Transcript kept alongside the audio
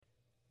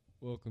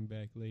Welcome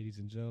back, ladies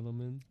and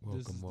gentlemen.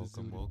 This is the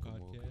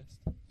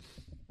ZootedPodcast.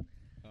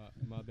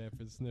 My bad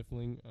for the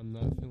sniffling. I'm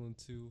not feeling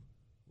too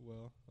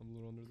well. I'm a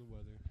little under the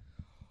weather.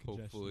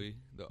 Congestion. Hopefully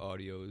the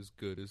audio is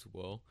good as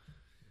well.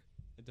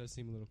 It does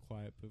seem a little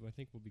quiet, but I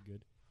think we'll be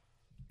good.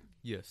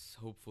 Yes,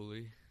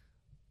 hopefully.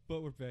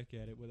 But we're back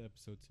at it with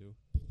episode 2.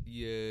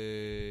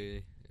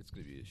 Yay. It's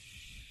going to be a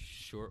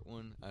short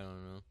one. I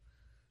don't know.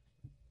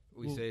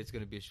 We say it's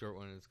going to be a short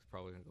one. It's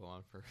probably going to go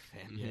on for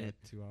a minute.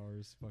 2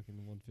 hours, fucking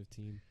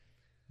 1:15.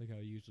 Like how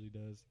it usually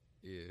does.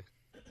 Yeah.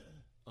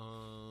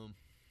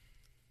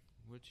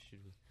 What should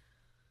we...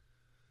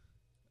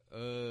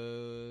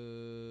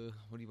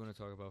 what do you want to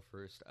talk about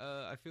first?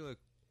 I feel like...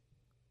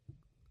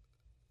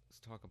 Let's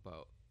talk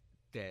about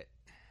that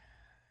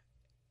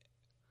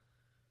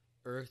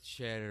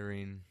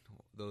earth-shattering,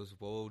 those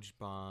Woj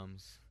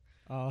bombs.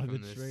 Oh, the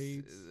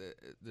trades.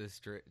 This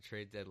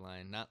trade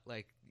deadline. Not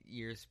like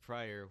years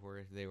prior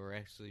where they were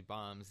actually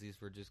bombs. These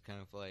were just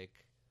kind of like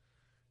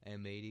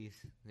M80s.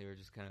 They were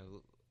just kind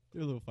of...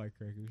 They're little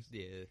firecrackers.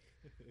 Yeah.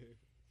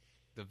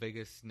 The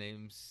biggest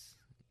names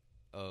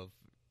of...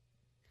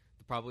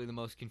 Probably the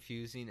most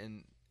confusing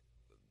and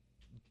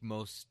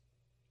most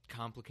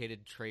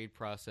complicated trade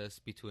process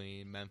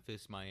between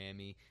Memphis,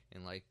 Miami,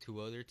 and like 2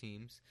 other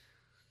teams.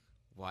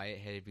 Why it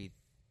had to be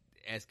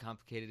as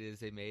complicated as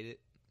they made it,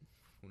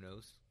 who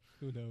knows?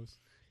 Who knows?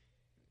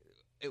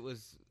 It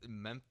was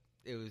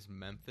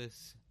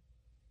Memphis,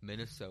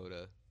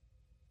 Minnesota,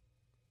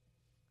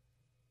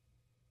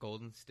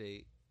 Golden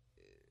State.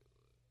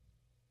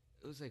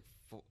 It was like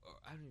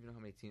I don't even know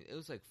how many teams. It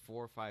was like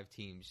 4 or 5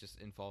 teams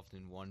just involved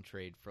in one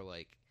trade for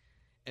like,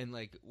 and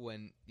like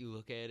when you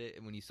look at it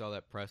and when you saw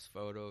that press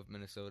photo of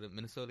Minnesota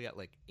got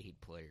like 8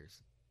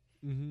 players.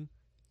 Mm-hmm.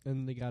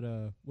 And they got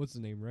what's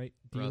the name, right?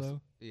 D'Lo?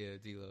 Yeah,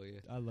 D'Lo,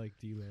 yeah. I like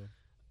D'Lo.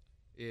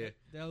 Yeah.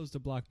 That was the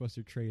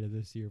blockbuster trade of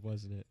this year,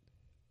 wasn't it?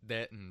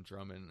 That and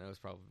Drummond, that was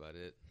probably about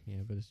it.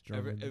 Yeah, but it's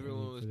Drummond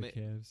everyone was for the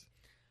Cavs.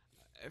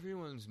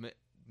 Everyone's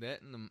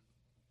that and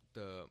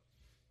the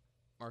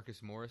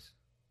Marcus Morris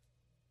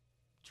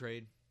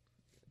trade.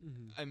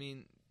 Mm-hmm. I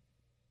mean,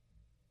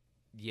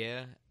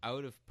 yeah, I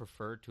would have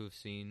preferred to have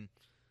seen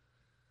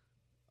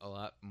a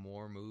lot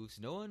more moves.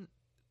 There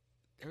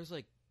was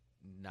like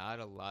not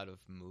a lot of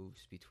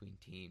moves between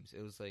teams.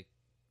 It was like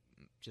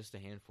just a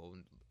handful.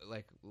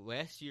 Like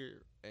last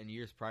year and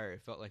years prior,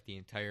 it felt like the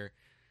entire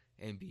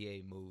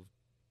NBA moved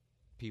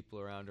people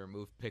around or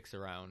moved picks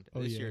around.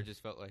 This year it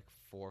just felt like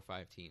 4 or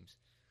 5 teams.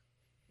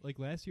 Like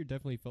last year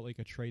definitely felt like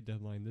a trade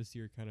deadline. This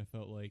year kind of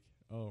felt like,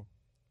 oh,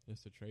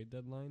 it's a trade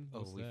deadline?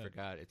 What's we that?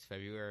 forgot. It's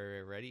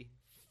February already?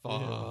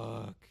 Fuck.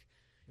 Yeah.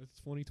 It's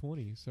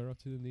 2020. Start off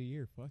to the new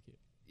year. Fuck it.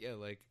 Yeah,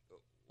 like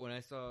when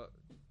I saw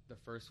the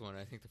first one,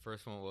 I think the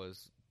first one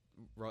was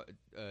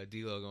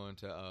D'Lo going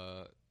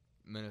to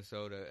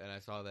Minnesota, and I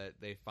saw that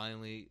they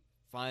finally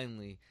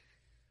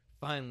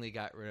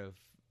got rid of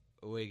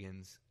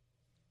Wiggins,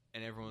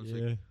 and everyone's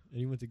like, and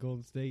he went to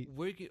Golden State.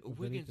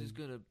 Wiggins is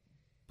gonna.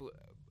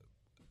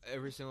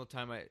 Every single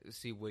time I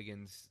see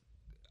Wiggins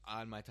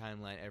on my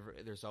timeline,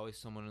 there's always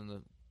someone in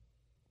the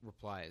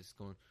replies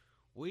going,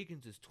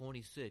 "Wiggins is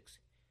 26.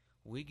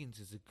 Wiggins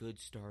is a good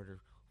starter.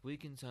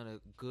 Wiggins on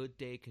a good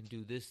day can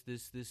do this,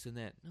 and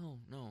that."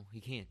 No, he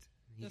can't.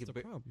 That's the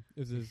problem.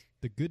 Is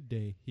the good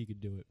day he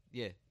could do it.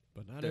 Yeah,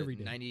 but not every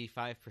day.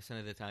 95%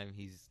 of the time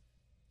he's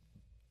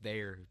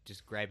there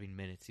just grabbing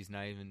minutes. He's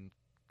not even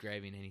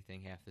grabbing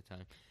anything half the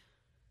time.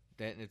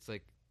 It's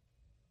like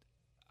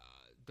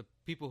the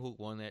people who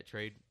won that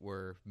trade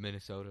were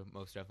Minnesota,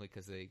 most definitely,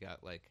 because they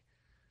got like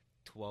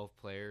 12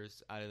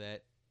 players out of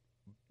that.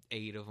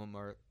 8 of them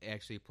are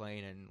actually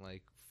playing, and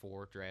like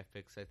 4 draft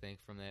picks, I think,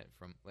 from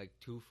like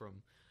 2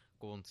 from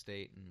Golden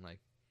State, and like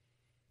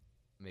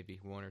maybe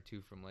 1 or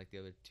 2 from like the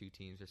other 2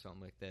 teams or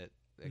something like that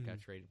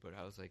got traded. But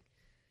I was like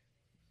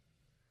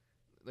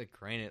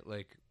granted,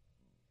 like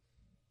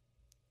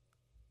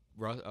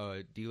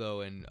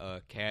D'Lo and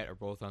Cat are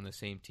both on the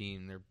same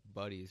team. They're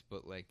buddies,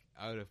 but like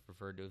I would have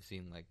preferred to have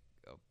seen like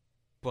a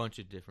bunch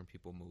of different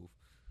people move.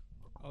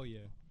 Oh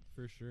yeah,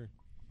 for sure.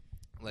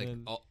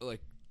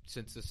 Like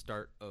since the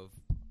start of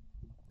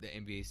the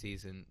NBA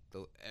season,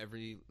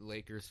 every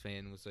Lakers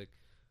fan was like,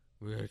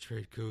 "We gotta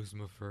trade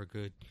Kuzma for a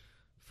good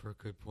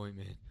point,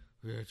 man.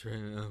 We gotta trade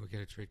him. We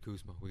gotta trade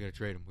Kuzma. We gotta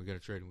trade him. We gotta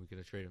trade him. We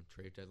gotta trade him."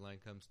 Trade deadline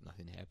comes,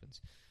 nothing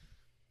happens.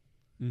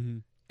 Mm-hmm.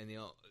 And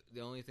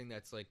the only thing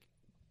that's like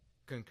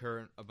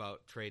concurrent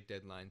about trade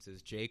deadlines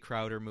is Jay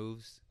Crowder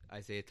moves,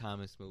 Isaiah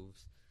Thomas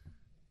moves,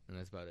 and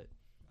that's about it.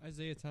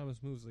 Isaiah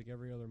Thomas moves like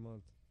every other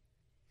month.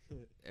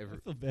 I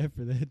feel bad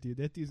for that dude.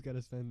 That dude's got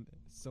to spend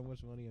so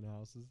much money on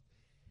houses.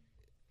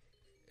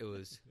 It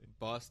was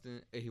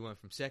Boston. He went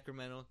from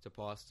Sacramento to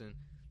Boston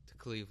to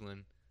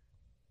Cleveland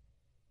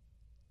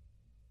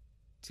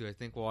to I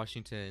think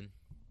Washington.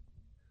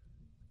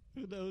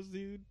 Who knows,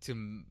 dude?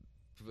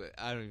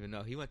 I don't even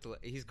know. He went to.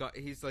 He's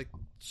like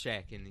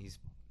Shaq, and he's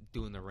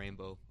doing the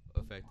rainbow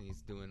effect, and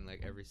he's doing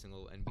like every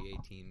single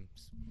NBA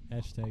team's.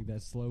 Hashtag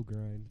that slow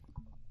grind.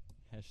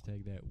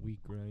 Hashtag that weak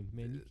grind.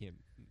 Man, you can't.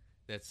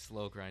 that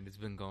slow grind has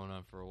been going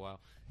on for a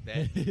while.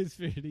 That it's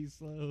pretty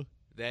slow.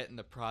 That in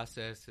the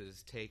process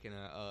has taken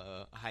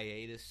a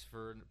hiatus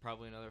for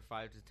probably another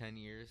 5 to 10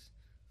 years.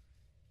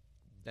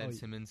 Ben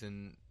Simmons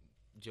and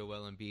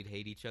Joel Embiid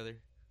hate each other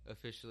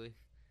officially.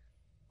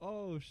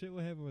 Oh shit!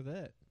 What happened with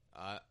that?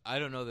 I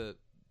don't know the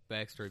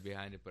backstory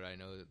behind it, but I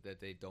know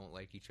that they don't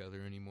like each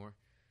other anymore.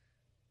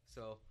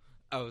 So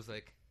I was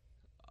like,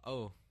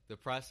 oh, the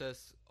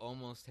process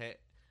almost had.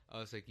 I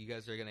was like, you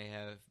guys are gonna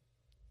have.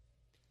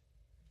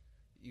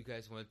 You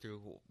guys went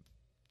through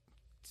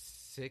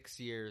 6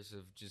 years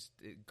of just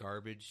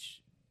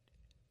garbage,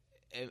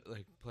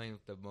 like playing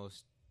with the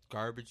most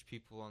garbage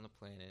people on the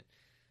planet,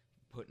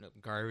 putting up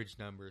garbage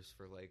numbers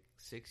for like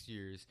 6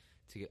 years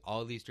to get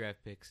all these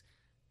draft picks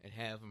and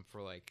have them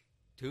for like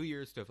 2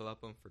 years to fill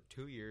up them for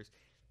 2 years.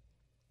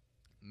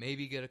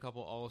 Maybe get a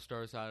couple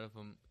all-stars out of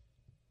them.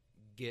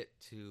 Get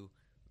to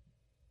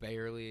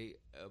barely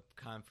a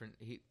conference.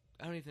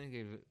 I don't even think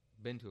they've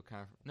been to a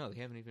conference. No, they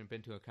haven't even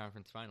been to a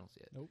conference finals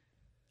yet.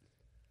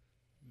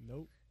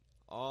 Nope.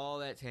 All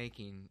that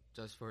tanking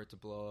just for it to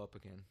blow up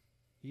again.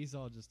 He's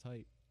all just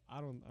hype. I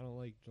don't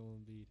like Joel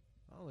Embiid.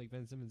 I don't like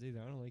Ben Simmons either.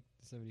 I don't like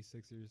the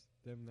 76ers.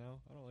 Them now.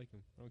 I don't like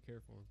them. I don't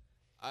care for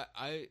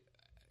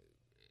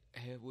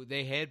them.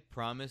 They had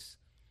promise.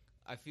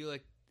 I feel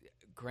like,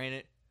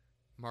 granted,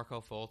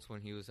 Markelle Fultz,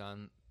 when he was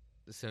on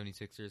the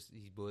 76ers,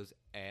 he was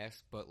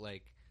ass, but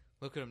like,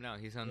 look at him now.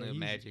 He's on the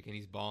Magic and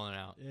he's balling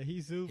out. Yeah,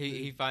 he's super.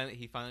 He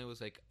finally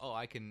was like, oh,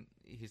 I can.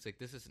 He's like,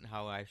 this isn't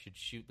how I should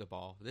shoot the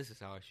ball. This is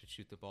how I should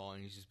shoot the ball,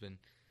 and he's just been.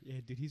 Yeah,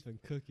 dude, he's been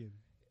cooking.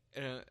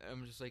 And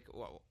I'm just like,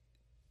 wow.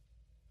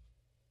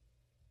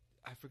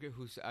 I forget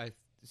who.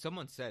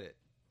 Someone said it,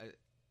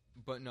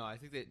 but no, I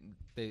think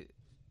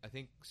I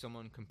think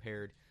someone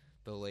compared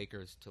the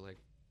Lakers to like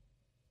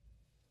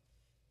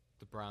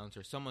the Browns,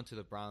 or someone to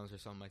the Browns, or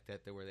something like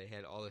that, where they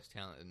had all this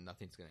talent and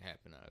nothing's going to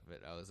happen out of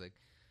it. I was like,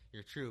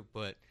 you're true,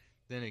 but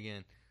then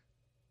again,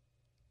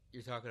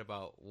 you're talking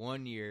about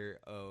 1 year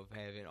of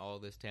having all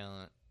this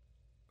talent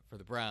for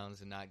the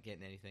Browns and not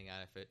getting anything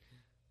out of it,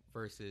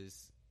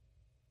 versus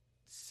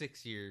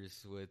 6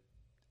 years with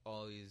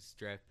all these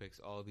draft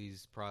picks, all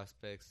these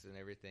prospects and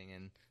everything,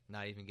 and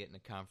not even getting the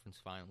conference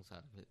finals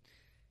out of it.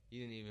 You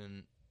didn't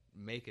even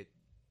make it.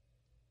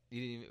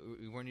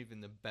 You weren't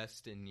even the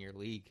best in your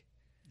league.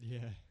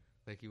 Yeah,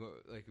 you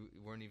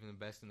weren't even the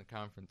best in the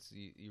conference.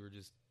 You were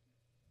just,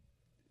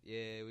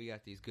 yeah, we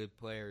got these good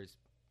players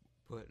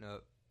putting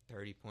up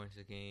 30 points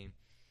a game.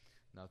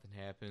 Nothing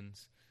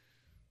happens.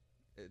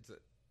 It's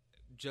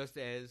just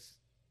as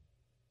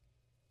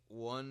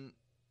one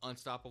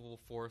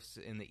unstoppable force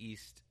in the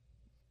East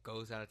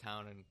goes out of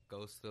town and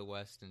goes to the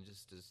West and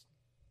just is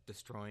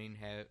destroying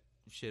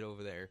shit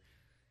over there.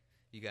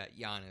 You got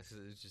Giannis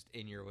who's just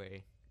in your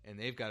way, and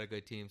they've got a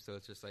good team, so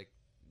it's just like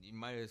you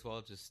might as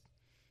well just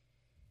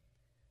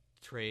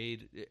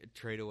trade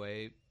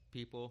away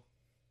people,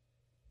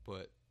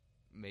 but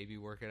maybe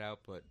work it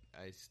out. But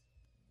I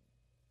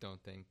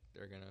don't think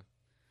they're gonna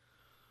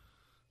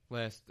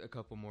last a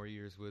couple more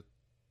years with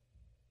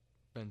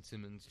Ben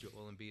Simmons,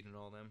 Joel Embiid, and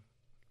all them.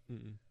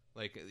 Mm-mm.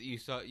 Like you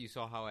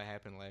saw how it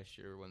happened last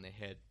year when they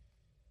had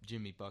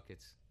Jimmy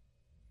Buckets.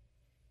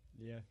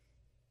 Yeah,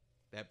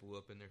 that blew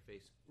up in their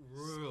face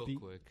real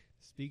quick.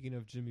 Speaking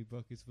of Jimmy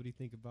Buckets, what do you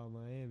think about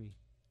Miami?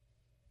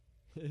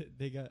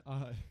 They got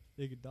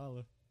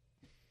Iguodala.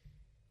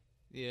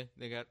 Yeah,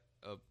 they got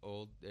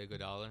old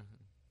Iguodala.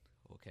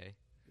 Okay.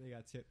 They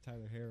got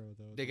Tyler Herro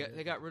though.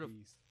 They got rid of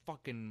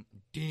fucking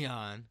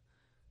Dion.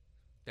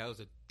 That was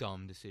a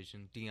dumb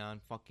decision.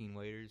 Dion fucking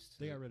Waiters.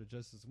 They got rid of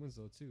Justice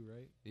Winslow too,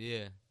 right?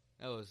 Yeah,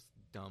 that was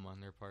dumb on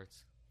their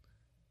parts.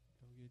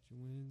 Go get your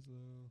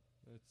Winslow.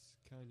 That's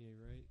Kanye,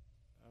 right?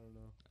 I don't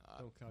know.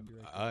 Don't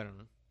copyright. I don't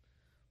know.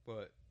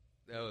 But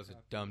that was a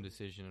dumb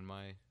decision in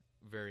my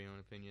very own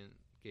opinion,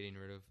 getting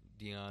rid of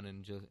Dion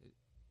and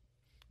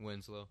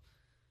Winslow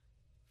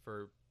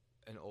for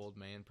an old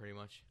man, pretty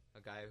much.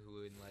 A guy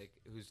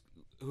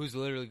who's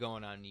literally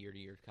going on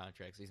year-to-year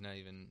contracts. He's not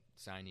even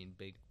signing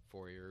big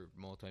 4-year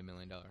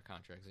multi-million-dollar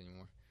contracts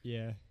anymore.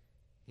 Yeah.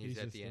 He's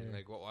at the end. There.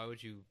 Like, why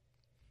would you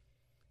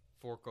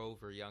fork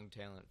over young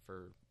talent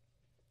for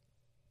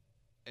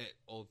an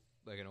old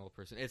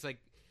person? It's like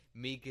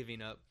me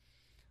giving up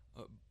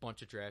a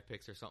bunch of draft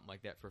picks or something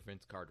like that for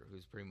Vince Carter,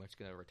 who's pretty much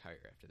going to retire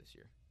after this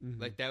year.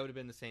 Mm-hmm. Like, that would have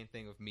been the same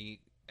thing with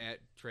me at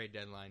trade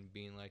deadline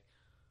being like,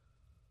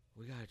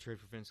 we got to trade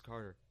for Vince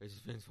Carter. This is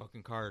Vince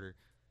fucking Carter.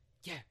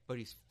 Yeah, but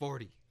he's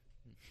 40.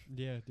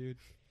 Yeah, dude.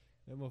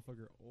 That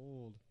motherfucker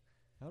old.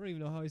 I don't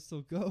even know how he's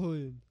still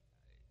going.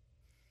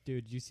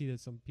 Dude, did you see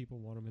that some people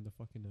want him in the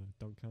fucking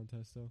dunk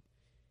contest, though?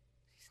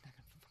 He's not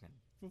going to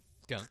fucking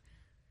dunk.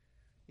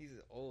 He's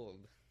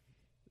old.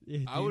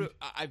 Yeah,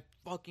 I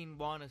fucking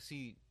want to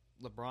see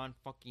LeBron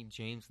fucking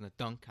James in the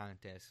dunk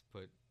contest,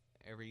 but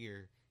every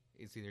year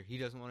it's either he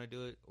doesn't want to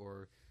do it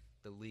or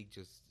the league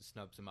just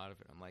snubs him out of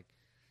it. I'm like,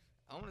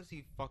 I want to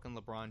see fucking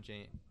LeBron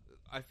James.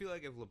 I feel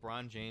like if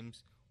LeBron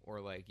James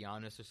or like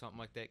Giannis or something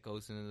like that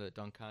goes into the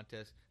dunk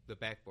contest, the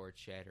backboard's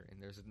shattering.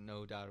 There's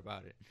no doubt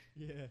about it.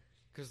 Yeah.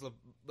 Because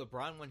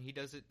LeBron, when he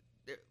does it,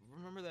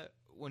 remember that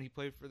when he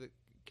played for the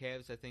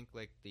Cavs, I think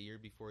like the year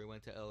before he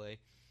went to LA,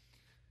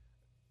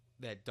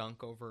 that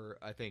dunk over,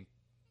 I think,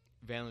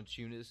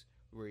 Valanciunas,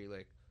 where he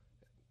like,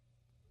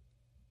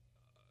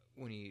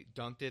 when he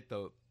dunked it,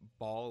 the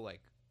ball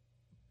like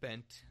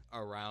bent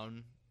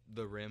around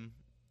the rim.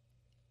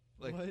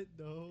 Like, what?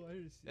 No, I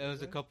didn't see it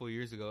was a couple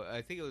years ago.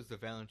 I think it was the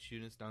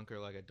Valanciunas dunk or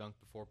like a dunk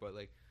before, but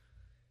like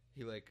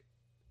he like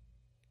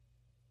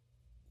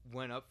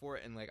went up for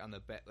it and like on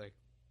the bet, like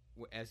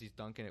as he's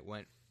dunking, it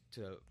went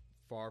to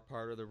far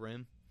part of the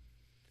rim,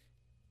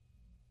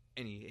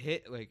 and he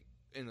hit like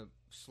in the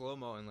slow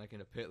mo and like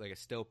in a pit, like a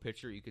still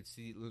picture. You could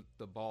see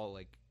the ball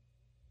like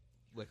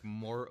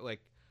more like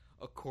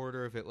a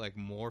quarter of it like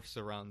morphs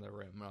around the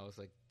rim, and I was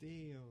like,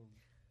 damn.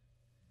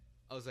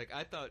 I was like,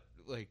 I thought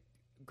like.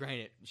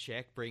 Granted,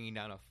 Shaq bringing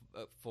down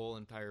a full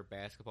entire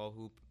basketball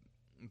hoop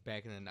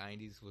back in the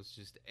 90s was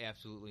just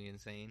absolutely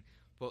insane.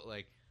 But,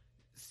 like,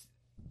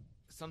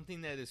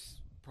 something that is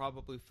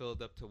probably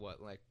filled up to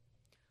what? Like,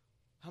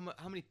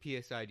 how many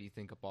PSI do you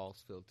think a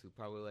ball's filled to?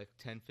 Probably like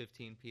 10,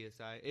 15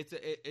 PSI?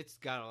 It's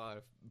got a lot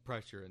of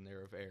pressure in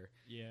there of air.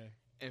 Yeah.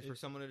 And for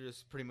someone to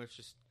just pretty much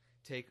just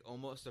take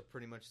almost a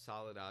pretty much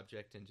solid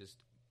object and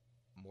just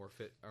morph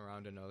it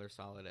around another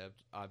solid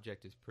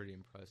object is pretty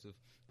impressive.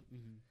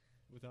 Mm-hmm.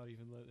 Without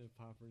even letting it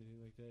pop or anything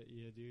like that.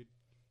 Yeah, dude.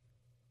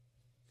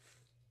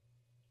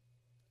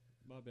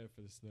 My bad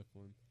for the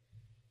sniffling.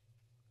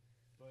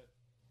 But,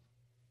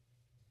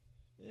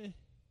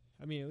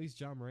 I mean, at least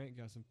John Morant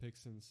got some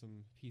picks and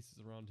some pieces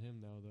around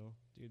him now, though.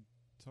 Dude,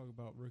 talk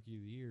about Rookie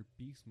of the Year,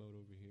 beast mode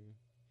over here.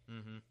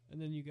 Mm-hmm.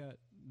 And then you got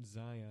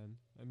Zion.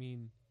 I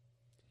mean,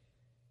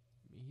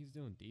 he's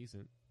doing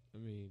decent. I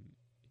mean,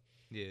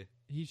 yeah,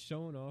 he's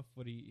showing off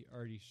what he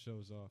already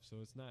shows off, so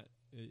it's not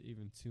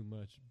even too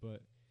much,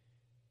 but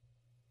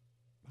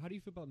how do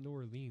you feel about New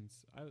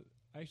Orleans? I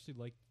actually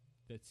like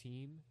the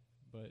team,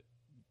 but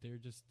they're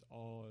just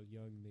all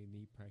young. They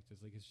need practice.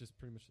 Like, it's just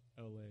pretty much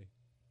LA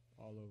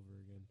all over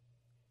again.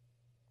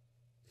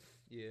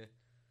 Yeah.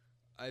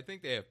 I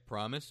think they have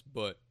promise,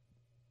 but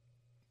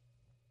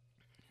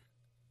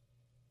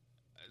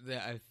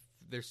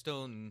they're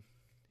still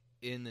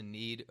in the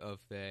need of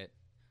that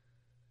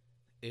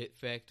it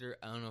factor.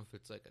 I don't know if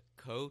it's like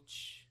a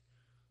coach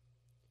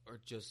or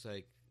just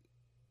like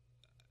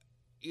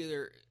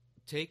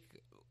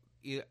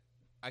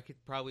I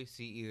could probably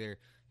see either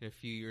in a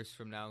few years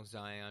from now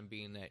Zion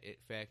being that it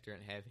factor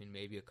and having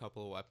maybe a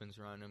couple of weapons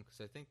around him,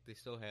 because I think they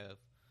still have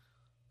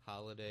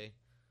Holiday.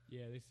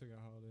 Yeah, they still got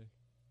Holiday.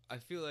 I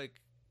feel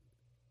like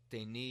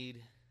they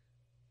need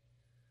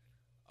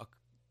a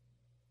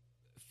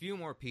few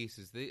more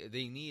pieces.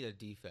 They need a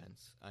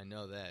defense. I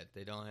know that.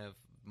 They don't have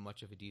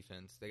much of a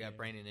defense. They got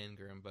Brandon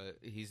Ingram, but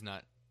he's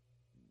not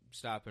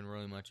stopping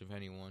really much of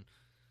anyone.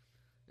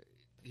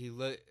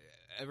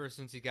 Ever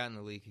since he got in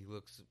the league,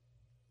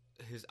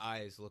 his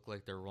eyes look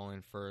like they're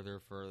rolling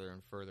further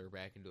and further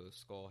back into his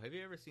skull. Have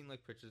you ever seen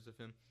like pictures of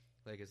him,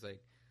 like his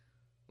like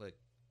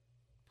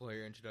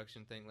player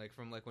introduction thing, like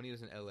from like when he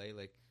was in LA,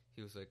 like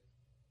he was like,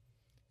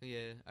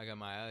 yeah, I got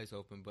my eyes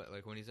open, but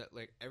like when he's at,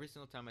 like every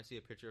single time I see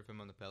a picture of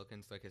him on the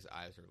Pelicans, like his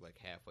eyes are like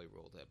halfway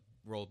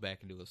rolled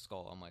back into his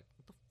skull. I'm like,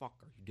 what the fuck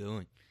are you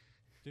doing,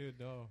 dude?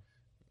 No,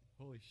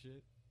 holy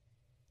shit.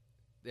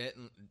 That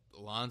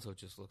Lonzo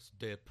just looks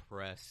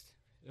depressed.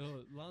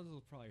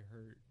 Lonzo's probably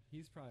hurt.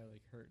 He's probably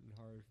like hurting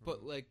hard.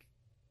 But like,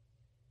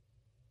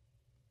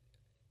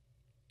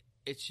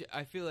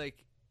 I feel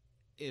like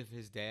if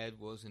his dad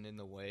wasn't in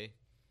the way,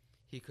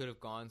 he could have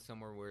gone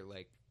somewhere where,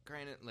 like,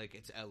 granted, like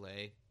it's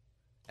LA,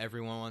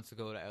 everyone wants to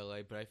go to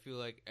LA, but I feel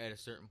like at a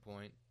certain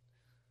point,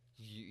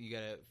 you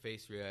gotta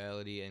face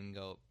reality and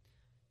go,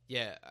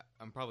 yeah,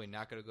 I'm probably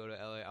not gonna go to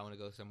LA. I want to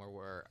go somewhere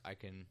where I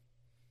can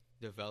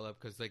develop,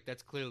 because like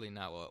that's clearly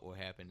not what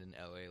happened in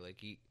LA. Like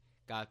he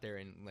got there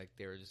and like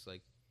they were just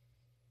like,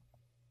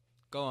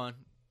 go on,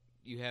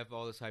 you have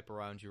all this hype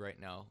around you right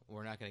now.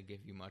 We're not going to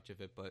give you much of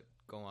it, but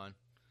go on.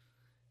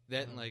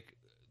 That and like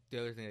the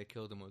other thing that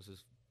killed him was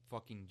his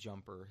fucking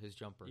jumper. His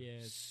jumper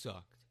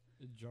sucked.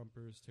 The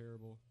jumper is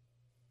terrible.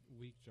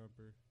 Weak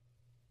jumper.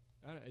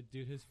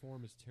 Dude, his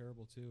form is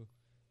terrible too.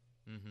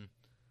 Mm-hmm.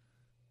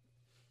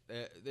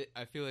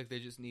 I feel like they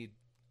just need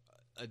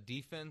a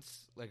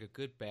defense, like a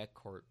good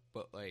backcourt,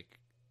 but like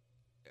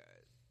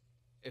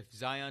if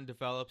Zion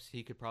develops,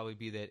 he could probably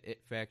be that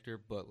it factor,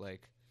 but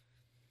like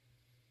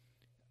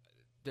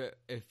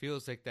it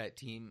feels like that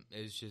team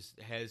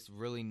has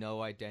really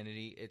no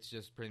identity. It's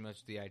just pretty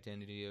much the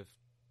identity of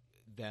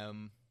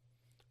them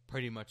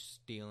pretty much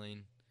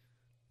stealing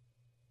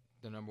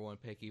the number one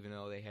pick, even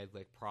though they had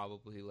like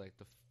probably like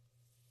the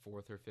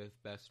fourth or fifth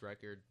best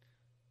record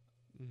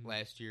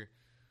last year.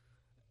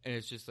 And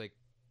it's just like,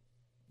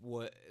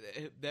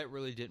 that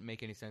really didn't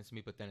make any sense to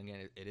me. But then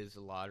again, it is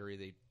a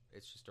lottery.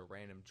 It's just a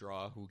random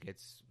draw who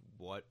gets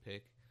what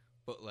pick.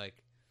 But like,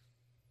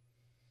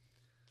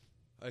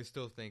 I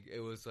still think it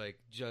was like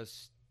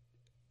just,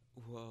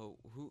 whoa,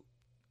 who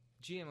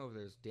GM over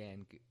there is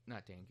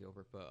not Dan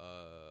Gilbert, but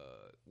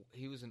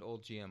he was an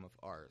old GM of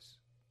ours.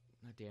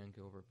 not Dan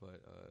Gilbert,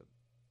 but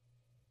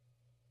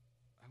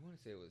I want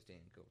to say it was Dan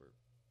Gilbert.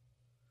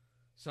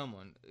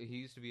 Someone. He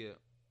used to be an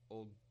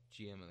old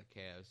GM of the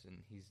Cavs,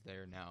 and he's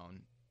there now.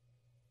 And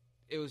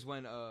it was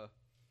when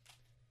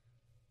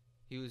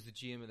he was the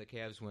GM of the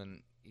Cavs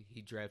when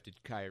he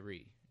drafted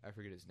Kyrie. I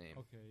forget his name.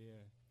 Okay,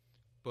 yeah.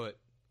 But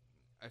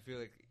I feel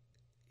like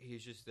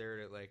he's just there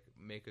to, like,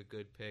 make a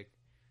good pick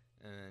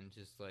and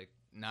just, like,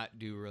 not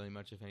do really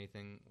much of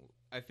anything.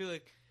 I feel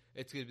like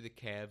it's going to be the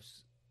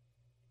Cavs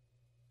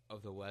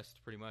of the West,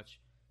 pretty much.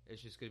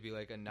 It's just going to be,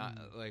 like, a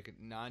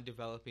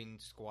non-developing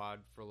squad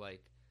for,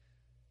 like,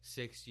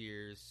 6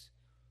 years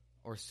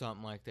or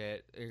something like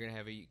that. They're going to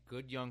have a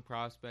good young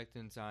prospect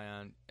in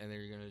Zion, and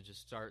they're going to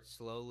just start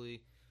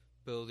slowly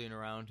building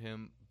around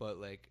him, but,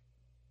 like,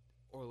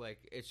 or, like,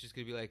 it's just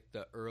going to be, like,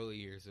 the early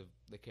years of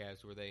the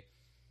Cavs where they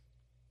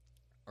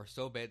are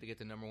so bad to get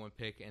the number 1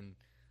 pick, and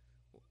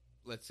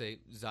let's say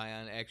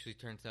Zion actually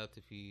turns out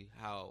to be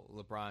how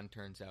LeBron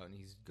turns out, and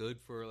he's good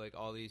for, like,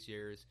 all these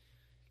years,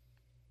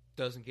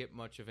 doesn't get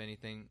much of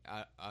anything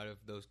out of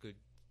those good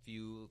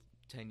few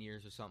 10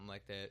 years or something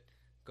like that,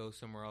 goes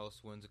somewhere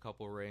else, wins a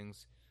couple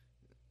rings,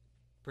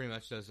 pretty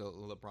much does a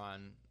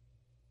LeBron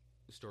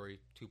story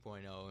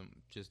 2.0 and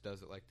just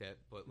does it like that,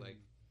 but, like,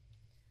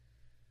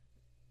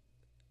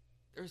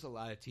 there's a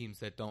lot of teams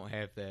that don't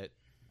have that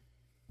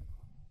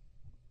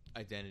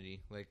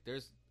identity. Like,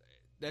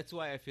 that's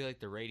why I feel like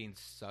the ratings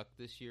suck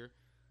this year,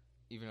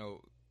 even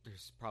though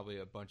there's probably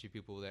a bunch of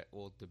people that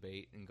will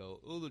debate and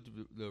go, oh,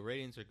 the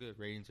ratings are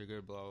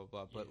good, blah, blah,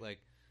 blah. But, like,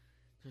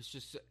 it's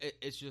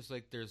just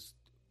like there's,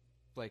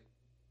 like,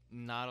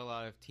 not a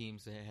lot of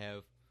teams that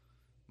have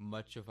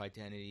much of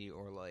identity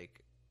or,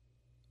 like,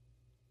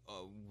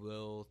 a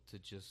will to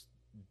just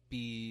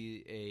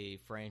be a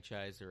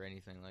franchise or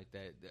anything like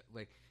that.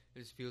 Like, it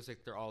just feels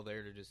like they're all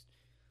there to just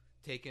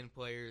take in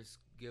players,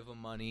 give them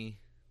money,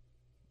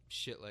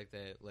 shit like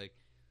that. Like,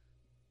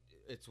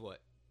 it's what?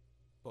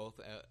 Both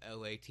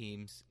LA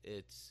teams.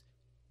 It's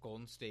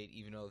Golden State,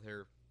 even though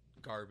they're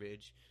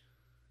garbage.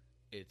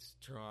 It's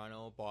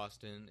Toronto,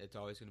 Boston. It's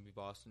always going to be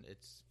Boston.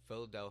 It's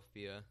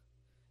Philadelphia.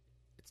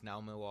 It's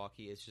now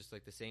Milwaukee. It's just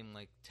like the same,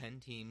 like, 10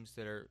 teams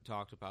that are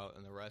talked about,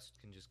 and the rest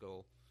can just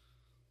go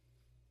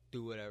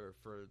do whatever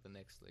for the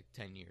next, like,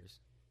 10 years.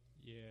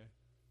 Yeah.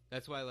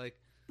 That's why, like,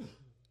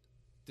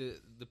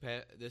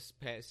 this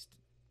past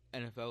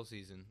NFL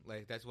season,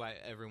 like, that's why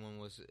everyone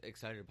was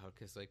excited about,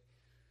 because, like,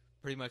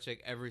 pretty much,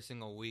 like, every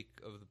single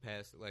week of the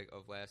past, like,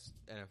 of last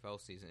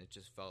NFL season, it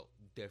just felt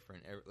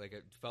different. Like,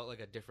 it felt like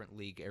a different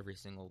league every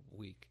single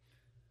week.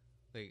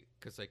 Like,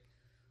 because, like,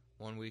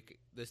 one week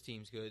this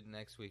team's good,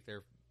 next week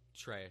they're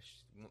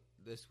trash.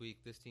 This week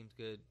this team's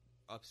good,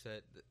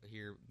 upset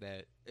here,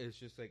 that. It's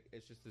just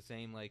the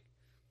same, like,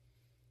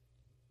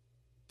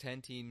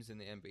 10 teams in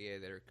the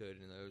NBA that are good,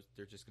 and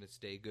they're just going to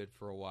stay good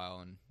for a while,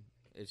 and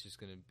it's just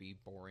going to be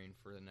boring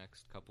for the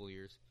next couple of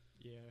years.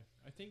 Yeah,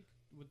 I think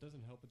what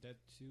doesn't help with that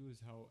too is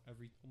how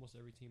almost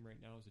every team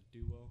right now is a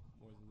duo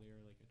more than they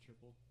are like a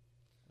triple.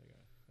 Like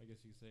I guess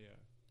you could say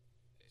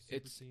a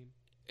super team.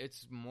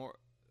 It's more,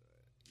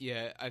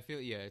 yeah. I feel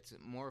it's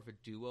more of a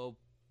duo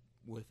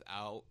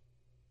without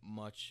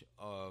much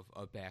of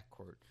a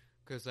backcourt,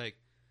 because, like,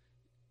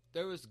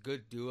 there was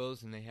good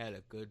duos and they had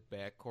a good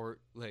backcourt,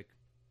 like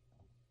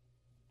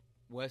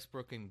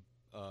Westbrook and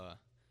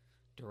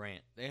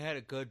Durant. They had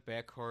a good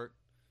backcourt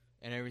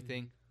and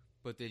everything,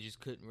 but they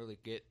just couldn't really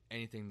get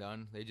anything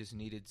done. They just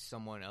needed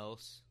someone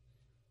else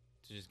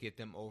to just get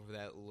them over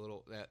that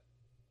little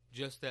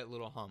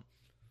hump.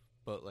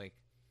 But, like,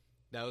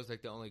 that was,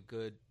 like, the only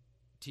good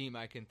team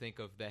I can think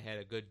of that had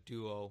a good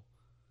duo,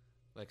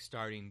 like,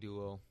 starting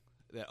duo,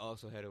 that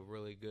also had a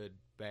really good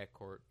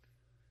backcourt.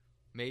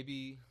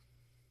 Maybe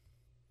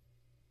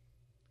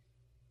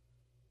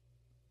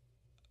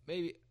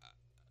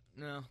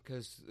no,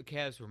 because the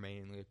Cavs were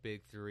mainly a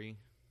big three.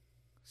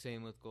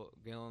 Same with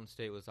Golden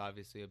State was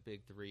obviously a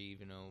big three,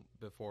 even though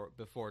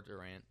before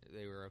Durant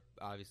they were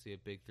obviously a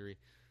big three.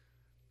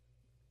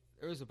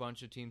 There was a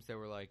bunch of teams that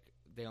were like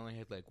they only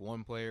had like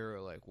one player or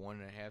like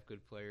 1.5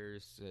 good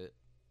players. It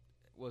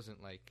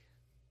wasn't like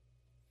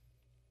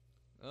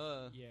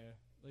yeah,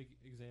 like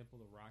example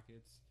the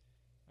Rockets.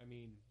 I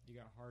mean, you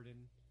got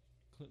Harden,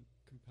 Clint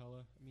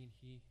Capella. I mean,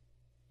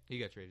 he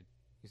got traded.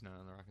 He's not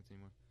on the Rockets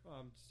anymore. Well,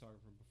 I'm just talking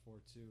from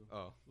before too.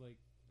 Oh, like,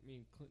 I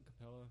mean, Clint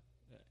Capella.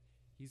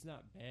 He's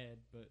not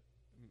bad, but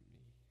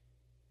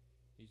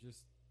he's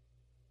just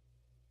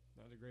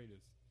not the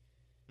greatest.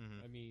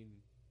 Mm-hmm. I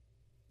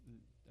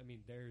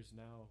mean, there's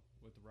now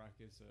with the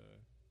Rockets,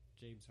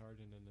 James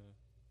Harden and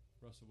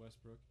Russell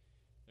Westbrook.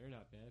 They're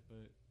not bad,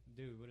 but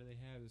dude, what do they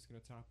have that's going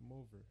to top them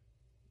over?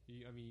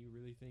 You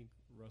really think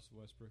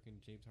Russell Westbrook and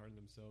James Harden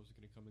themselves are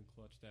going to come and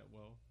clutch that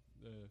well,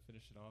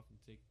 finish it off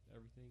and take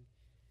everything?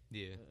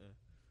 Yeah.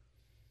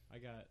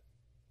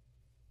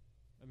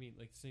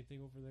 Like the same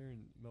thing over there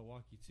in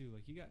Milwaukee too.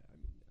 Like you got,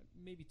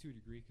 maybe to a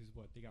degree, because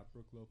they got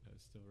Brook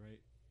Lopez still, right?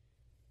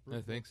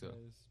 I think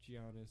Lopez, so.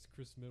 Giannis,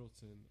 Chris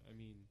Middleton. I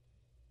mean,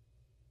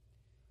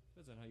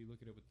 depends on how you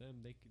look at it with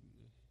them. They can,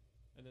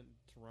 and then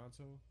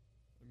Toronto.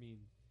 I mean,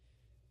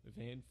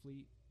 Van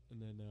Fleet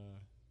and then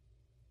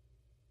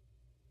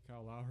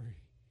Kyle Lowry.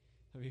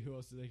 I mean, who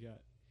else do they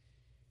got?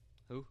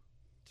 Who?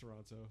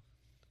 Toronto.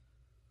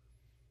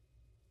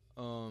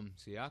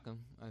 Siakam,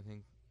 I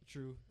think.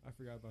 True, I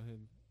forgot about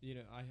him. You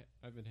know,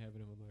 I've been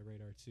having him on my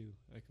radar too.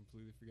 I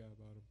completely forgot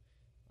about him.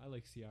 I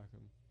like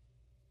Siakam.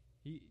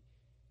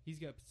 He's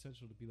got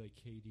potential to be like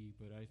KD,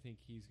 but I think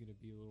he's going to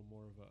be a little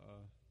more of a.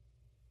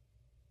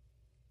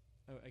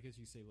 I guess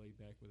you say laid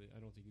back with it. I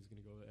don't think he's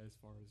going to go as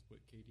far as what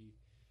KD.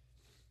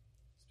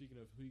 Speaking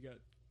of, who you got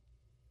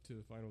to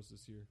the finals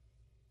this year?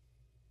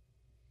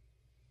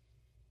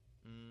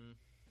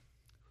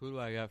 Who do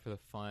I got for the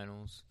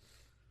finals?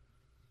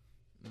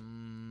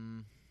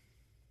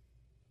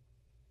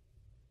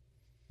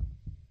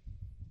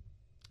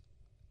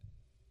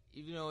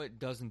 Even though it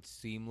doesn't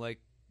seem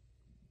like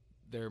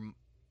they're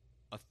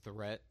a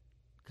threat,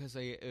 because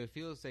it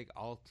feels like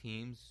all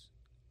teams,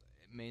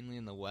 mainly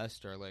in the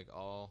West, are like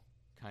all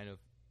kind of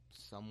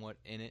somewhat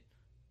in it.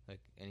 Like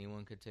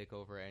anyone could take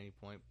over at any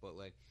point, but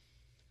like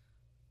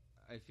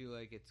I feel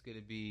like it's going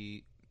to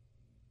be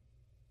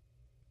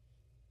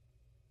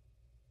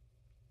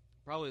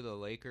probably the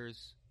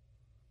Lakers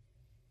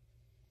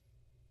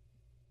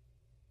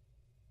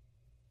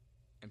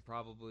and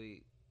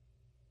probably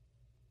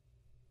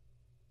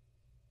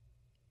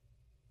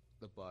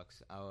the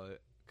Bucks.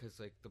 Because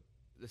like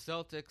the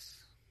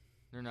Celtics,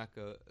 they're not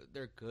good.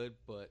 They're good,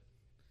 but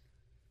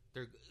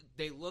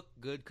they look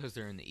good because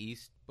they're in the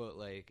East. But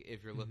like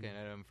if you're looking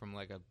at them from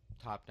like a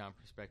top-down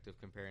perspective,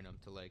 comparing them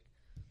to like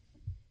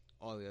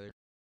all the other,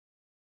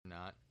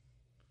 not.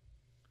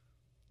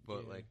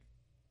 But like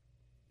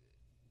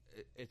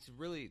it's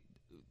really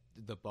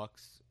the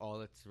Bucks. All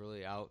that's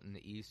really out in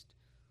the East.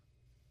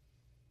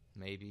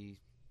 Maybe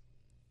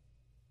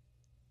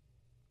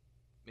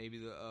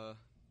the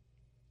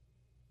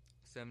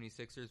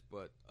 76ers,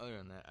 but other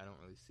than that, I don't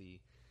really see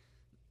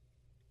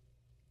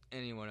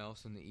anyone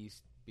else in the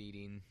East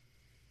beating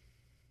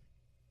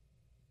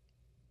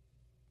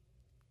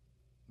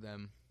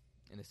them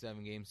in a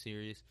 7-game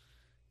series.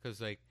 Because,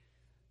 like,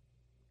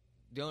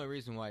 the only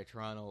reason why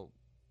Toronto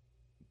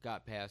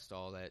got past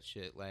all that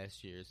shit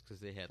last year is because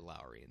they had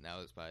Lowry, and that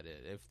was about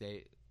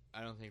it.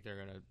 I don't think they're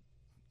going to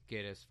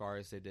get as far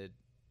as they did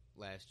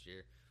last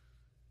year.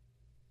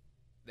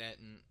 That,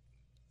 and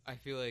I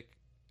feel like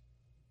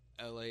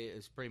LA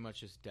is pretty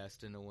much just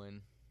destined to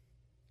win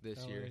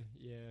this year.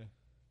 Yeah.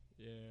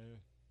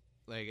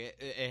 Like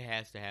it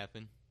has to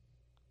happen.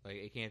 Like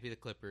it can't be the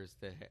Clippers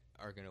that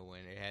are gonna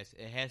win. It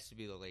has to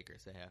be the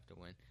Lakers that have to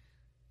win.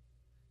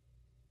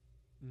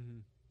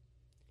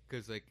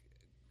 Because like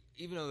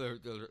even though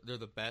they're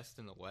the best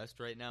in the West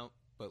right now,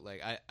 but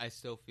like I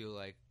still feel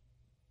like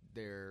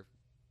they're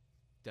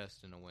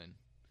destined to win.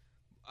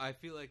 I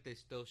feel like they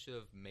still should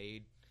have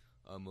made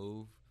a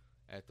move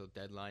at the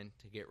deadline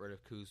to get rid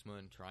of Kuzma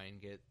and try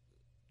and get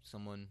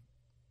someone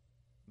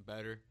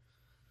better.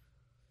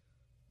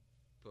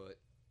 But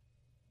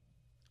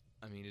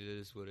I mean, it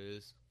is what it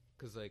is.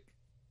 Because like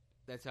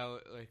that's how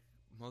like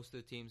most of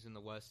the teams in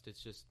the West,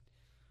 it's just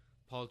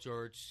Paul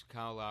George,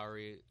 Kyle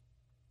Lowry,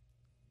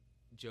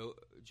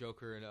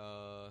 Joker, and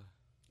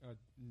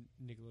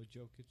Nikola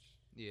Jokic.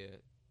 Yeah,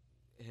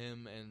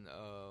 him and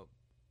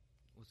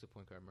what's the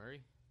point guard,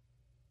 Murray?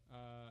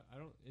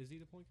 Is he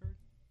the point guard?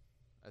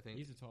 I think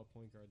he's a tall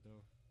point guard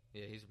though.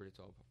 Yeah, he's a pretty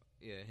tall.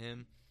 Yeah,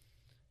 him.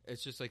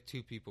 It's just like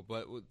two people,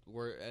 but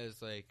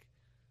whereas like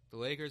the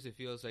Lakers, it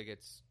feels like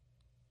it's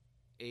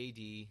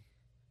AD,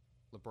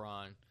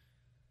 LeBron,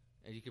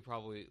 and you could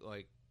probably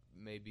like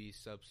maybe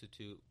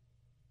substitute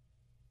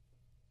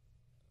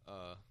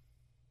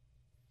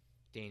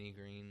Danny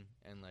Green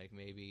and like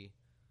maybe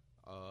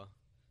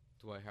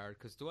Dwight Howard,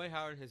 because Dwight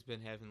Howard has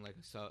been having like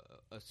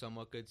a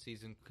somewhat good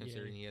season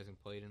considering he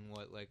hasn't played in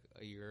like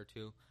a year or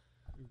two.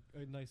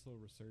 A nice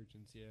little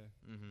resurgence, yeah.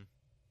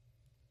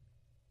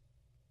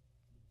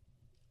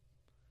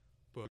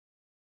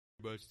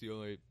 But it's the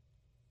only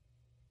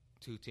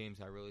two teams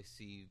I really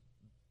see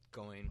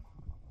going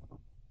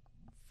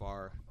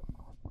far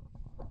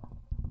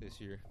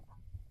this year.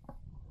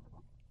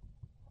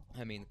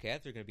 I mean, the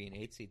Cavs are going to be an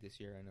 8 seed this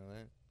year. I know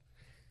that.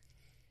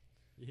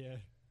 Yeah.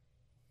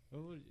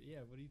 What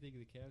do you think of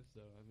the Cavs,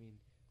 though? I mean,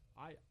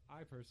 I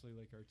personally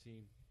like our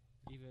team,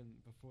 even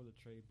before the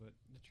trade. But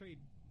the trade,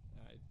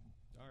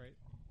 all right.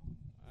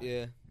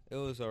 Yeah, it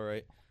was all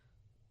right.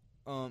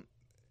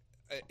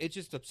 It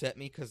just upset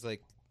me because,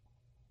 like,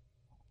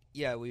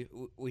 yeah, we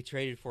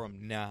traded for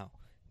him now,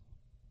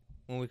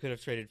 when we could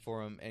have traded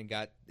for him and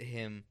got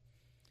him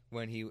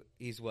when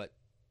he's what,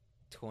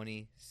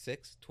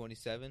 26,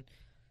 27,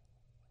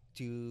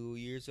 2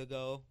 years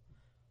ago.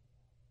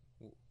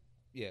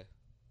 Yeah,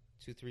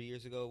 2-3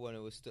 years ago when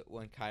it was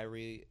when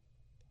Kyrie,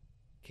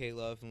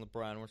 K-Love, and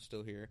LeBron were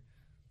still here.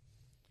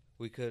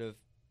 We could have,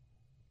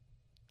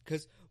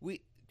 because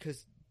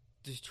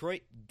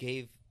Detroit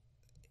gave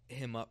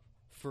him up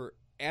for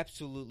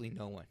absolutely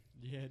no one.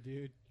 Yeah,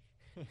 dude.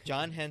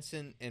 John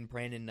Henson and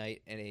Brandon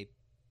Knight and a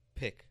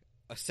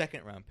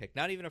second round pick,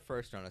 not even a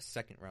first round, a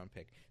second round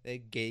pick. They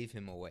gave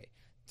him away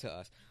to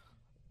us.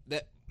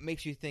 that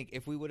makes you think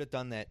if we would have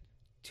done that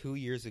 2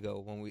 years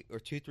ago or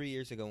 3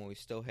 years ago when we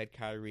still had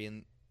Kyrie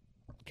and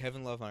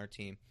Kevin Love on our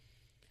team,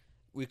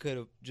 we could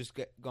have just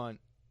gone,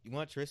 you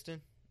want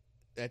Tristan?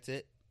 That's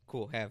it?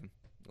 Cool, have him.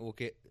 We'll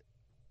get,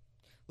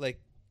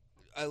 like,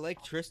 I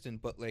like Tristan,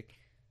 but, like,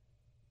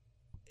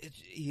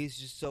 he's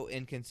just so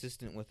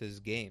inconsistent with his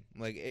game.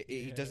 Like,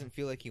 he doesn't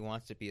feel like he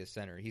wants to be a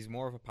center. He's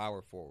more of a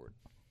power forward.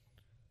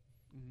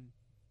 Mm-hmm.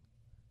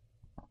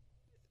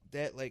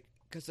 That, like,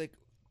 because, like,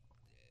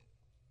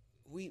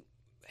 we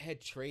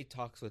had trade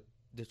talks with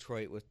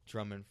Detroit with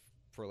Drummond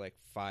for, like,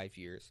 5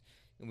 years,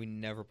 and we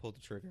never pulled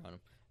the trigger on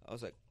him. I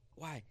was like,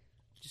 why?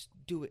 Just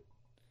do it.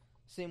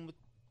 Same with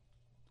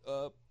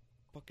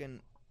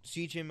fucking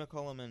CJ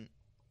McCollum and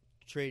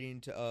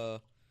trading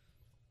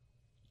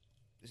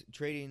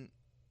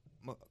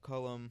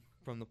McCollum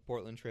from the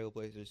Portland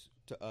Trailblazers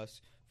to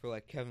us for,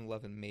 like, Kevin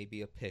Love and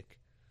maybe a pick.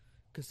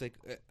 Because, like,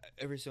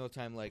 every single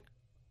time, like,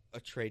 a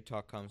trade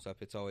talk comes up,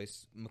 it's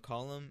always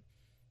McCollum,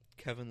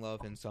 Kevin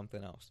Love, and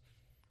something else.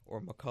 Or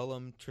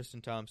McCollum,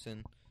 Tristan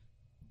Thompson,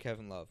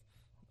 Kevin Love.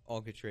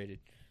 All get traded.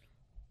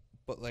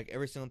 But, like,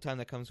 every single time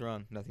that comes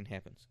around, nothing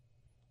happens.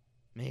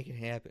 Make it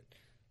happen.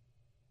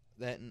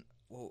 There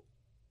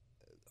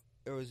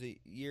was a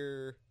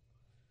year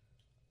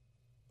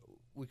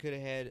we could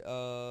have had,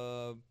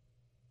 I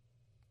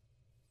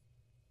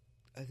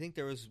think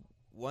there was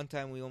one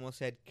time we almost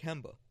had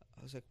Kemba.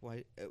 I was like,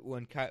 why?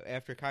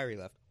 After Kyrie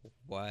left,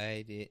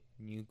 why didn't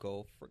you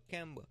go for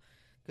Kemba?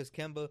 Because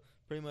Kemba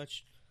pretty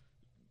much,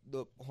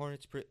 the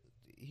Hornets,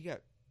 he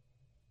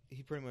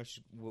pretty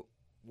much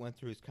went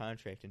through his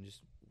contract and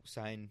just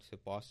signed to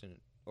Boston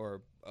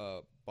or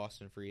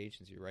Boston free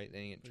agency, right?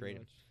 They didn't trade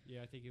him.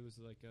 Yeah, I think it was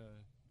like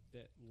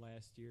that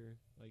last year,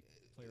 like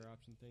player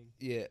option thing.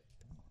 Yeah.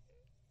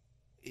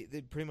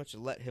 They pretty much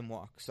let him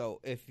walk. So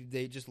if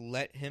they just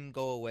let him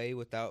go away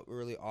without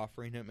really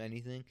offering him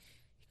anything,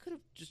 he could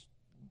have just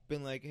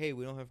been like, hey,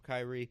 we don't have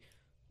Kyrie.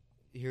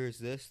 Here's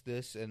this,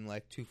 and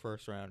like 2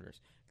 first-rounders.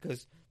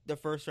 Because the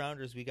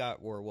first-rounders we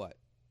got were what?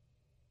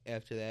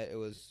 After that, it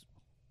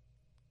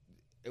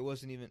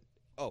wasn't even,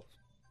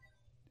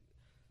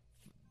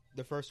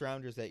 the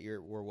first-rounders that year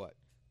were what?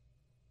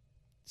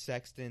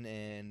 Sexton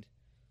and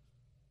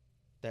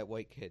that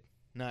white kid.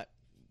 Not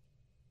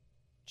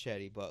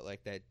Chetty, but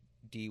like that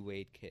D.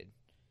 Wade kid,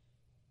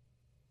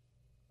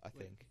 I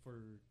think.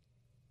 For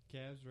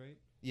Cavs, right?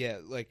 Yeah,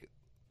 like,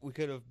 we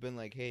could have been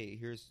like, hey,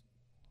 here's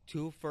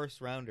 2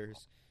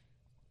 first-rounders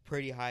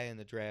pretty high in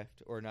the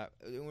draft, or not,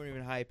 they weren't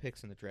even high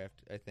picks in the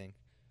draft, I think.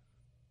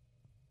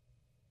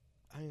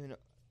 I don't even know.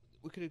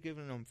 We could have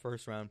given them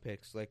first-round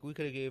picks. Like, we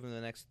could have given them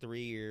the next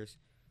 3 years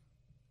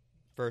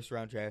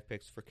first-round draft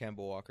picks for Kemba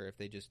Walker if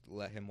they just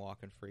let him walk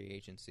in free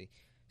agency.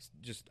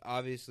 Just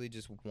obviously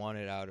just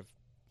wanted out of,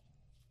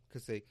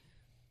 because they,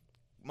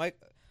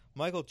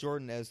 Michael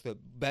Jordan, as the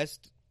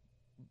best,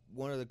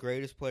 one of the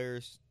greatest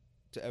players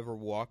to ever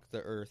walk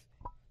the earth,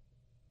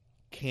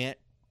 can't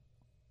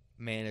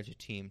manage a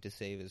team to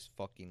save his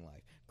fucking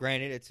life.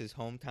 Granted, it's his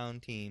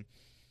hometown team,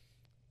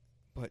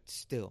 but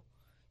still,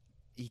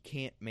 he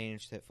can't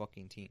manage that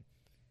fucking team.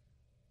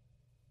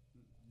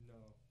 No,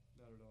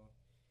 not at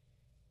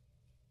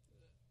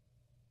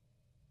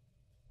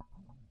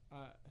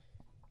all.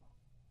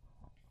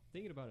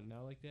 Thinking about it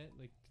now like that,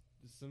 like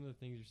some of the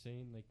things you're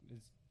saying, like,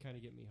 is kind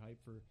of getting me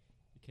hyped for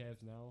the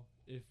Cavs now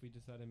if we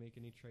decide to make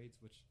any trades,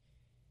 which,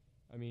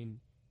 I mean,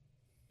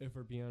 if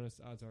we're being honest,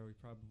 odds are we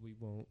probably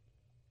won't.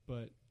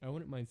 But I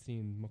wouldn't mind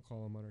seeing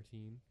McCollum on our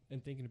team.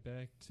 And thinking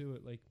back to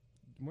it, like,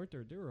 weren't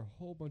there were a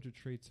whole bunch of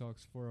trade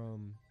talks for,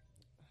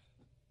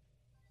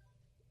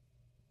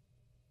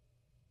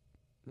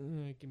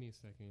 give me a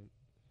second.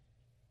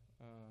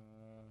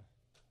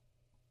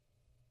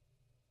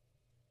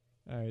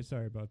 Alright,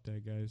 sorry about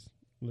that, guys.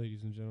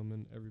 Ladies and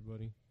gentlemen,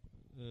 everybody.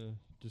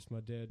 Just my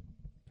dad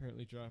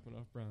apparently dropping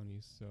off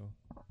brownies, so.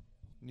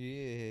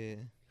 Yeah.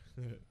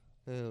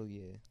 Hell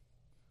yeah.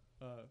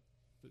 But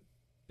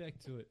back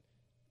to it.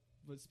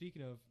 But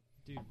speaking of,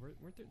 dude,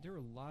 weren't there were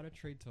a lot of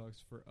trade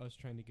talks for us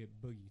trying to get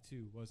Boogie,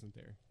 too, wasn't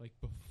there? Like,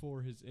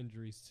 before his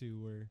injuries, too,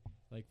 where,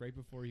 like, right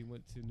before he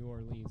went to New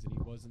Orleans and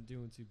he wasn't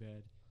doing too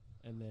bad.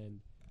 And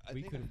then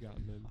we could have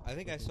gotten him. I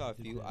think I saw a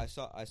few. I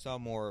saw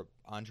more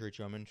Andre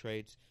Drummond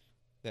trades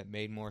that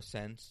made more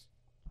sense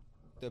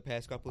the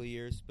past couple of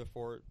years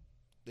before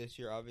this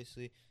year,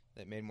 obviously,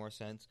 that made more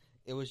sense.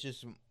 It was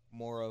just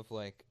more of,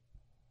 like,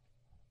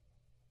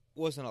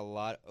 wasn't a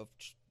lot of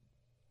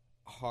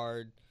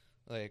hard,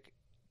 like,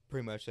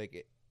 pretty much,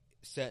 like,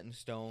 set in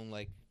stone,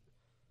 like,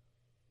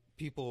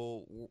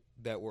 people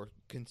that were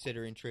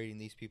considering trading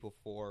these people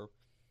for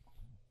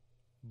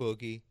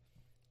Boogie.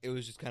 It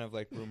was just kind of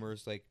like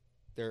rumors, like,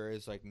 there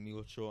is, like,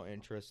 mutual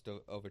interest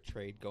of a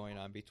trade going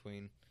on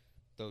between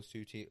those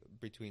two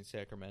between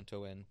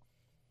Sacramento and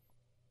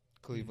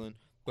Cleveland,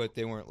 but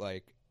they weren't,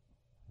 like,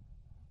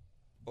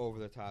 over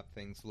the top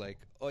things like,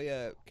 oh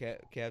yeah,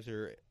 Cavs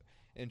are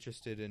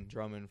interested in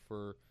Drummond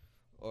for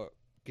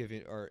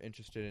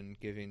interested in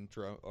giving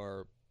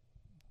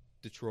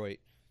Detroit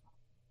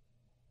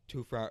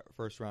two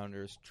first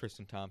rounders,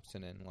 Tristan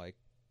Thompson, and like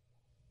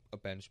a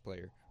bench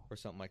player or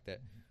something like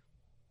that.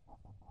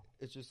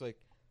 It's just like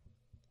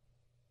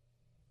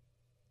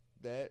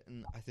that,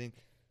 and I think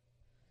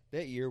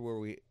that year where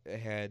we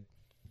had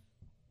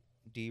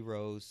D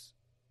Rose,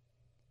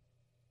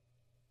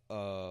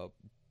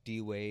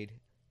 D Wade,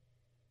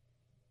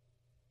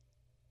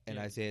 and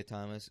Isaiah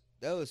Thomas,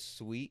 that was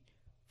sweet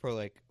for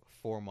like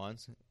 4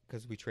 months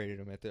because we traded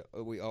him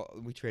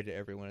we traded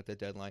everyone at the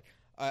deadline.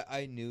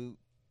 I knew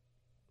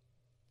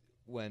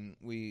when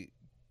we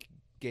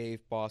gave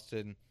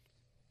Boston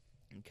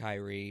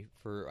Kyrie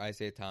for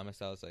Isaiah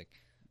Thomas, I was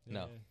like,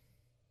 no,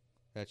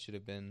 that should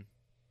have been.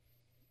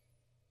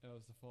 That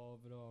was the fall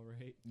of it all,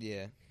 right?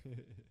 Yeah.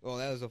 Well,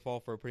 that was a fall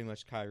for pretty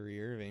much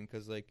Kyrie Irving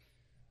because, like,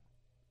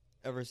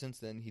 ever since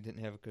then he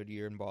didn't have a good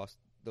year in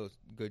Boston. Those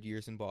good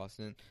years in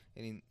Boston,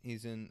 and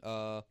he's in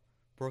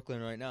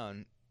Brooklyn right now,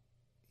 and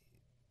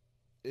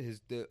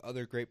the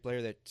other great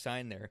player that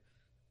signed there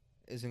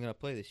isn't going to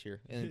play this year,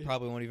 and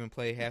probably won't even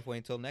play halfway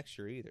until next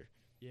year either.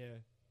 Yeah,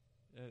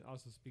 and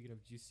also speaking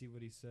of, did you see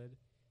what he said?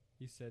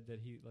 He said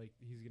that he's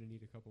going to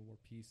need a couple more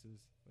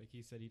pieces. Like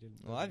he said, he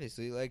didn't. Well,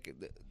 obviously, like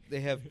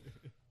they have.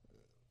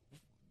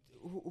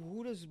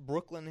 Who does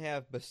Brooklyn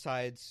have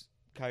besides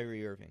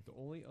Kyrie Irving? The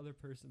only other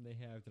person they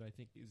have that I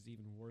think is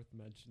even worth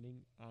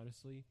mentioning,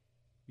 honestly,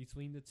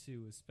 between the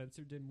two is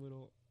Spencer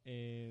Dinwiddie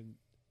and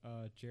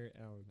Jarrett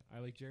Allen. I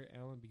like Jarrett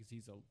Allen because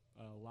he's a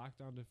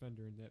lockdown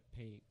defender in that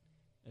paint.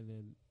 And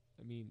then,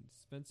 I mean,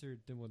 Spencer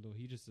Dinwiddie,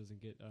 he just doesn't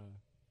get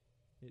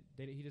he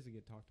doesn't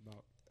get talked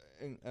about.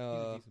 He's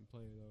a decent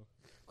player though.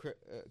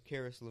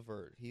 Karis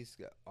LeVert, he's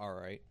all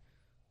right,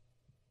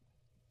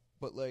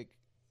 but like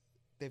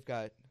they've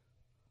got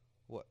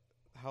what?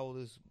 How old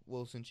is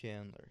Wilson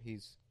Chandler?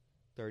 He's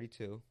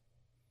 32.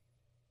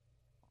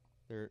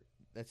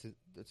 That's a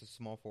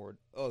small forward.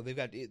 Oh, they've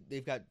got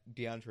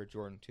DeAndre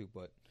Jordan too,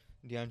 but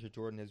DeAndre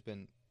Jordan has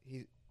been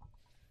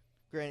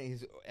granted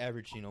he's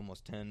averaging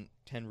almost 10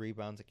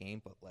 rebounds a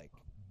game, but like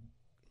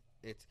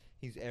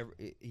he's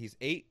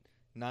 8,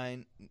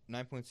 9,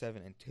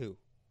 9.7 and 2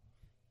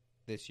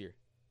 this year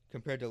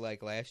compared to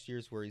like last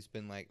year's where he's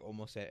been like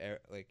almost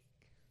at like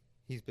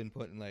he's been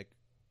putting like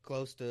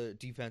close to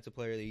defensive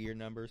player of the year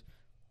numbers.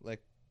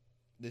 Like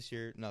this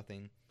year,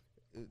 nothing.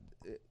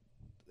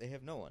 They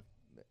have no one.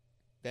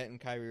 That and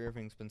Kyrie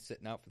Irving's been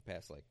sitting out for the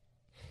past like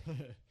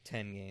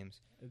 10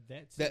 games.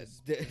 That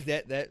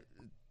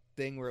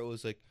thing where it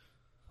was like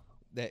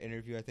that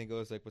interview, I think it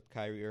was like with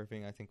Kyrie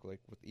Irving, I think like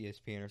with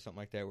ESPN or something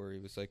like that, where he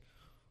was like,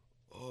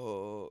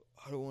 "Oh,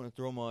 I don't want to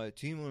throw my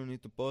team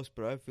underneath the bus,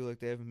 but I feel like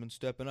they haven't been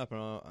stepping up."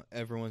 And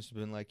everyone's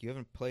been like, "You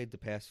haven't played the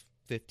past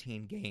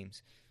 15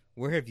 games.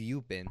 Where have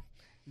you been?"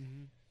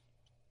 Mm-hmm.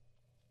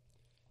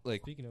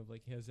 Like, speaking of,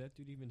 like, has that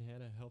dude even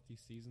had a healthy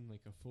season,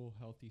 like a full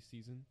healthy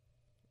season?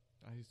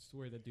 I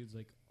swear that dude's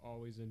like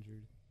always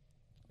injured,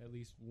 at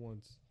least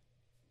once.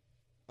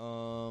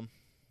 I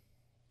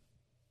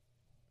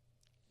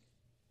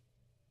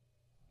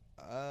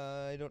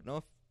don't know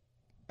if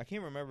I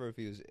can't remember if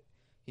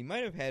he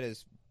might have had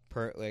his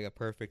a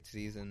perfect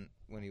season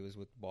when he was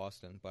with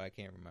Boston, but I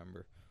can't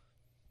remember.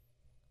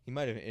 He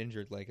might have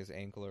injured like his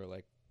ankle or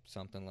like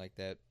something like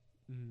that.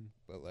 Mm-hmm.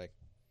 But like,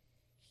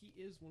 he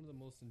is one of the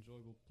most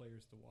enjoyable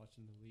players to watch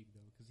in the league,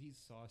 though, because he's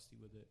saucy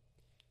with it.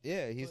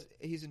 Yeah, he's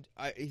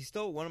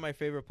still one of my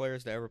favorite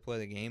players to ever play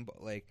the game.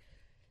 But like,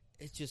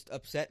 it just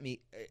upsets me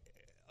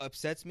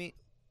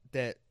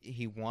that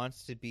he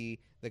wants to be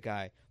the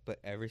guy, but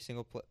every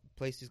single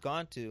place he's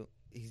gone to,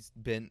 he's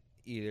been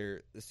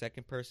either the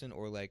second person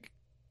or like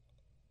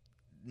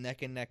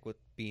neck and neck with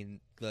being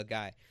the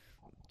guy.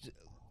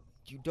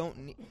 You don't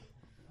need.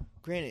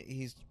 Granted,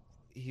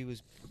 he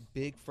was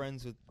big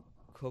friends with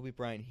Kobe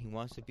Bryant. He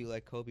wants to be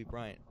like Kobe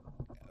Bryant.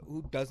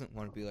 Who doesn't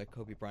want to be like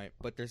Kobe Bryant?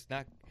 But there's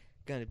not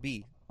going to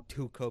be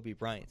two Kobe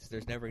Bryants.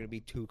 There's never going to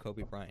be two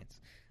Kobe Bryants.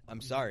 I'm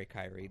sorry,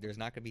 Kyrie. There's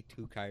not going to be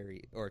two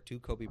Kyrie or two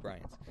Kobe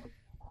Bryants.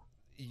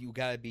 You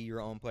got to be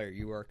your own player.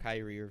 You are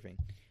Kyrie Irving.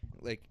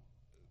 Like,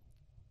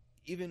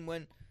 even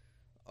when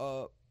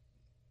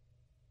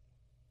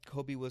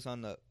Kobe was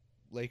on the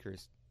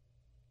Lakers,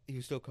 he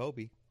was still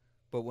Kobe.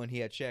 But when he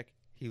had Shaq,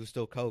 he was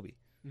still Kobe.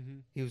 Mm-hmm.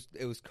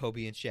 It was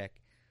Kobe and Shaq.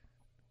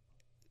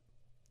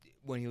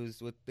 When he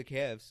was with the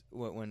Cavs,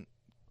 when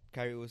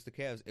Kyrie was the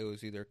Cavs, it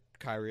was either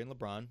Kyrie and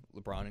LeBron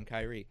and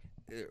Kyrie.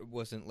 It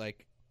wasn't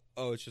like,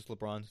 oh, it's just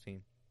LeBron's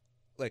team.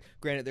 Like,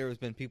 granted, there has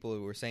been people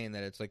who were saying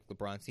that it's like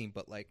LeBron's team,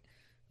 but like,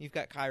 you've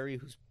got Kyrie,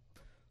 who's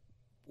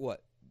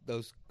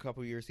those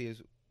couple years he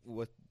was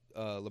with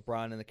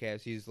LeBron and the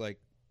Cavs, he's like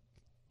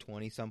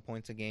 20-some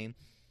points a game.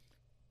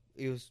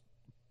 He was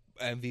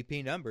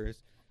MVP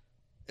numbers.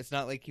 It's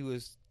not like he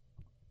was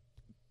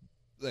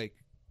like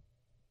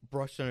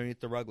brushed underneath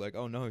the rug like,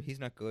 oh no, he's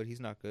not good.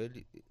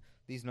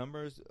 These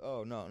numbers,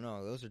 oh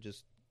no, those are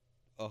just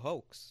a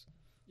hoax.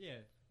 Yeah,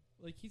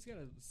 like he's got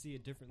to see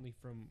it differently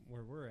from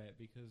where we're at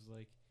because,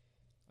 like,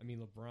 I mean,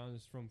 LeBron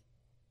is from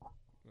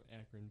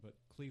Akron, but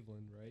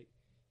Cleveland, right?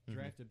 Mm-hmm.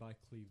 Drafted by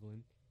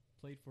Cleveland,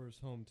 played for his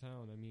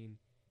hometown. I mean,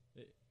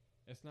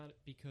 it's not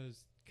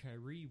because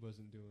Kyrie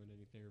wasn't doing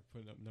anything or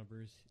putting up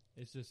numbers.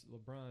 It's just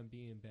LeBron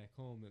being back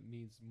home. It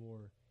means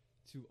more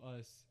to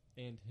us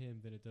and him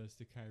than it does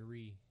to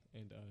Kyrie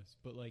and us.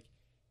 But like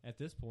at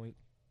this point,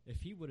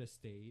 if he would have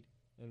stayed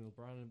and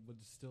LeBron would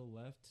have still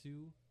left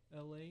to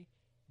LA,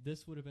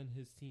 this would have been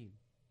his team.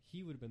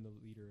 He would have been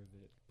the leader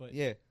of it. But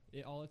Yeah.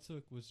 all it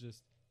took was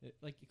just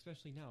like,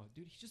 especially now,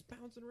 dude, he's just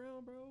bouncing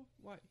around, bro.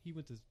 Why? He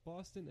went to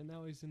Boston and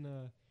now he's in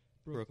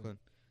Brooklyn.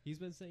 He's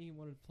been saying he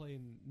wanted to play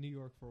in New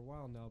York for a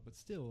while now, but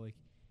still, like,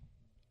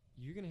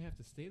 you're gonna have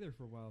to stay there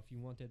for a while if you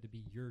want that to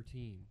be your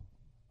team.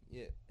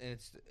 Yeah, and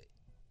it's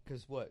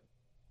because what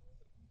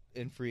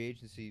in free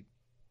agency,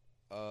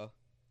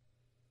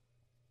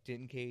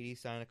 didn't KD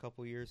sign a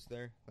couple years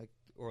there, like,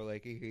 or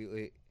like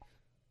he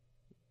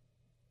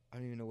I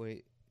don't even know what.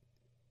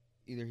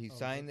 Either he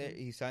signed there,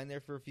 he signed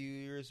there for a few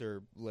years,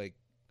 or like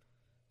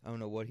I don't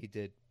know what he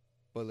did,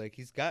 but like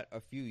he's got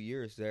a few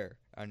years there.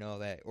 I know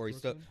that, or he's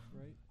still,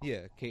 right?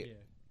 Yeah,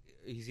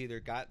 he's either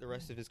got the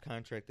rest of his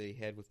contract that he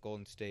had with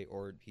Golden State,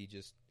 or he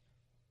just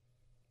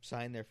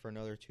signed there for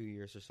another 2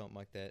 years or something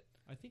like that.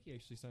 I think he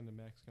actually signed a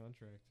max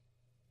contract,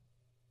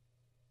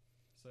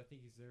 so I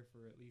think he's there for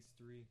at least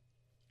 3.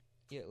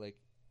 Yeah, like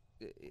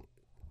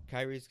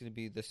Kyrie's going to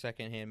be the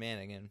second-hand man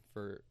again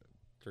for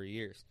 3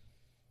 years,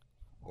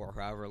 or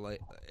however,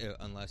 like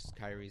unless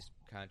Kyrie's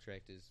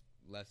contract is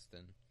less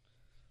than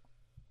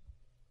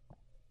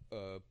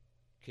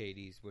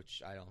KD's,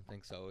 which I don't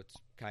think so. It's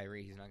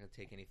Kyrie. He's not going to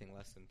take anything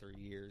less than 3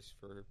 years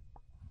for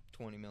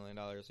 $20 million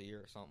a year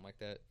or something like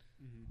that.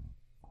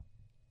 Mm-hmm.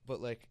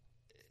 But, like,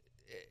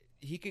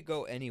 he could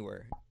go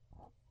anywhere.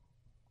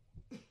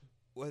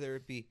 Whether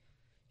it be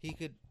he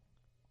could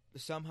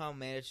somehow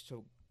manage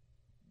to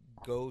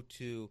go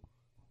to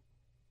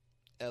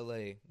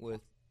LA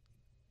with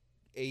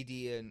AD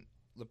and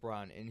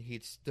LeBron, and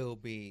he'd still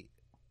be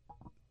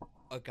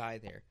a guy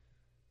there.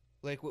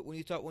 Like when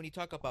you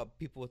talk about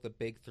people with a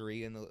big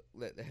three and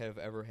that have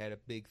ever had a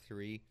big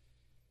three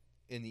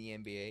in the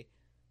NBA,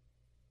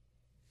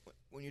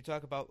 when you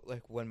talk about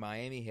like when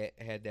Miami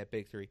had that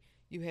big three,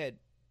 you had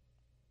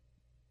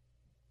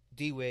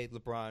D Wade,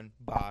 LeBron,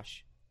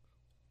 Bosh,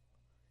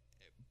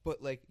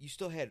 but like you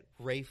still had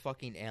Ray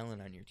fucking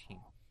Allen on your team.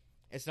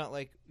 It's not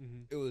like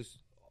it was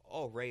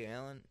Ray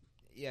Allen,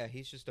 yeah,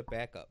 he's just a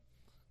backup.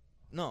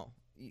 No,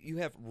 you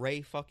have Ray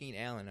fucking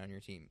Allen on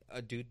your team,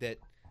 a dude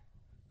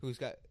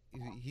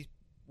he's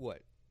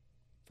what,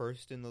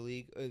 first in the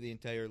league, the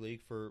entire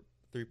league for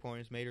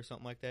 3-pointers made or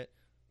something like that.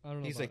 I don't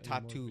know. He's like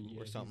top anymore,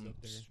 2 or something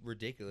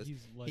ridiculous.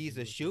 He's He's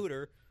a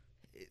shooter.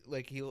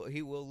 Like he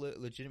will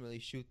legitimately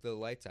shoot the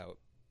lights out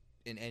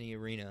in any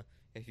arena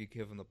if you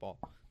give him the ball.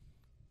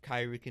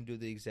 Kyrie can do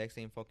the exact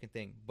same fucking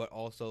thing, but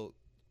also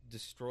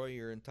destroy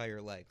your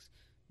entire legs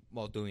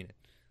while doing it.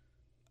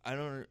 I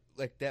don't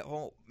like that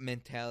whole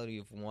mentality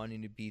of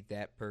wanting to be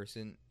that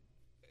person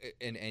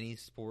in any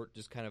sport.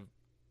 Just kind of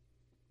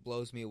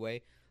blows me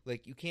away.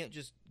 Like you can't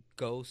just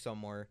go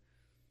somewhere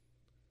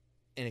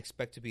and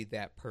expect to be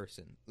that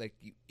person. Like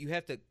you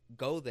have to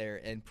go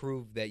there and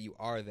prove that you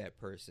are that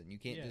person. You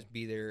can't just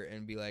be there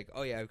and be like,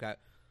 oh yeah, I've got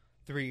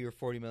 $30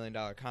 or $40 million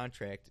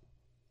contract.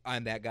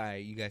 I'm that guy.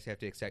 You guys have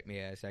to accept me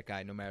as that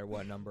guy, no matter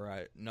what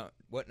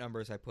what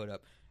numbers I put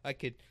up. I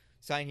could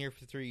sign here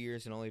for 3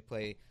 years and only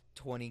play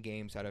 20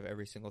 games out of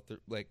every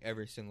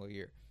single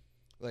year.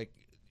 Like,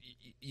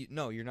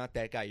 no, you're not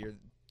that guy. You're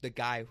the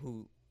guy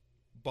who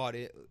bought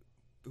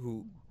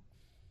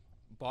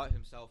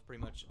himself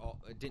pretty much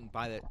didn't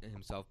buy that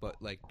himself, but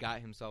like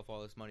got himself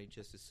all this money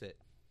just to sit.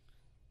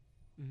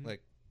 Mm-hmm.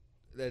 Like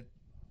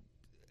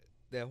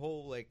that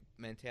whole like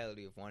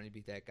mentality of wanting to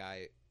be that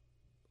guy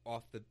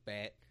off the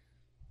bat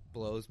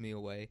blows me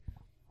away.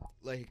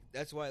 Like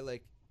that's why,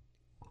 like,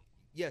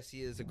 yes,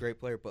 he is a great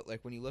player, but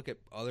like when you look at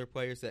other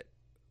players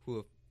who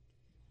have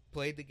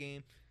played the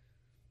game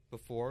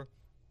before,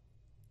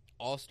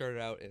 all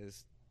started out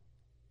as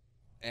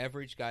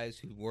average guys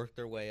who worked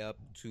their way up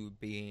to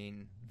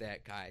being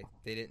that guy.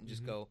 They didn't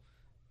just go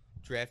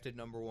drafted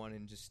number 1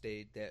 and just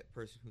stayed that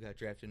person who got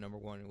drafted number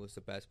 1 and was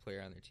the best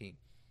player on their team.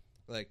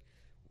 Like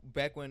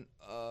back when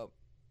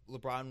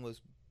LeBron was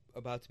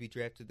about to be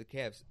drafted to the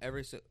Cavs,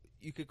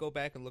 you could go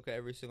back and look at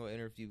every single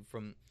interview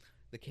from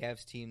the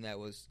Cavs team that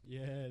was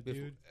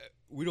dude.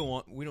 We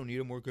don't need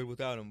him. We're good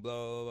without him. Blah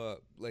blah blah.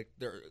 Like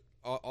they're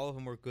all of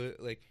them were good.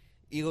 Like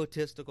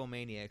egotistical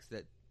maniacs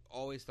that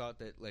always thought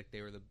that like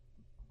they were the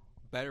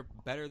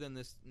better than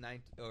this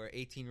 19 or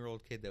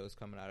 18-year-old kid that was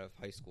coming out of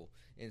high school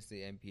into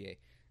the NBA.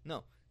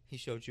 No, he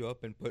showed you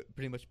up and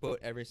pretty much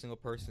put every single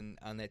person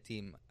on that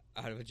team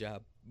out of a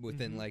job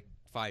within like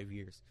 5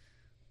 years.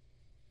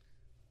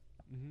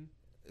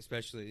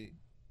 Especially,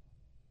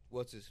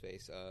 what's his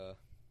face?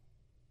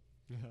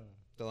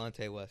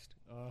 Delonte West.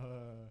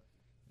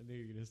 I knew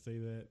you were gonna say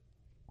that.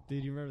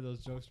 Dude, you remember those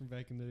jokes from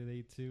back in the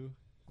day too?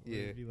 Where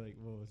it'd be like,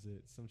 what was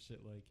it? Some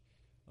shit like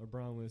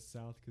LeBron went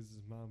south because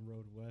his mom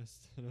rode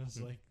west, and I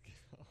was like,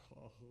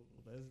 oh,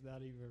 that's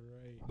not even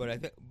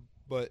right.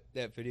 But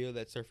that video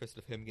that surfaced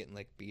of him getting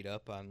like beat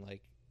up on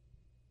like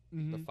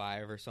the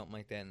 5 or something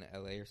like that in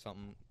LA or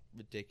something,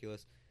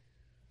 ridiculous.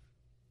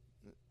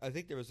 I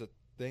think there was a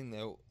thing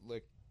though,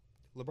 like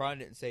LeBron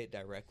didn't say it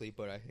directly,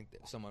 but I think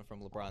that someone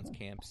from LeBron's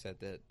camp said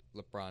that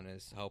LeBron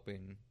is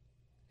helping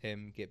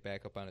him get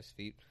back up on his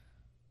feet.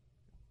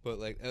 But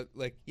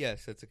like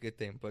yes, that's a good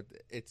thing, but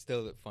it's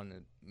still fun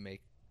to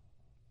make.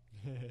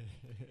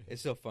 It's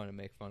still fun to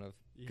make fun of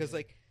because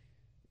like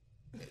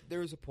there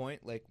was a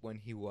point like when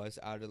he was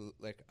out of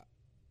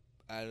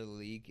the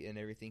league and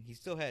everything, he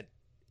still had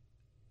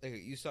like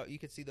you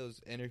could see those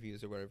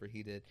interviews or whatever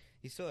he did.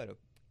 He still had a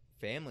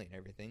family and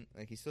everything.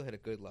 Like he still had a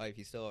good life.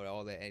 He still had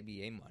all that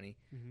NBA money.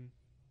 Mm-hmm.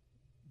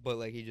 But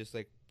like he just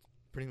like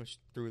pretty much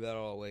threw that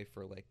all away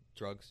for like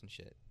drugs and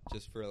shit,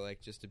 just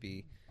to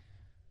be.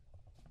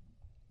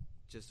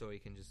 Just so he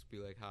can just be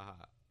like, haha,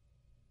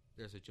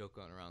 there's a joke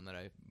going around that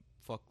I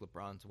fuck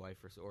LeBron's wife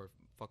or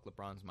fuck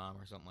LeBron's mom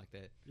or something like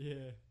that.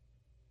 Yeah.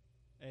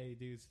 Hey,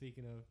 dude,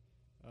 speaking of,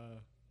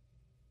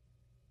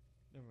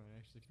 never mind, I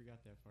actually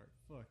forgot that part.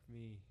 Fuck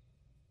me.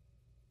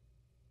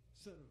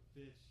 Son of a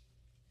bitch.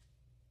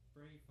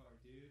 Brain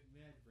fart, dude.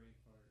 Mad brain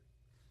fart.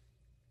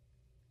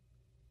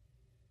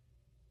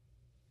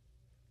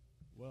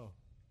 Well.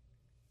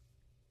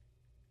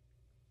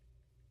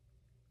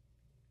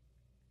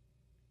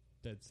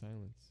 Dead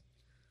silence.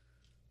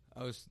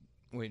 I was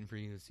waiting for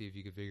you to see if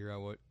you could figure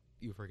out what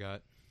you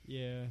forgot.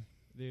 Yeah,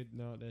 dude,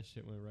 no, that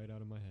shit went right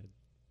out of my head.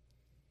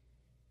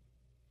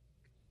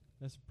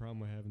 That's the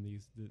problem with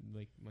having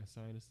like, my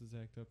sinuses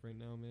act up right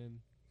now, man.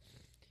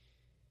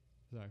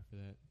 Sorry for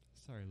that.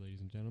 Sorry,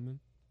 ladies and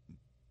gentlemen.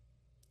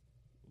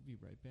 We'll be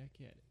right back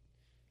at it.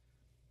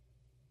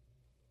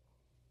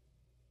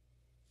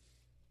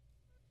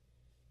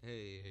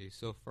 Hey,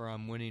 so far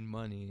I'm winning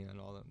money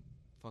on all the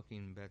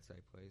fucking bets I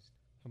placed.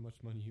 How much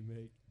money you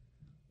make?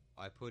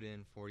 I put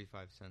in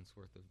 45 cents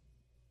worth of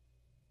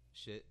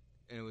shit,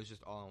 and it was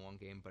just all in one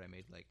game, but I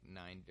made like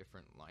 9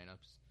 different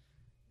lineups.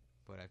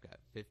 But I've got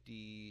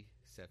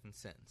 57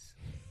 cents.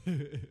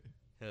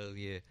 Hell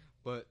yeah.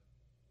 But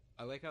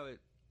I like how it,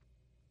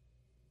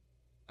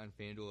 on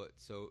FanDuel, it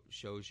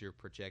shows your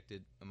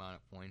projected amount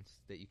of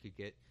points that you could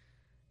get,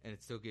 and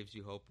it still gives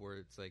you hope where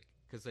it's like,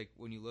 because like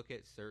when you look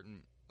at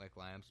certain like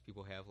lineups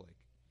people have, like,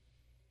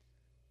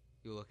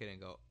 you look at it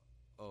and go,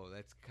 oh,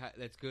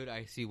 that's good.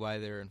 I see why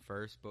they're in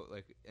first, but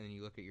like, and then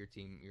you look at your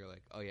team, you're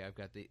like, oh yeah, I've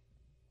got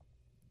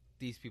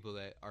these people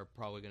that are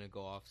probably gonna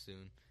go off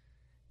soon,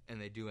 and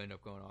they do end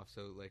up going off.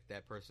 So like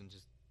that person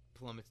just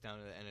plummets down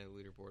to the end of the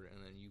leaderboard,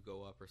 and then you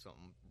go up or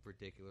something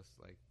ridiculous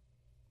like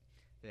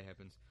that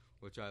happens,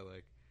 which I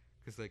like,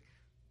 because like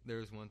there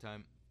was one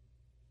time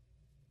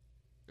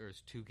there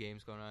was 2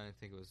 games going on. I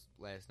think it was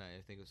last night.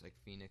 I think it was like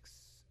Phoenix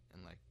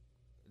and like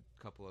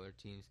a couple other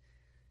teams,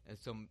 and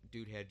some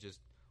dude had just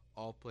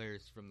all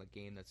players from the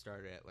game that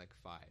started at like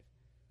 5,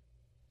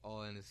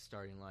 all in his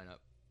starting lineup,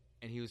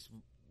 and he was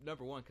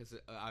number 1 because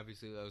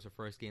obviously that was the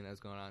first game that was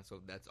going on,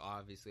 so that's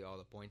obviously all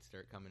the points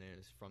start coming in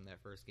is from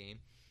that first game.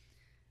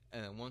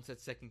 And then once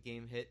that second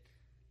game hit,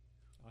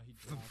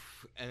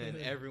 and then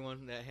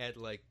everyone that had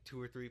like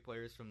 2 or 3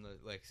 players from the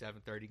like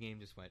 7:30 game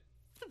just went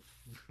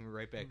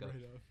right back up.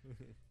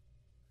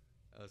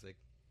 I was like,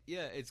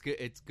 yeah, it's good.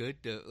 It's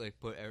good to like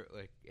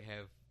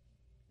have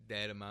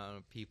that amount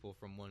of people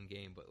from one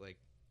game, but like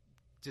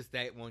just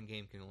that one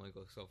game can only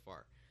go so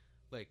far.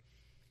 Like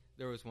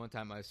there was one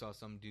time I saw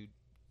some dude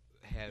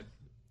had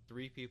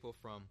 3 people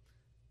from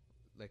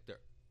like the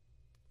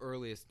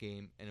earliest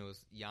game, and it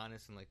was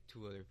Giannis and like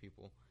 2 other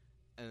people,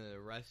 and the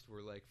rest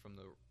were like from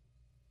the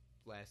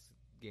last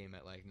game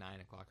at like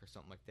 9 o'clock or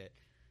something like that.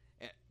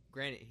 And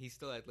granted, he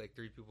still had like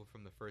 3 people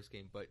from the first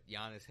game, but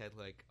Giannis had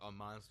like a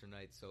monster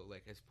night, so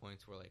like his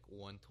points were like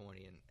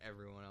 120, and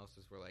everyone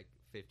else's were like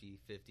 50,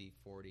 50,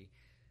 40.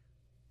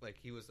 Like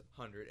he was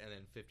 100, and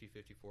then 50,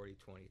 50, 40,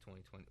 20,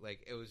 20, 20.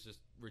 Like it was just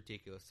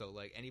ridiculous. So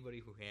like anybody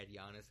who had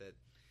Giannis at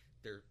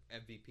their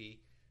MVP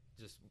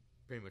just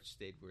pretty much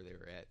stayed where they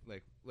were at.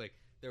 Like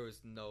there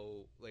was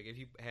no, like if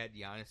you had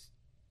Giannis,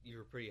 you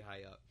were pretty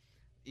high up,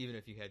 even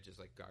if you had just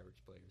like garbage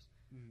players.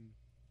 Mm-hmm.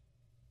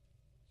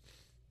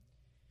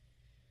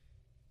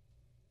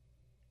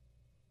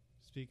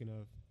 Speaking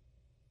of,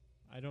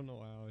 I don't know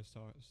why I always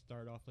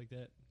start off like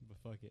that, but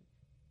fuck it.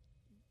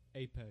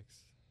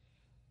 Apex.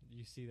 Do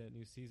you see that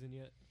new season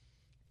yet?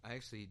 I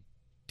actually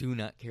do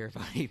not care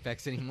about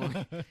Apex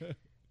anymore.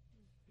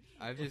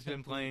 I've just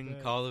been playing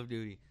Call of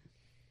Duty.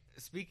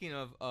 Speaking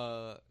of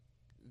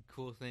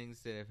cool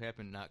things that have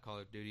happened, not Call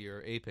of Duty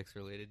or Apex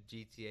related,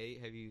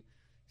 GTA, have you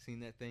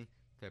seen that thing?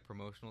 That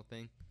promotional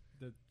thing?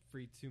 The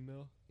free 2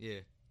 mil?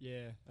 Yeah.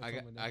 Yeah.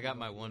 I got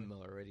my 1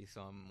 mil already,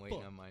 so I'm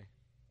waiting on my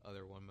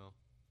other 1 mil.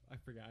 I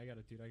forgot. I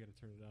gotta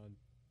turn it on.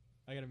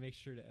 I gotta make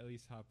sure to at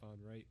least hop on,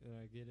 right? And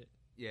I get it.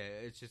 Yeah,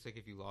 it's just like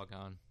if you log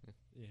on.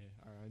 Yeah,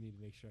 alright, I need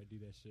to make sure I do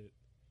that shit.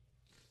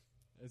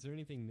 Is there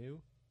anything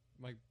new?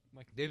 My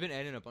They've been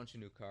adding a bunch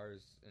of new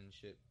cars and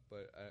shit,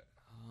 but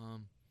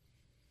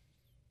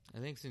I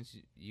think since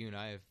you and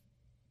I have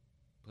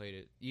played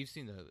it, you've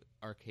seen the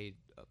arcade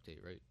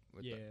update, right?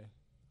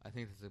 I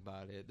think that's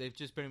about it. They've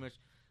just pretty much,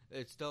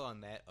 it's still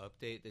on that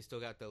update. They still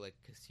got the like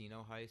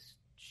casino heist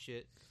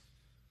shit.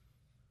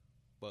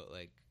 But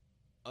like,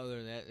 other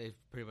than that, they've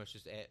pretty much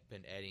just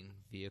been adding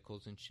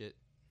vehicles and shit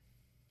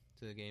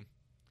to the game.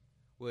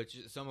 Which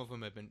some of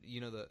them have been,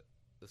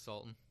 the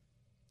Sultan.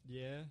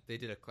 Yeah. They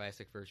did a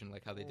classic version,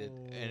 like how they did,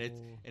 and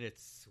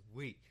it's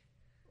sweet.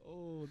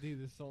 Oh,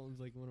 dude, the Sultan's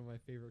like one of my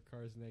favorite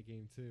cars in that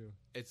game too.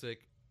 It's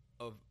like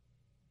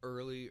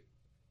early.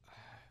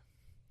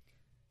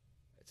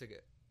 It's like an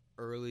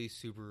early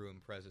Subaru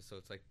Impreza, so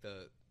it's like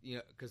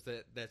because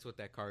that's what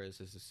that car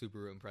is a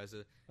Subaru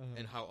Impreza,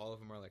 and how all of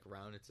them are like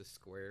round. It's a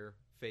square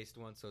faced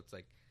one, so it's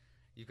like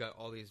you've got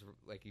all these,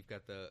 like you've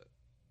got the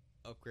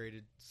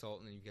upgraded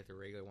Sultan, and you get the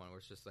regular one where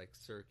it's just like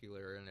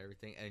circular and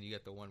everything, and you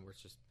get the one where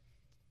it's just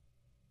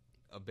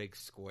a big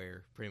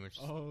square, pretty much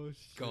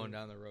going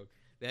down the road.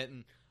 That,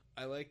 and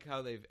I like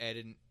how they've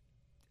added.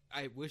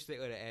 I wish they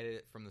would have added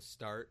it from the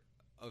start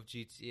of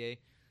GTA,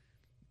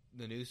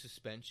 the new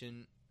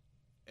suspension,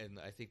 and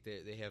I think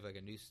they have like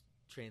a new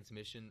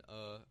transmission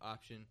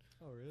option.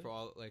 Oh, really? For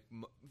all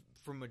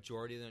for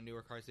majority of the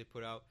newer cars they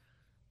put out,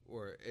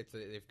 or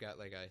they've got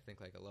like I think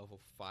like a level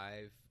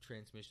 5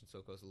 transmission, so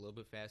it goes a little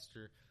bit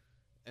faster,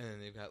 and then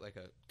they've got like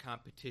a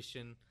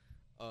competition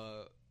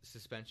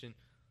suspension.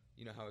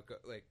 You know how it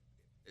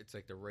it's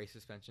like the race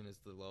suspension is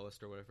the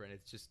lowest or whatever, and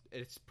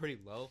it's pretty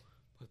low,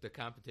 but the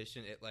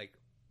competition, it like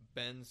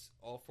bends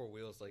all 4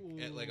 wheels like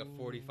at like a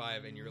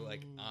 45, and you're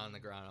like on the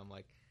ground. I'm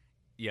like,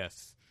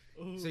 yes.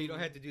 Ooh. So you don't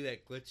have to do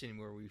that glitch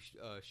anymore where we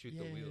shoot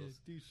the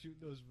wheels. Dude, shoot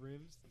those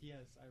rims.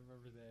 Yes, I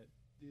remember that.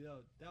 Dude,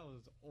 that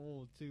was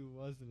old too,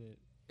 wasn't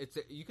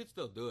it? You could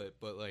still do it,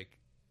 but like,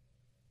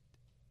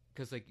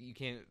 because like you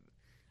can't.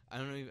 I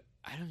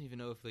don't even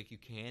know if like you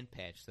can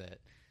patch that.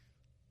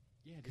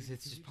 Yeah, because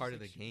it's just part of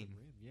the game.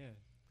 Yeah.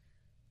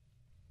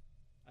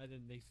 And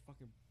then they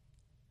fucking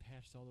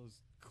patched all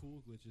those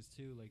cool glitches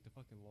too, like the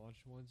fucking launch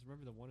ones.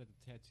 Remember the one at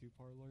the tattoo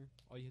parlor?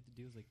 All you had to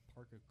do was like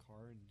park a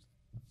car and just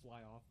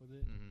fly off with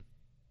it. Mm-hmm.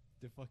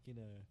 The fucking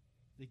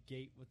the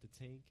gate with the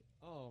tank.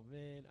 Oh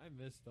man, I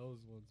miss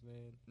those ones,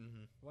 man.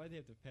 Mm-hmm. Why'd they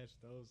have to patch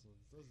those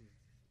ones?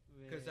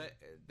 Because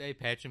they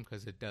patch them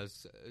because it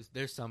does.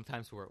 There's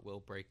sometimes where it will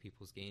break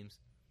people's games.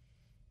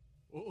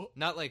 Oh.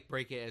 Not like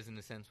break it as in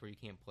the sense where you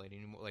can't play it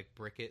anymore. Like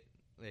brick it,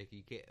 like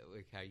you can't,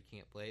 like how you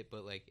can't play it,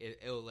 but like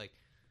it'll like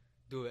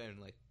do it and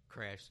like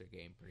crash the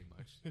game pretty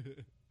much.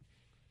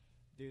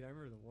 Dude, I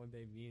remember the one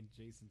day me and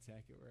Jason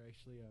Tackett were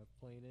actually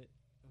playing it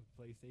on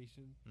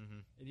PlayStation,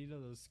 mm-hmm. and you know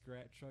those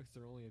Scrat trucks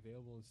that are only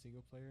available in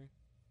single player.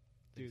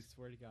 Dude,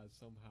 swear to God,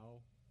 somehow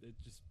it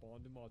just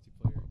spawned in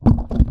multiplayer.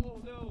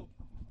 Oh no!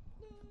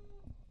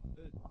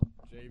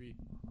 JB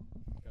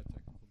got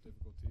technical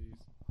difficulties.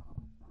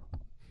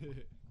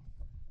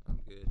 I'm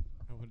good.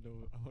 I want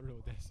to know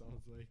what that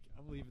sounds like.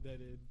 I'm leaving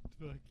that in.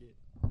 Fuck it.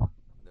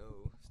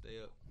 No, stay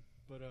up.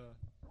 But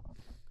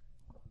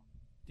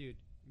dude,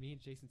 me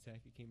and Jason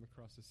Tackett came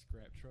across a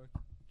scrap truck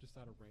just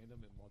out of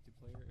random in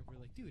multiplayer, and we're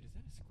like, dude, is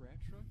that a scrap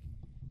truck?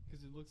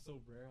 Because it looks so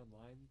rare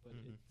online, but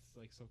mm-hmm. it's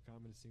like so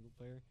common in single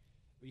player.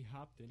 We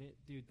hopped in it,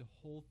 dude. The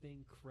whole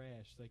thing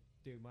crashed. Like,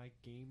 dude, my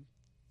game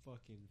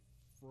fucking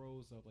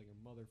froze up like a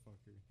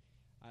motherfucker.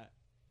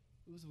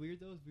 It was weird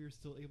though. We were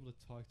still able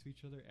to talk to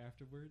each other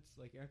afterwards.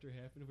 Like after it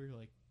happened, we were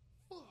like,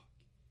 "Fuck!"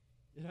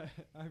 And I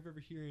remember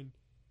hearing,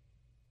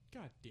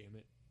 "God damn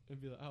it!" And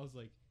I was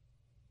like,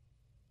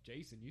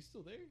 "Jason, you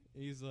still there?"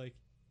 And he's like,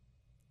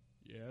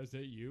 "Yeah, is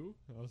that you?"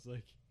 I was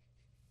like,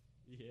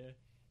 "Yeah,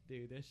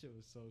 dude, that shit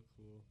was so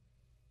cool."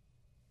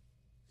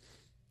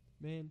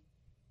 Man,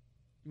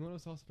 you know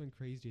what's also been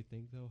crazy to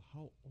think though?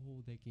 How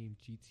old that game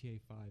GTA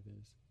 5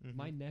 is. Mm-hmm.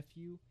 My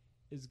nephew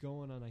is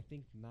going on, I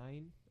think,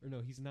 9. Or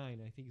no, he's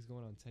 9. I think he's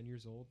going on 10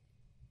 years old.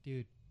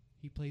 Dude,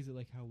 he plays it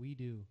like how we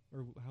do.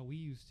 Or how we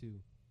used to.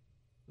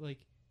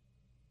 Like,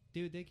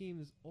 dude, that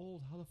game is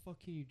old. How the fuck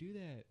can you do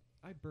that?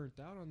 I burnt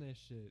out on that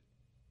shit.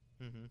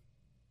 Mm-hmm.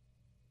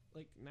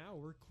 Like, now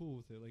we're cool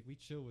with it. Like, we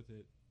chill with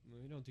it.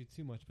 We don't do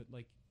too much, but,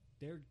 like,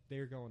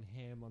 they're going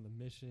ham on the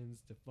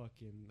missions, the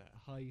fucking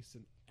heists,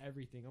 and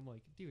everything. I'm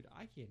like, dude,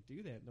 I can't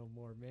do that no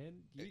more, man.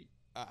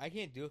 I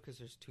can't do it because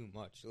there's too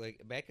much.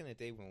 Like, back in the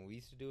day when we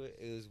used to do it,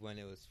 it was when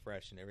it was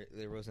fresh and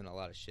there wasn't a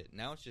lot of shit.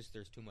 Now it's just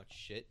there's too much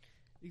shit.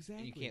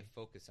 Exactly. And you can't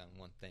focus on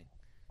one thing.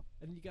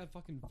 And you got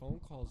fucking phone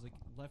calls, like,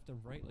 left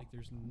and right. Like,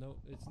 it's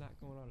not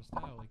going out of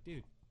style. Like,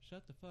 dude,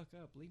 shut the fuck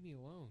up. Leave me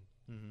alone.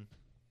 Mm-hmm.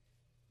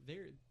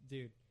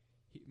 Dude,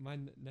 my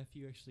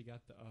nephew actually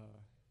got the,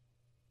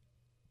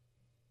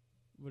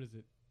 what is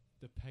it?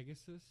 The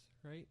Pegasus,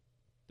 right?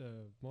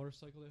 The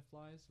motorcycle that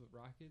flies with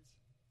rockets.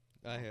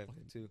 I have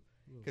it too.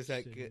 Because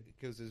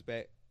it was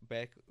back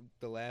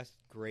the last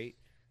great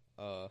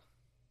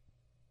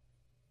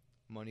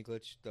money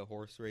glitch, the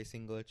horse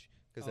racing glitch.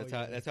 Because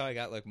that's how I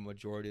got like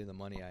majority of the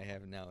money I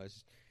have now.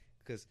 Is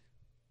because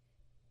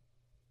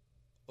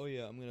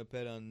I'm gonna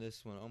bet on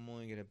this one. I'm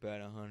only gonna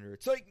bet 100.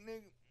 It's like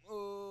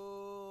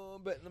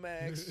I'm betting the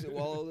max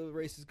while the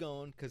race is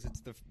going because it's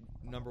the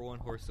number one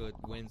horse, so it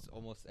wins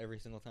almost every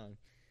single time.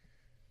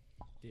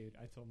 Dude,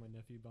 I told my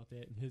nephew about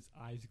that, and his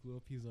eyes glowed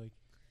up. He's like,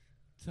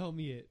 "Tell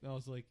me it." And I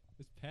was like,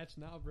 "It's patched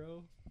now,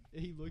 bro."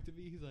 And he looked at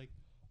me. He's like,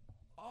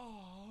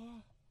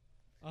 oh.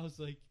 I was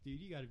like, dude,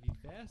 you gotta be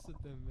fast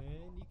with them,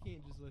 man. You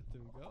can't just let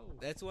them go.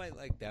 That's why,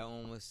 like, that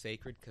one was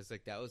sacred, because,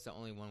 like, that was the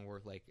only one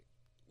where, like,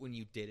 when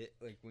you did it,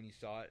 like, when you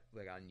saw it,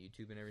 like, on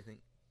YouTube and everything,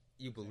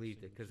 you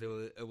believed it, because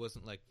it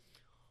wasn't like,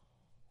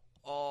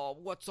 oh,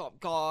 what's up,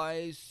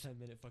 guys?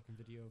 10-minute fucking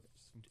video of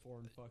some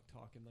foreign fuck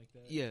talking like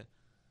that. Yeah.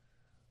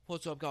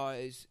 What's up,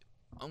 guys?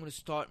 I'm going to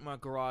start my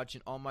garage,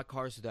 and all my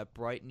cars are that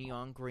bright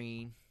neon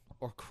green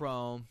or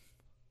chrome.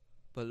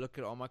 But look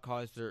at all my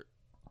cars.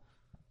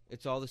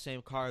 It's all the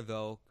same car,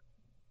 though.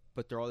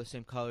 But they're all the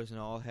same colors and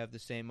all have the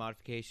same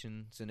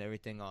modifications and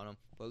everything on them.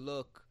 But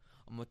look,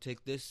 I'm going to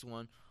take this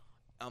one.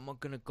 I'm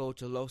going to go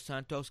to Los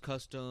Santos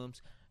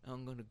Customs. And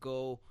I'm going to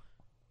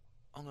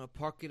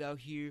park it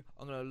out here.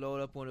 I'm going to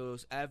load up one of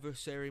those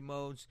adversary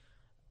modes.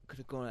 I'm going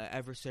to go in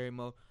adversary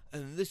mode.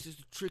 And this is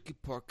the tricky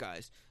part,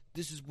 guys.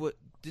 This is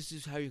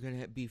how you're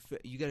gonna be.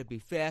 You gotta be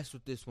fast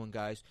with this one,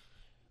 guys.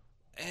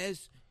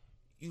 As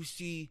you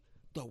see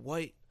the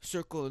white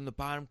circle in the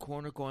bottom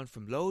corner going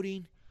from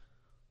loading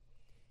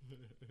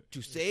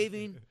to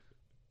saving,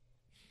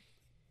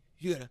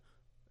 you gotta.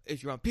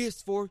 If you're on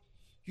PS4,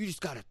 you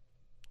just gotta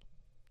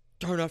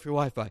turn off your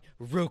Wi-Fi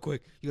real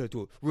quick. You gotta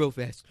do it real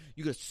fast.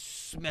 You gotta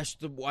smash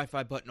the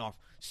Wi-Fi button off.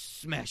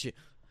 Smash it.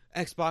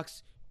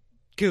 Xbox,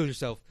 kill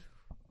yourself.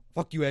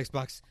 Fuck you,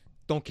 Xbox.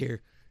 Don't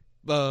care.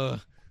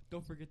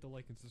 Don't forget to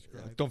like and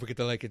subscribe. Don't forget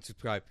to like and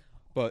subscribe.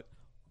 But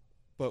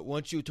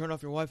once you turn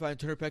off your Wi-Fi and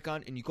turn it back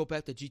on and you go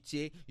back to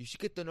GTA, you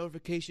should get the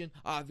notification,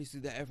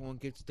 obviously, that everyone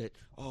gets that,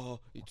 oh,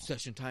 it's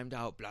session timed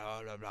out,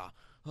 blah, blah, blah.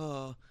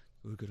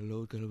 We're gonna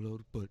load.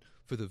 But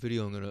for the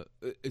video, I'm gonna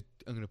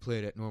play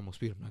it at normal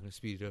speed. I'm not gonna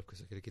speed it up because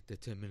I gotta get that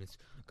 10 minutes.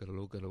 Gotta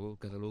load.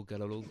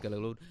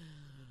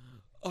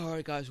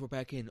 Alright, guys, we're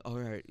back in.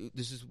 Alright,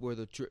 this is where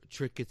the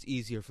trick gets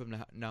easier from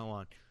now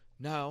on.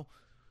 Now,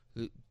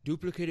 the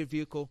duplicated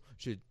vehicle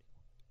should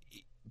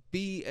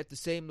be at the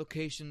same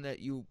location that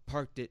you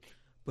parked it,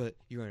 but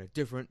you're in a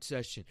different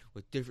session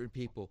with different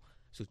people.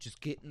 So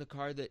just get in the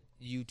car that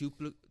you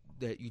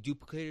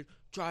duplicated,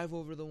 drive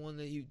over the one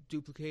that you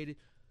duplicated,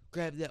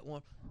 grab that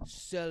one,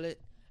 sell it,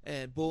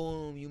 and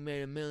boom, you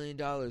made $1 million.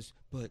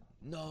 But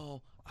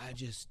no, I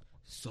just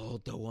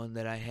sold the one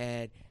that I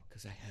had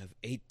because I have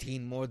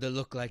 18 more that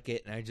look like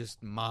it, and I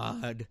just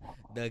mod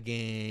the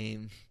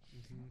game.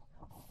 Mm-hmm.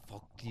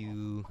 Fuck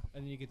you.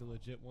 And then you get the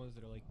legit ones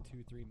that are like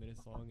 2-3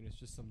 minutes long, and it's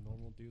just some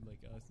normal dude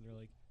like us, and they're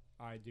like,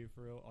 "Alright, dude,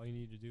 for real, all you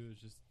need to do is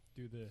just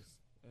do this,"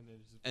 and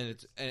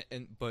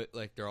then but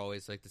like they're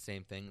always like the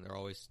same thing. They're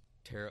always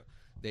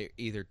They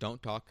either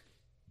don't talk,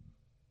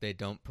 they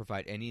don't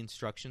provide any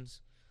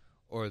instructions,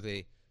 or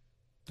they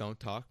don't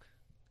talk,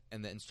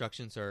 and the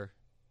instructions are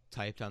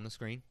typed on the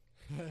screen,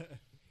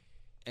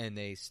 and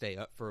they stay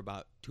up for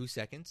about 2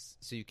 seconds,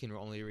 so you can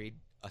only read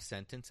a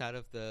sentence out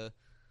of the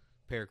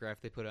paragraph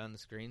they put on the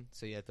screen,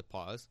 so you have to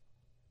pause,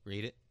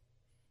 read it,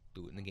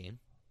 do it in the game,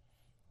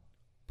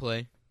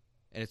 play,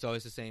 and it's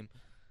always the same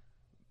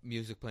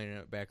music playing in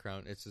the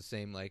background. It's the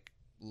same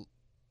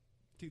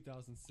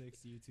 2006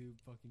 YouTube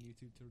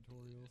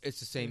tutorials. It's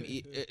the same.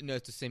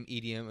 It's the same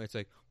EDM. It's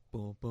like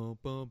boom, boom,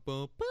 boom,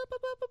 boom,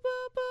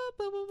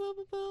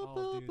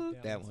 boom,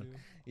 that one.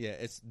 Yeah,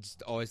 it's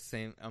just always the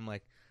same. I'm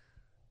like,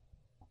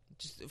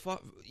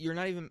 you're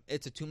not even.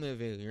 It's a 2-minute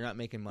video. You're not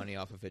making money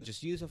off of it.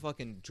 Just use a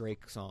fucking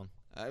Drake song.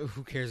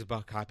 Who cares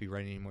about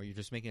copyright anymore? You're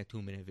just making a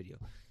 2-minute video.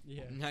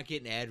 Yeah. You're not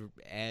getting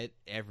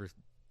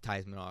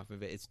advertisement off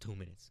of it. It's 2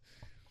 minutes.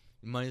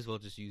 You might as well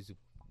just use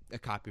a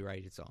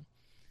copyrighted song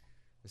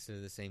instead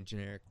of the same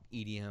generic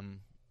EDM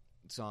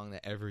song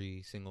that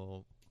every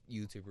single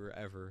YouTuber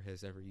ever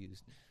has ever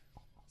used.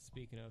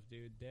 Speaking of,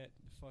 dude, that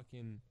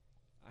fucking...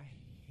 I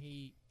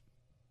hate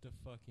the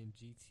fucking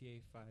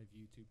GTA 5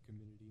 YouTube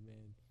community,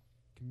 man.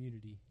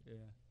 Community,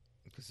 yeah.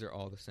 Because they're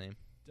all the same.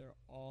 They're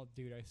all...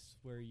 Dude, I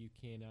swear you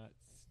cannot...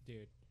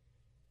 Dude.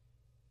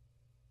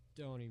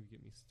 Don't even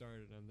get me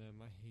started on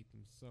them. I hate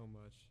them so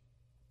much.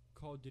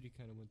 Call of Duty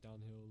kind of went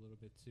downhill a little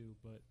bit too,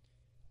 but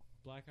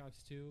Black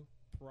Ops 2,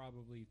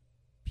 probably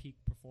peak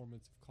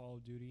performance of Call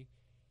of Duty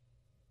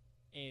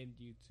and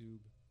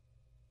YouTube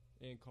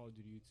and Call of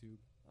Duty YouTube.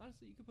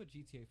 Honestly, you could put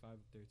GTA 5 up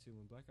there too.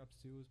 When Black Ops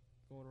 2 was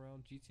going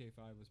around, GTA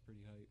 5 was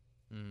pretty hype.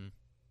 Mm.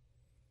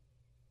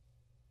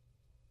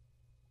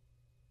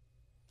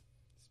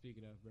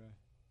 Speaking of, bruh,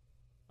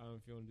 I don't know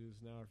if you want to do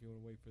this now or if you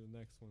want to wait for the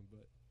next one,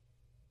 but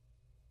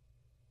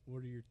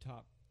what are your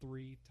top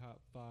 3,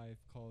 top 5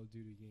 Call of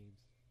Duty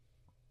games?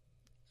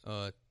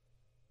 I'm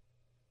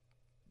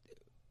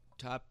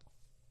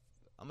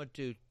gonna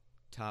do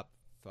top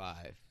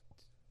 5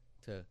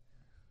 to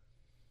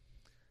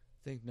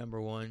think.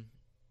 Number 1,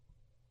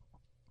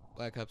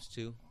 Black Ops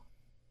 2.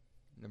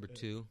 Number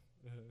 2,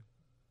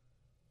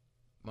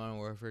 Modern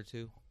Warfare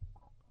 2.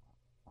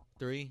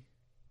 3,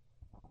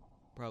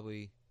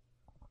 probably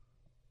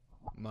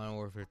Modern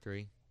Warfare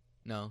 3.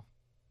 No,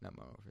 not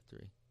Modern Warfare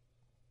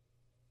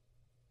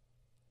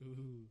 3.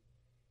 Ooh.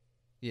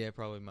 Yeah,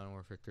 probably Modern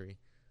Warfare 3.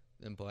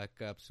 Then Black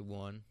Ops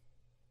 1.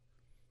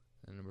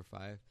 And number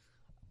 5.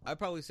 I'd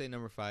probably say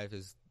number 5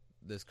 is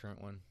this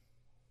current one.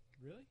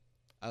 Really?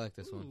 I like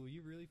this one. Ooh,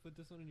 you really put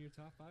this one in your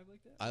top 5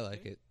 like that? I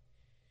like it.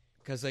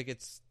 Because, like,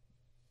 it's...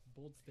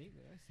 Bold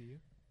statement. I see you.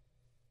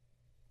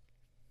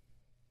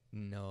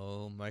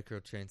 No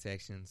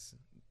microtransactions.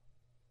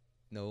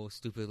 No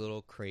stupid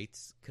little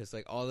crates. Because,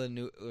 like, all the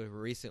new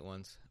recent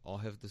ones all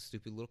have the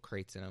stupid little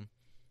crates in them.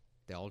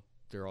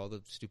 They're all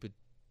the stupid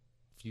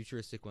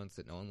futuristic ones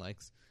that no one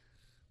likes.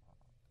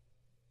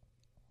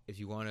 If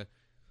you want a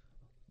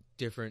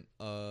different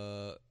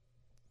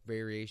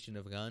variation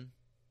of gun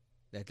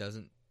that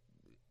doesn't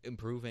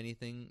improve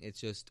anything, it's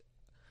just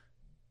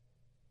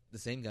the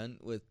same gun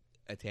with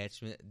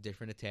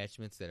different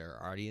attachments that are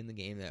already in the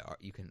game that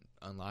you can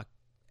unlock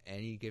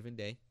any given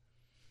day,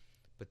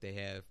 but they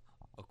have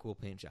a cool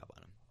paint job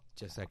on them,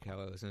 just like how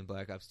it was in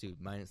Black Ops 2,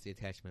 minus the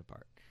attachment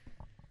part.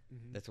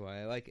 Mm-hmm. That's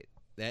why I like it.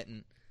 That,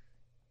 and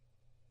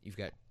you've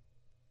got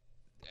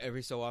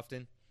every so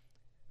often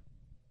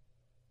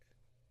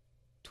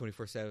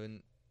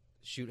 24/7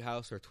 shoot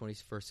house or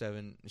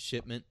 24/7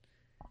 shipment.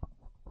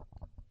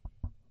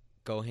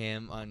 Go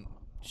ham on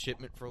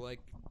shipment for like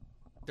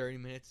 30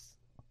 minutes.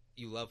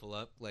 You level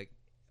up, like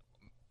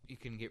you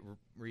can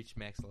reach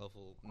max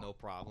level no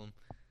problem.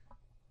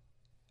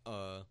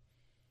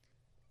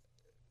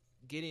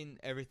 Getting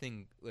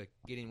everything, like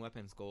getting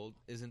weapons gold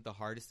isn't the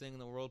hardest thing in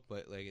the world,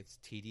 but like it's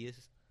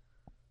tedious.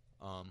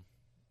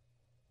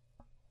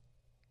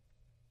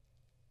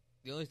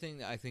 The only thing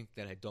that I think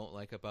that I don't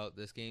like about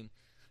this game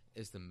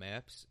is the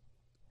maps.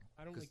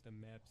 I don't like the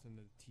maps and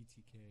the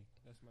TTK.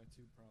 That's my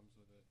 2 problems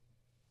with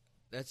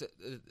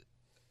it.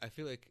 I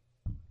feel like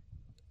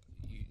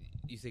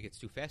you think it's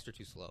too fast or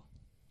too slow?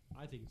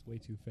 I think it's way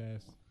too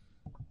fast.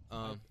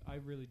 I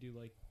really do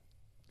like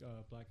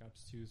Black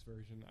Ops 2's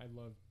version. I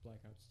love Black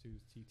Ops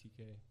 2's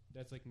TTK.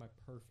 That's like my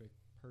perfect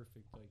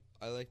like.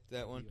 I like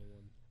that one.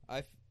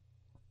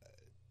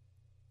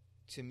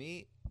 To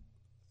me,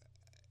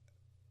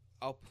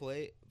 I'll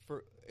play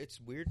for.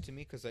 It's weird to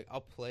me because like I'll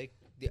play.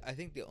 I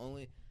think the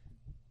only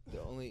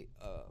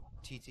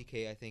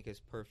TTK I think is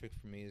perfect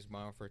for me is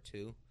Modern Warfare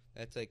 2.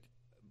 That's like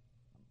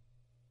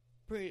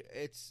pretty.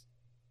 It's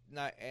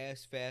not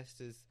as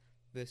fast as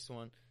this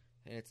one,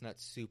 and it's not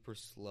super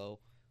slow,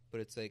 but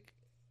it's like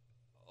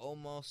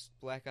almost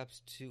Black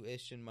Ops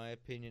 2-ish in my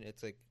opinion.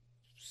 It's like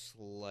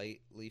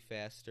slightly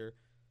faster.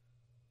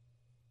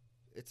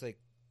 It's like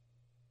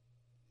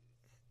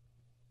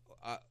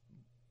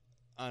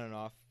on and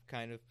off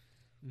kind of,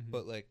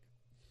 but like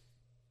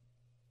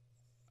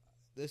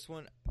this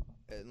one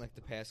and like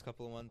the past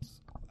couple of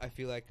months, I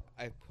feel like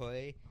I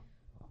play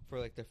for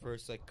like the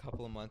first like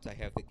couple of months I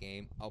have the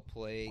game. I'll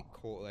play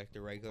core, like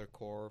the regular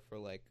core for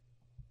like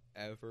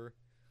ever.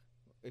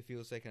 It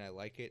feels like, and I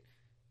like it.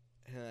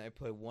 And then I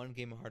play one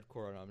game of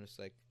hardcore, and I'm just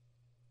like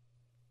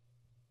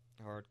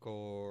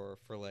hardcore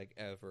for like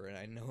ever. And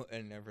I know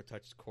I never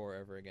touched core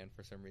ever again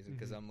for some reason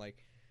because I'm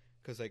like,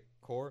 because like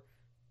core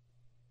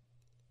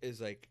is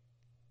like,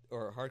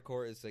 or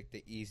hardcore is like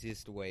the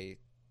easiest way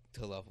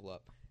to level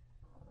up.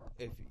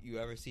 If you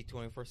ever see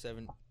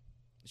 24/7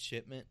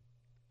 shipment,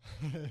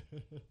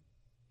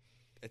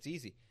 it's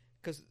easy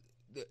because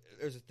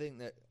there's a thing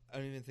that I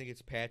don't even think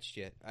it's patched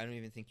yet. I don't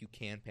even think you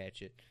can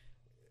patch it.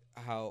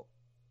 How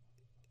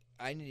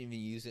I didn't even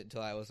use it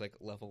until I was like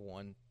level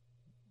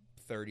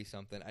 130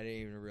 something. I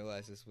didn't even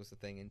realize this was a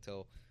thing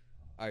until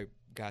I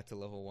got to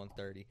level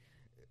 130.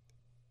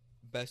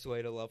 Best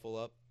way to level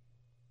up,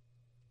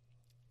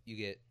 you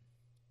get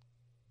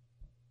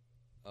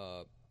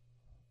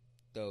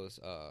those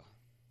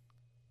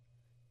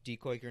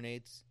decoy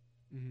grenades,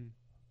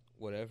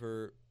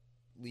 whatever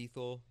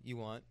lethal you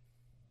want.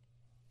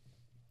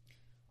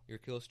 Your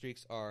kill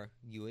streaks are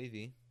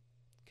UAV,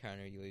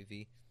 counter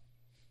UAV,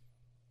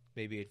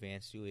 maybe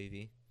advanced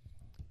UAV,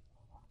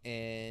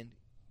 and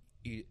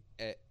you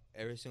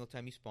every single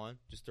time you spawn,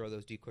 just throw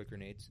those decoy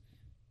grenades,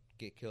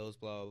 get kills,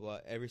 blah blah blah.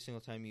 Every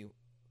single time you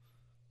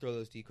throw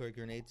those decoy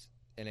grenades,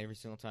 and every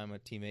single time a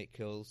teammate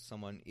kills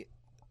someone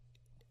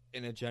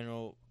in a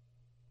general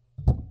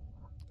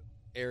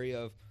area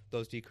of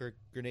those decoy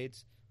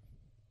grenades,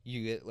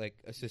 you get like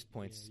assist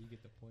points. Yeah, you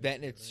get the points.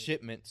 Then it's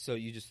shipment, so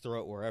you just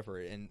throw it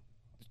wherever, and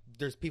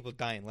there's people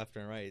dying left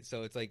and right.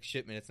 So it's like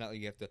shipment. It's not like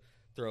you have to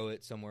throw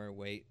it somewhere and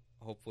wait.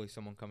 Hopefully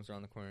someone comes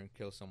around the corner and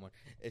kills someone.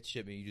 It's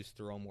shipment. You just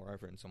throw them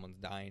wherever, and someone's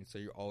dying. So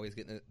you're always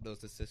getting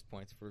those assist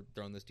points for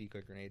throwing those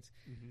decoy grenades.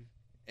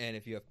 And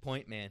if you have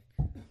point man,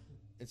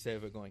 instead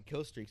of it going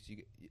kill streaks,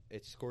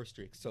 it's score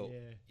streaks. So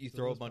you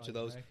throw a bunch of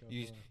those.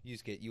 You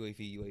just get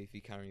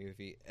UAV, counter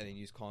UAV, and then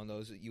you just call on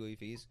those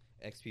UAVs.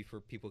 XP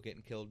for people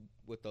getting killed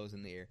with those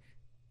in the air.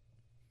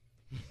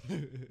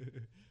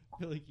 I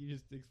feel like you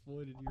just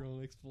exploited your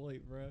own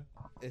exploit, bro.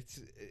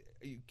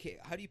 You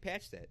can't. How do you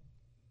patch that?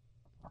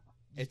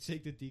 It's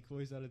take the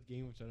decoys out of the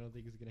game, which I don't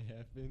think is gonna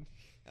happen.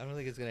 I don't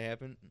think it's gonna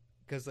happen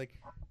because like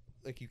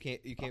you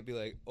can't be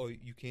like, oh,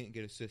 you can't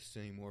get assists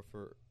anymore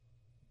for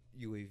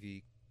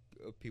UAV.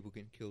 People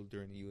getting killed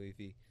during the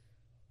UAV.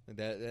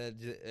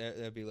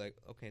 That'd be like,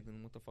 okay,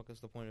 then what the fuck is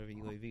the point of a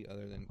UAV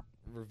other than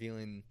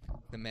revealing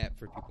the map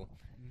for people?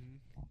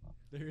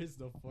 There is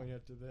no point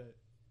after that.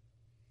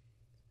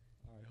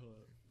 All right, hold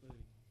up.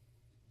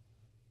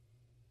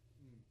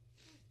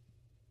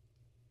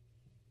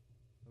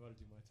 I'm about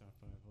to do my top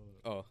 5. Hold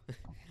up. Oh,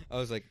 I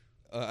was like,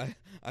 I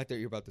thought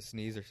you were about to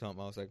sneeze or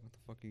something. I was like, what the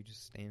fuck are you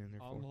just standing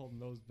there for? I'm holding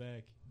those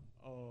back.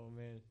 Oh,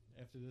 man.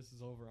 After this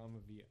is over, I'm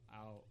going to be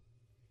out.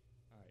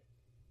 All right.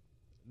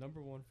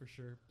 Number 1 for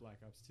sure, Black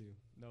Ops 2.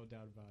 No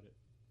doubt about it.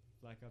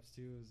 Black Ops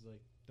 2 is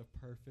like the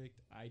perfect,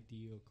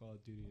 ideal Call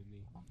of Duty to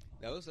me.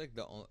 That was like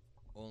the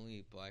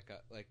only Black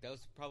Ops. Like, that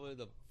was probably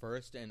the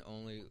first and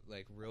only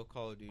like real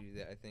Call of Duty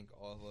that I think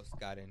all of us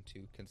got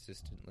into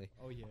consistently.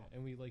 Oh, yeah.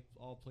 And we like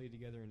all played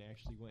together and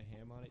actually went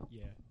ham on it.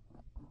 Yeah.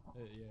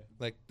 Yeah.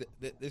 Like,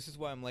 this is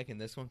why I'm liking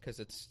this one, because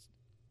it's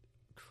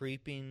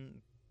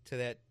creeping to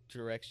that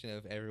direction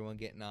of everyone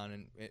getting on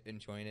and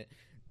enjoying it.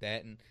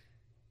 That and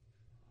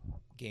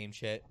game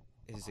chat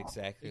is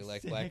exactly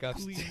like Black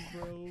Ops 2.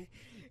 Bro.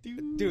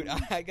 Dude,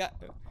 I got...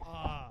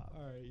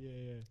 alright,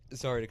 yeah.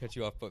 Sorry to cut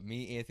you off, but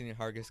me, Anthony, and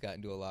Hargis got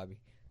into a lobby.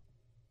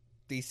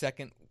 The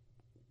second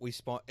we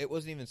spawned... It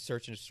wasn't even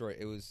search and destroy.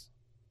 It was,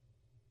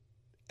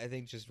 I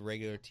think, just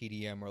regular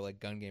TDM or, like,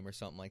 gun game or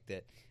something like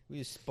that. We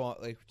just spawned...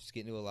 Like, just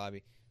get into a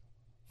lobby.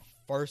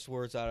 First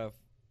words out of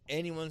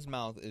anyone's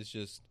mouth is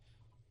just...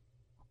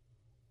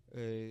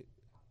 Hey,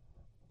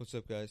 what's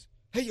up, guys?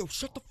 Hey, yo,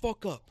 shut the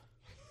fuck up!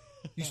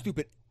 You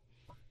stupid...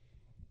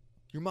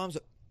 Your mom's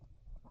a...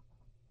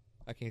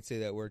 I can't say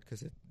that word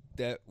because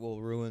that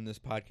will ruin this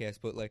podcast,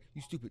 but like,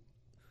 you stupid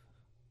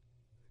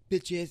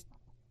bitch ass.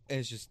 And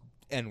it's just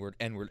N-word,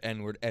 N-word,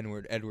 N-word,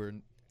 N-word,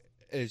 N-word.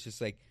 It's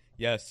just like,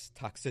 yes,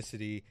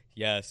 toxicity,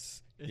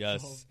 yes, yes.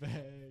 It's all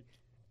bad.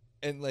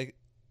 And like,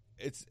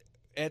 it's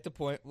at the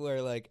point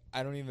where like,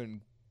 I don't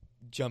even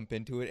jump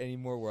into it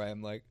anymore where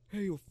I'm like,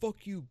 hey, yo,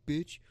 fuck you,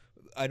 bitch.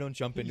 I don't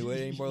jump into it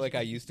anymore like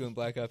I used to in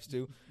Black Ops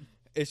 2.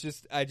 It's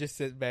just, I just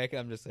sit back and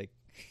I'm just like,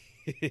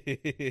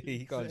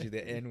 he called you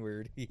the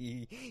N-word. We're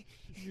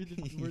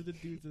the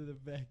dudes in the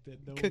back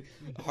that know.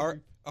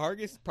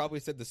 Hargis probably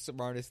said the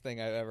smartest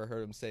thing I've ever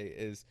heard him say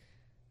is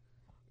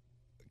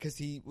because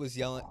he was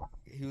yelling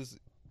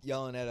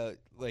at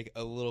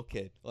a little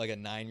kid, like a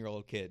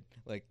 9-year-old kid,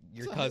 like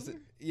your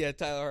cousin. Yeah,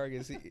 Tyler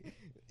Hargis,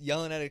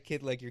 yelling at a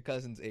kid like your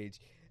cousin's age,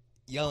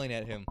 yelling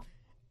at him,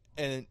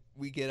 and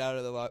we get out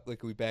of the lot,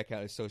 like we back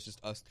out, so it's just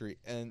us 3,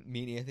 and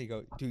me and Anthony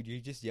go, dude, you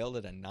just yelled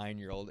at a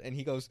 9-year-old, and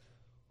he goes,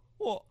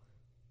 well,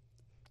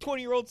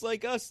 20-year-olds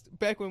like us,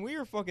 back when we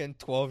were fucking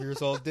 12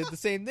 years old, did the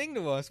same thing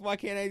to us. Why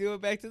can't I do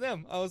it back to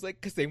them? I was like,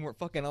 because they weren't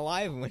fucking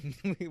alive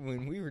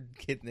when we were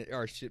getting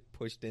our shit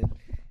pushed in.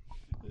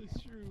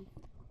 It's true.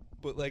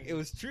 But, like, it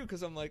was true,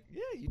 because I'm like,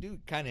 yeah, you do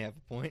kind of have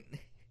a point.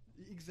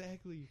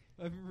 Exactly.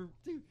 I remember,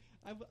 dude,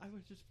 I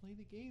was just playing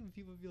the game, and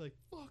people would be like,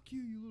 fuck you,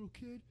 you little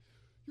kid.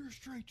 You're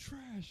straight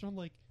trash. I'm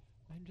like,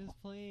 I'm just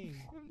playing.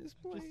 I'm just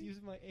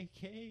using my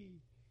AK.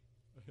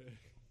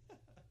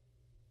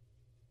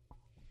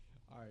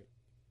 All right.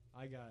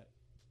 I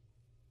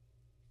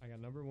got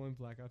number 1,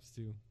 Black Ops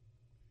 2.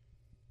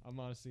 I'm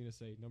honestly going to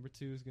say number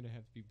 2 is going to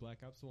have to be Black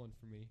Ops 1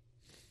 for me.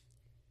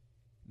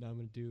 Now I'm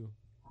going to do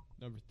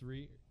number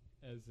 3,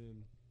 as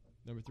in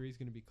number 3 is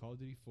going to be Call of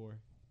Duty 4,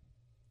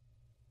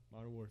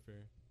 Modern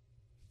Warfare.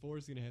 4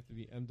 is going to have to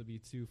be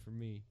MW2 for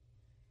me.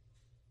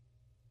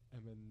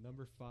 And then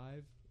number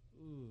 5,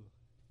 ooh.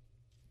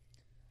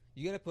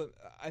 You gotta put.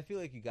 I feel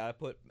like you gotta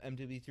put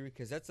MW3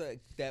 because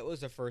that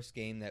was the first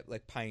game that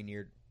like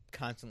pioneered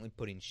constantly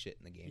putting shit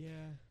in the game.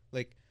 Yeah.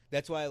 Like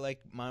that's why I like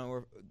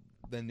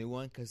the new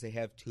one because they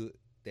have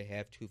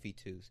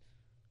 2v2s.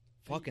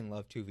 Fucking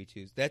love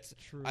 2v2s. That's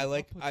true.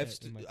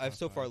 I've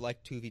so far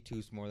liked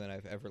 2v2s more than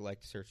I've ever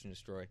liked Search and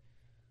Destroy.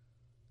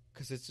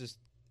 Because it's just.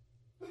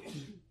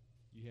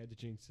 You had to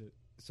jinx it.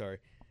 Sorry.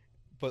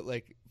 But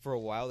like for a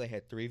while they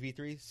had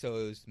 3v3s, so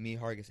it was me,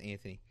 Hargis,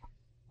 Anthony.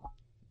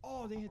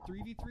 Oh, they had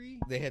 3v3?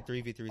 They had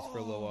 3v3s for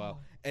a little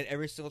while. And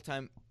every single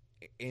time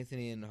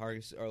Anthony and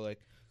Hargis are like,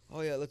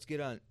 oh yeah, let's get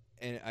on.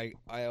 And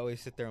I always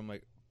sit there, I'm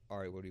like,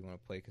 alright, what do you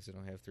want to play? Because they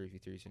don't have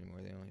 3v3s anymore.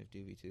 They only have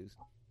 2v2s.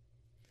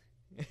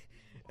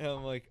 And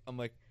I'm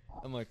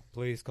like,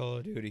 please, Call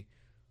of Duty.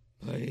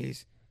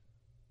 Please.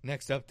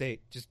 Next update,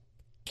 just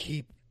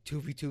keep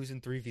 2v2s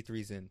and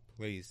 3v3s in,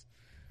 please.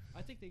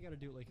 I think they got to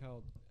do it like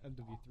how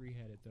MW3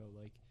 had it, though.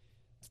 Like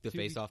the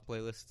face-off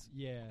playlists?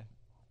 Yeah.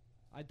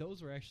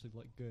 Those were actually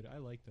good. I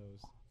like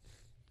those.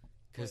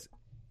 Because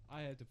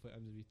I had to put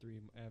MW3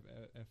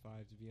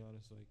 F5, to be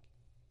honest. Like,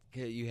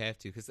 yeah, you have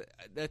to, because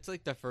that's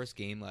like the first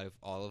game out of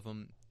all of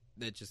them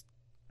that just,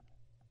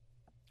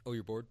 oh,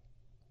 you're bored?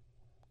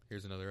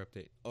 Here's another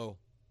update. Oh,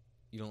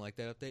 you don't like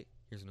that update?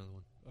 Here's another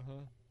one.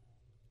 Uh-huh.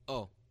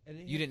 Oh,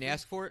 you didn't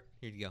ask for it?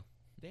 Here you go.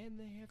 Then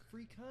they have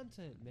free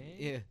content, man.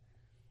 Yeah.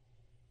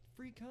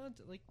 Free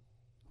content. Like,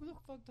 who the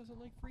fuck doesn't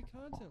like free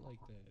content like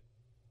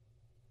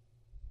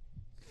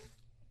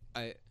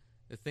that?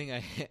 The thing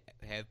I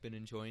have been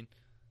enjoying,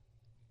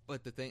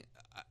 but the thing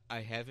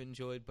I have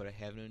enjoyed, but I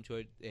haven't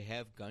enjoyed, they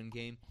have gun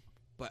game,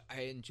 but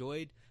I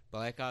enjoyed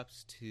Black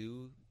Ops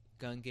 2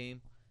 gun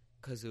game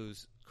because it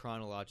was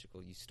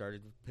chronological. You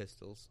started with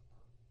pistols,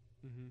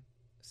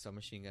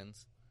 submachine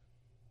guns,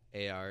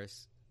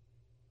 ARs,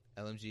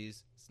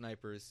 LMGs,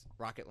 snipers,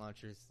 rocket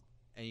launchers,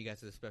 and you got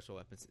to the special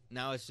weapons.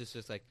 Now it's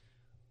just like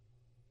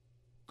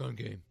gun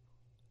game.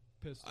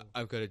 Pistol.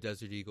 I've got a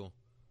Desert Eagle.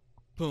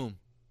 Boom.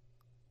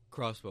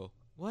 Crossbow.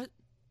 What?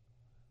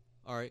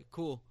 All right,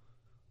 cool.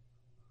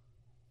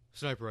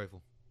 Sniper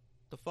rifle.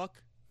 The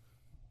fuck?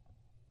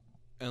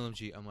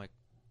 LMG. I'm like,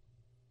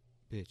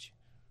 bitch,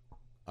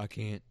 I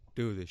can't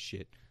do this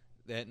shit.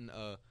 That and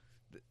I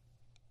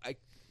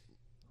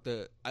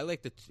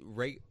like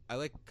I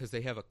like because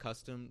they have a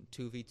custom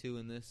 2v2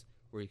 in this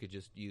where you could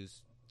just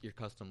use your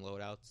custom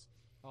loadouts.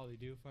 Oh, they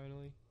do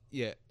finally.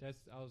 Yeah,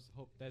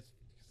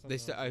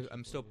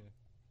 I'm still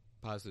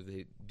positive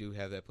they do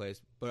have that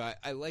place, but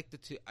I like the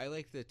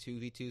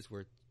 2v2s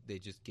where they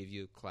just give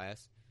you a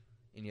class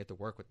and you have to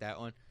work with that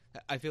one.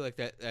 I feel like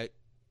that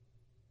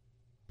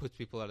puts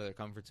people out of their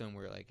comfort zone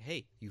where like,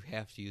 hey, you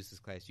have to use this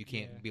class. You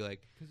can't be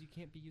like, because you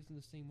can't be using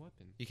the same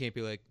weapon. You can't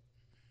be like,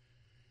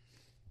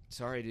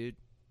 sorry, dude,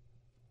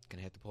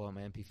 gonna have to pull out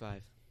my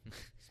MP5.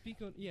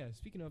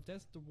 Speaking of,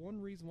 that's the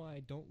one reason why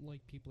I don't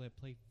like people that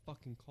play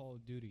fucking Call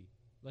of Duty.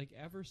 Like,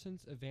 ever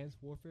since Advanced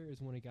Warfare is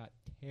when it got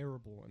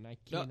terrible, and I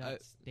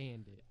cannot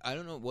stand it. I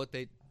don't know what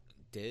they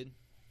did.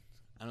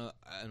 I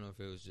don't know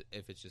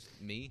if it's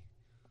just me,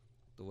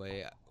 the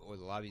way or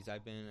the lobbies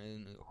I've been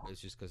in.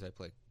 It's just because I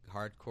play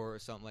hardcore or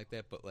something like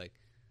that. But like,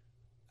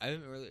 I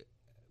haven't really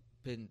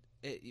been.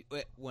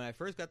 When I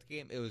first got the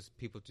game, it was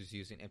people just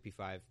using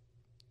MP5,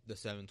 the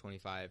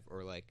 725,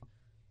 or like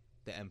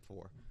the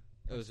M4.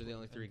 Those are the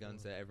only three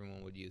guns that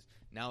everyone would use.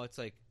 Now it's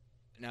like,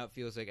 now it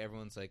feels like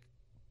everyone's like,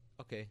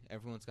 okay,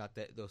 everyone's got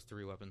those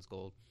three weapons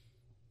gold.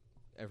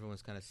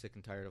 Everyone's kind of sick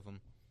and tired of them.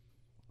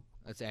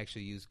 Let's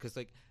actually use, because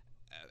like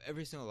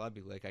every single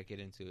lobby like I get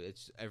into,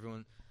 it's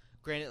everyone.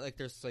 Granted, like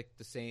there's like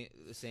the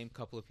same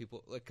couple of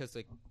people, like because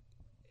like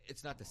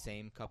it's not the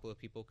same couple of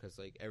people because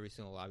like every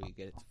single lobby you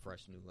get, it's a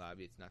fresh new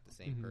lobby. It's not the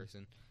same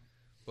person,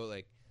 but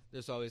like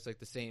there's always like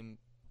the same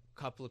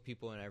couple of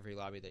people in every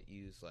lobby that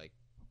use like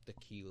the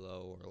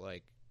Kilo or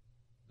like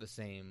the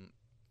same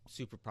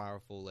super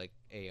powerful like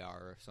AR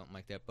or something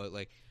like that. But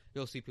like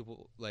you'll see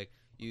people like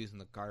using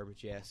the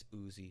garbage ass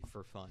Uzi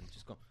for fun,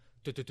 just go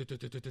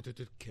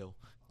kill.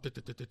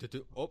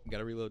 Oh,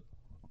 gotta reload.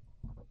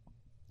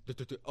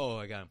 Oh,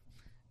 I got him.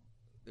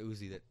 The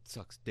Uzi that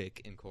sucks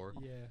dick in core.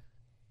 Yeah.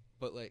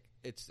 But like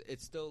it's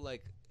still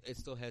like it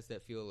still has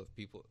that feel of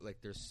people like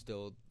there's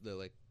still the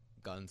like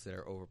guns that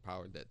are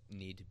overpowered that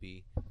need to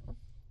be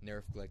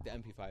nerfed. Like the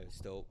MP5 is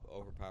still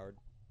overpowered.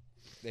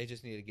 They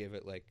just need to give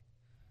it like,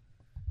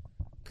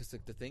 because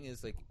like the thing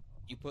is like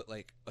you put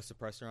like a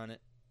suppressor on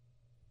it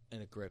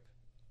and a grip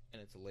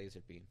and it's a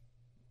laser beam.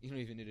 You don't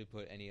even need to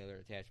put any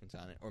other attachments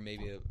on it, or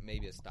maybe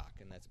a stock,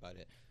 and that's about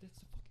it. That's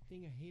the fucking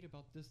thing I hate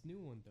about this new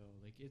one, though.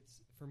 Like,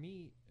 it's, for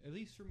me, at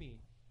least for me,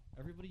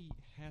 everybody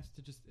has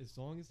to just, as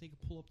long as they can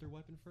pull up their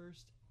weapon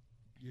first,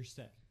 you're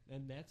set.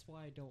 And that's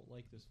why I don't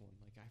like this one.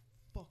 Like, I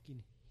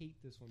fucking hate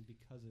this one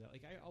because of that.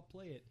 Like, I'll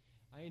play it,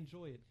 I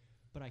enjoy it,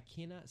 but I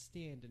cannot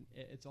stand, and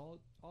it's all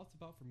it's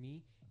about for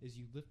me is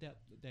you lift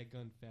that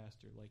gun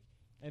faster. Like,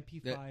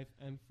 MP5,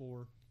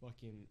 M4,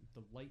 fucking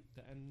the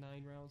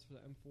M9 rounds for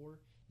the M4.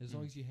 As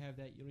long as you have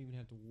that, you don't even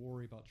have to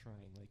worry about trying.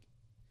 Like,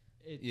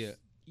 it's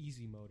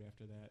easy mode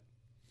after that.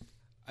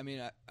 I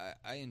mean,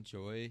 I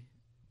enjoy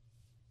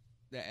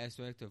that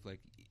aspect of like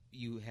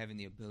you having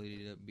the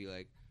ability to be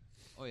like,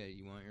 oh yeah,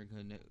 you want your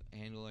gun to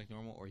handle like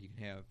normal, or you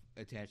can have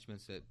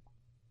attachments that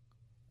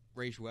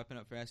raise your weapon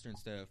up faster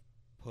instead of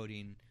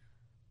putting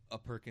a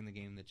perk in the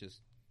game that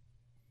just.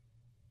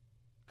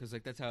 Because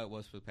like that's how it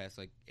was for the past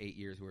like 8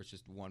 years, where it's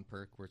just one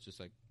perk where it's just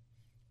like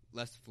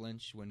less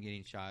flinch when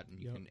getting shot and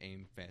you can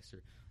aim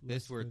faster.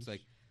 This is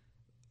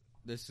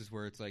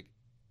where it's like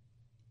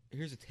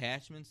here's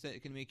attachments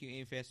that can make you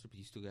aim faster, but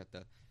you still got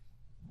the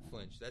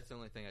flinch. That's the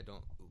only thing I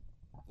don't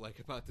like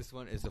about this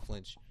one is the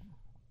flinch.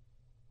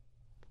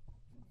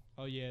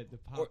 Oh yeah, the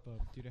pop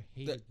up, dude. I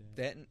hated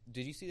that.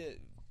 Did you see that?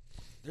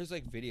 There's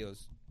like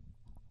videos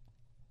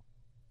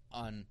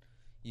on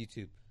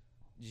YouTube.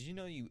 Did you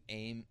know you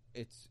aim?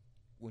 It's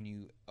when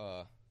you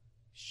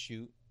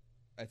shoot.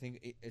 I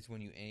think it's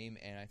when you aim,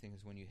 and I think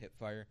it's when you hip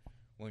fire.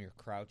 When you're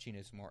crouching,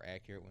 it's more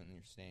accurate when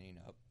you're standing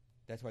up.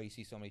 That's why you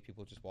see so many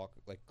people just walk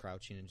like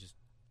crouching and just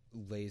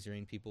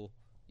lasering people.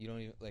 You don't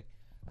even like,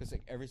 because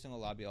like every single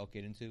lobby I'll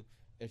get into,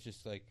 it's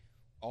just like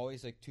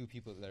always like two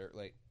people that are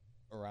like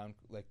around.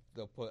 Like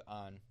they'll put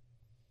on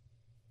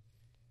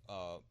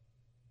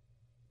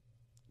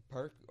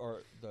perk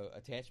or the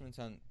attachments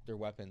on their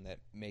weapon that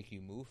make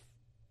you move,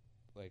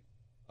 like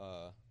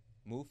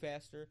move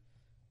faster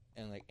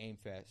and like aim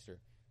faster.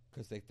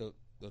 Because like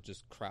they'll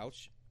just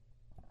crouch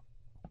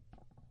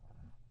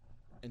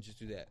and just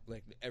do that.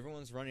 Like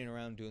everyone's running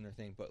around doing their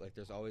thing, but like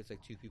there's always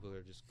like two people that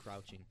are just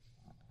crouching.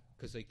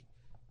 Because like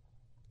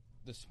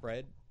the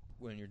spread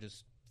when you're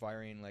just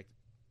firing like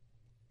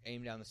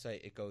aim down the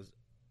sight, it goes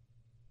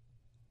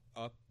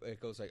up. It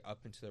goes like up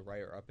and to the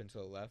right or up and to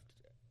the left,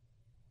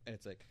 and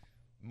it's like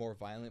more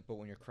violent. But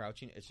when you're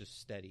crouching, it's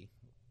just steady.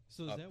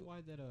 So is that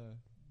why that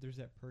there's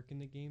that perk in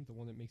the game, the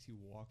one that makes you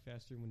walk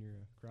faster when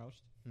you're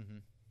crouched? Mm-hmm.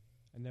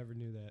 I never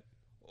knew that.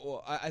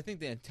 Well, I think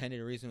the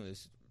intended reason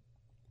was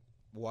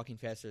walking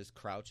faster as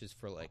crouch is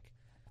for like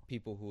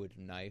people who would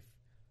knife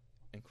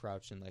and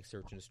crouch and like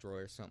search and destroy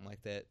or something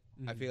like that.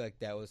 I feel like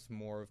that was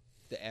more of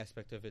the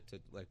aspect of it to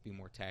like be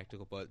more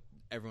tactical, but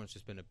everyone's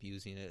just been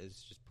abusing it,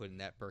 is just putting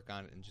that perk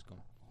on it and just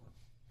going.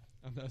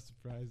 I'm not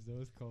surprised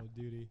though. It's Call of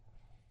Duty,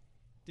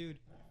 dude.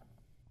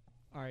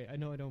 All right, I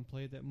know I don't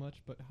play it that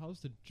much, but how's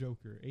the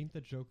Joker? Ain't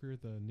the Joker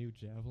the new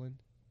Javelin?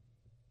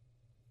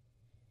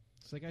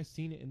 It's like I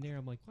seen it in there.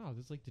 I'm like, wow,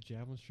 this is like the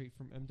Javelin straight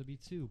from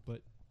MW2,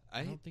 but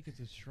I don't think it's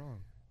as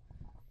strong.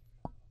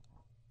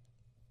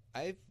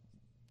 The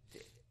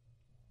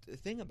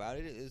thing about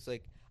it is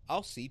like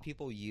I'll see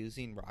people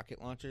using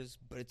rocket launchers,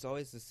 but it's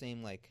always the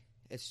same. Like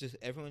it's just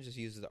everyone just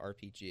uses the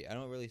RPG. I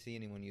don't really see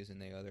anyone using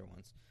the other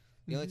ones.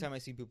 The only time I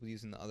see people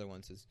using the other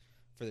ones is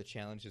for the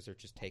challenges or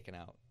just taking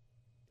out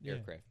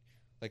aircraft.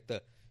 Like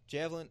the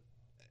Javelin.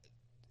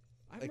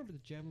 I remember the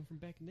Javelin from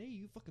back in the day.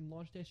 You fucking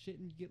launch that shit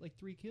and you get like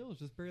 3 kills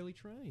just barely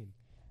trying.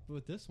 But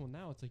with this one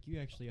now, it's like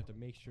you actually have to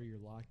make sure you're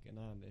locking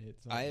on to hit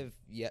something. I have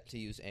yet to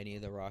use any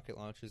of the rocket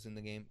launchers in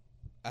the game.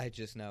 I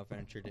just now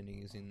ventured into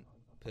using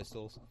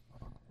pistols.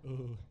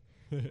 Oh.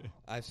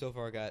 I've so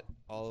far got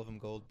all of them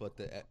gold, but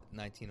the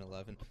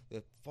 1911.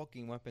 The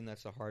fucking weapon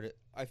that's the hardest.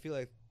 I feel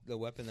like the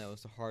weapon that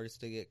was the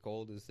hardest to get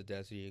gold is the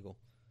Desert Eagle.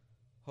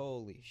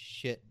 Holy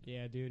shit.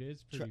 Yeah, dude,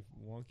 it's pretty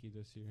wonky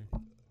this year.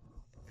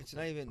 It's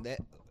not even that.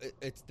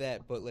 It's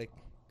that, but like,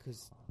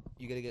 because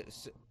you gotta get.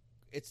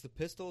 It's the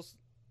pistols,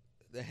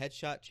 the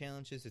headshot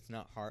challenges. It's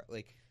not hard.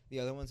 Like the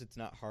other ones, it's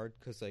not hard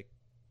because like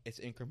it's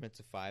increments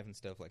of 5 and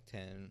stuff. Like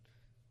 10,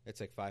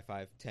 it's like 5,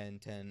 5, 10,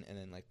 10, and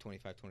then like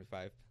 25,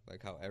 25.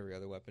 Like how every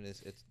other weapon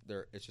is. It's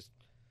just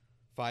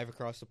 5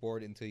 across the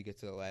board until you get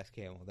to the last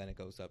camo. Then it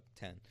goes up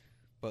 10.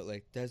 But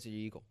like Desert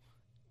Eagle,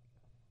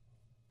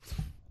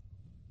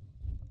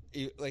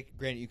 like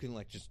granted you can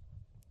like just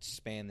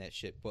spam that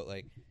shit, but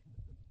like.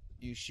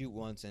 You shoot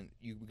once and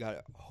you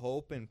gotta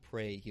hope and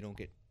pray you don't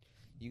get.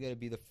 You gotta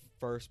be the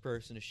first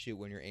person to shoot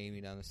when you're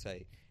aiming down the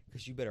sight,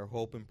 because you better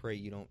hope and pray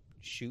you don't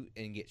shoot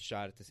and get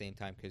shot at the same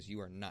time, because you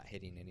are not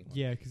hitting anyone.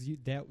 Yeah, because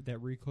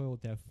that recoil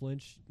with that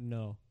flinch,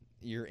 no,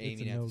 you're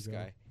aiming at the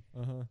sky.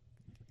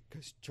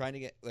 Because trying to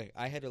get like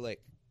I had to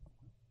like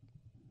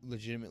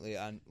legitimately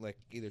on like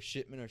either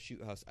shipment or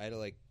shoot house, I had to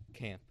like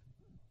camp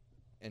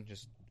and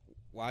just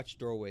watch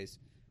doorways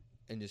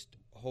and just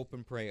hope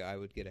and pray I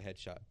would get a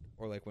headshot.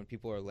 Or like when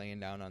people are laying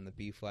down on the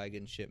B flag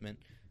in shipment,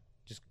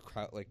 just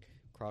crouch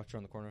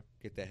around the corner,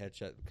 get that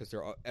headshot, because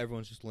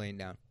everyone's just laying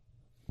down.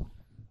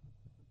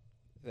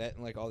 That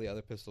and like all the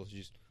other pistols, you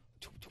just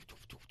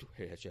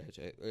headshot.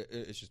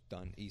 It's just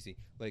done easy.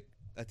 Like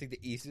I think the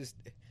easiest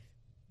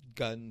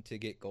gun to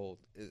get gold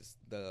is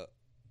the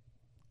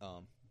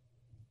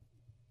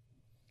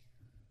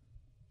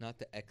not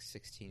the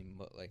X16,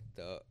 but like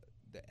the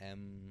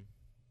M.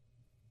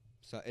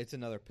 So it's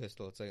another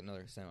pistol. It's like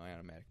another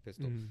semi-automatic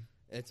pistol.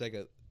 It's like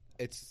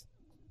it's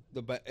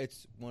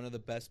one of the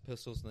best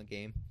pistols in the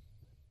game,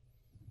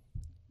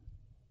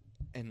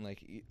 and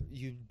like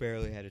you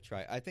barely had to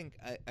try. I think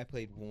I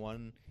played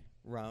one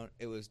round.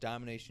 It was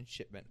domination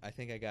shipment. I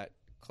think I got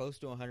close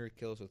to 100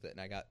 kills with it,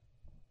 and I got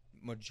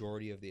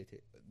majority of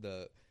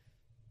the.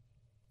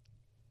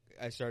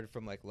 I started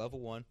from like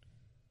level 1,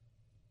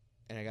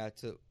 and I got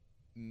to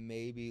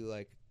maybe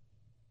like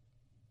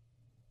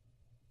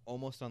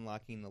almost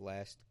unlocking the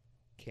last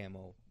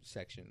camo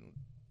section.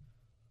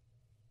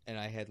 And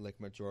I had like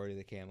majority of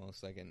the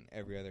camos, like in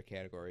every other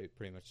category,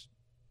 pretty much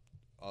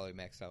all I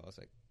maxed out. I was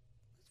like,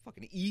 it's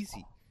fucking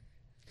easy.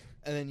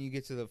 And then you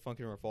get to the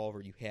fucking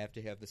revolver, you have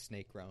to have the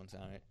snake rounds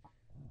on it,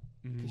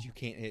 because you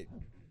can't hit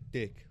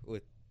dick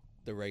with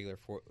the regular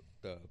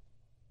the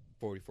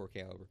 44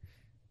 caliber.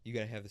 You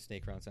gotta have the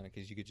snake rounds on it,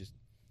 because you could just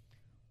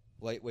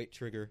lightweight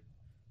trigger,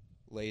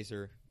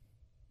 laser,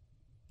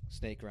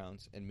 snake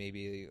rounds, and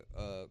maybe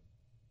a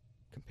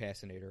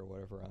capacitor or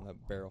whatever on the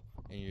barrel,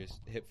 and you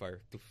just hit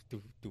fire. Doof,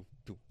 doof, doof,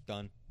 doof.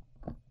 Done.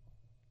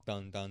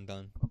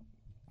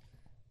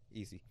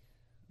 Easy.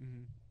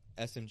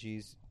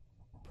 SMG's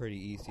pretty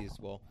easy as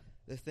well.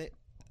 The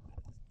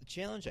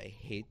challenge I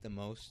hate the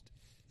most,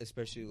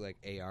 especially like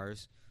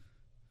ARs,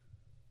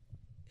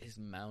 is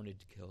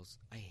mounted kills.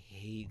 I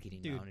hate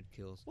getting mounted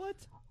kills. What?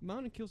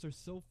 Mounted kills are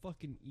so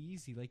fucking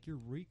easy. Like your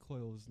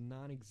recoil is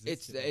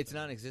non-existent. It's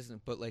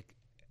non-existent, but like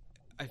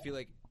I feel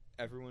like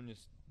everyone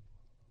just.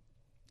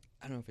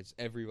 I don't know if it's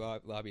every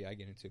lobby I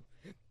get into.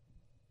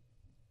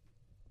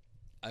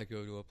 I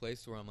go to a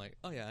place where I'm like,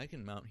 oh yeah, I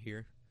can mount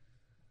here.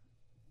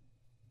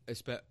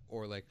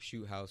 Or like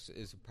shoot house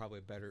is probably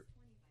better.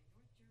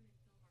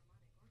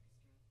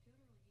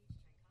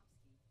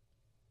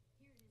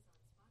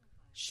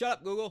 Shut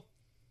up, Google.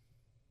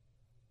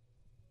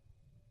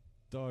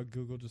 Dog,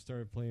 Google just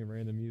started playing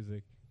random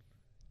music.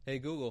 Hey,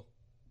 Google.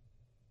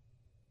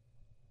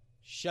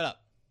 Shut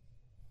up.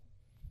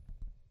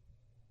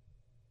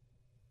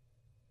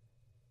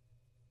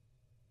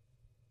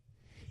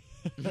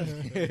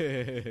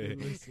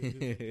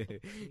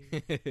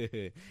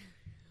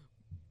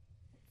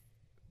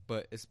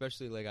 But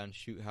especially like on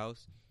shoot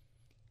house,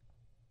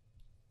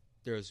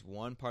 there's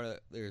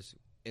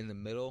in the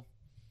middle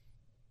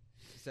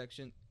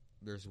section,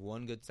 there's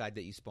one good side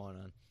that you spawn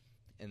on,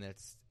 and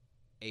that's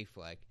A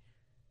flag,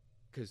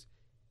 because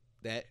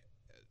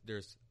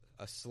there's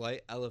a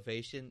slight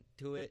elevation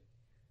to it,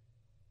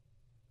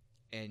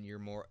 and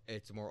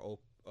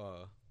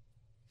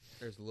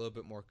there's a little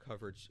bit more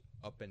coverage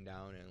up and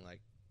down and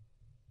like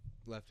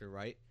left and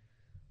right.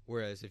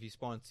 Whereas if you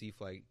spawn C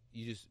flag,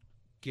 you just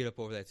get up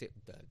over that.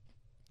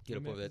 Get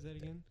up over that. Is that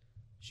again?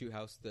 Shoot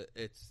house.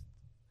 It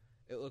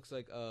looks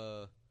like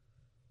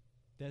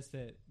That's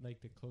that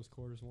like the close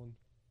quarters one.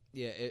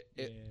 Yeah, it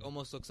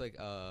almost looks like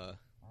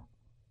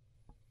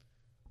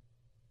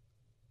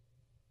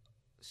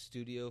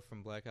Studio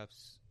from Black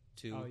Ops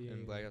 2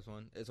 and Black Ops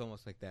 1. It's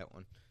almost like that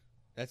one.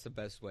 That's the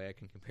best way I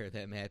can compare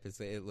that map. Is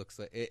that it looks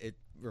like it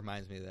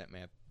reminds me of that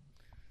map.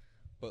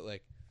 But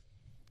like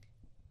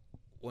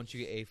once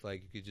you get A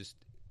flag, you could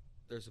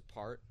there's a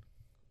part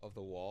of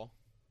the wall.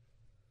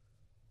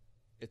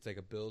 It's like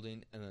a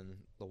building, and then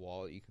the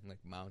wall you can like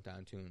mount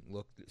onto and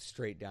look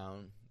straight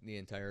down the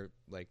entire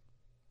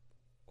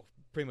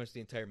pretty much the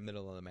entire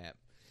middle of the map.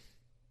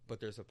 But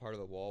there's a part of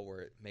the wall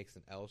where it makes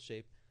an L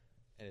shape,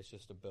 and it's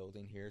just a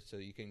building here, so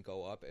you can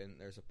go up, and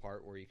there's a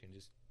part where you can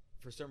just,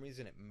 for some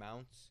reason, it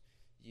mounts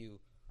you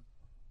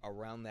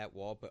around that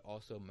wall, but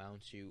also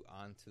mounts you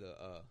onto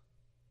the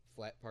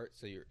flat part,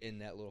 so you're in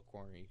that little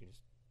corner. You can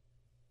just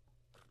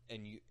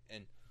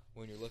and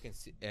when you're looking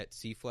at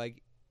C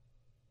flag,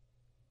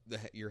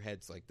 your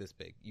head's like this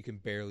big. You can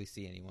barely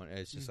see anyone. And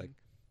it's just like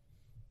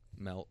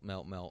melt.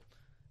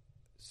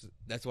 So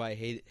that's why I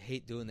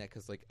hate doing that,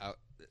 because like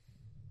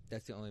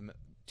that's the only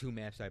two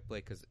maps I play,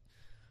 because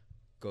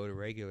go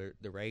to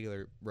the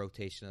regular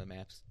rotation of the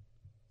maps.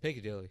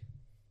 Piccadilly,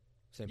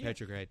 St.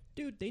 Petrograd,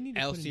 dude, they need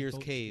to Alcier's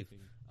Cave.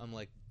 Skipping. I'm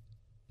like,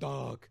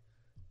 dog.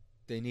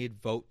 They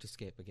need vote to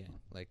skip again.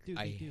 Like dude,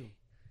 I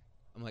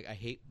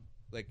hate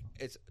like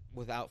it's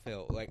without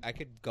fail. Like I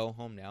could go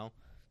home now,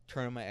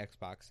 turn on my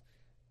Xbox,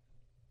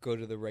 go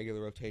to the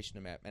regular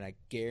rotation map, and I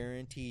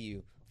guarantee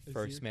you,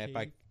 first map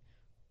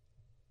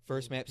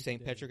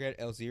St. Petrograd,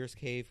 Alcier's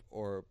Cave,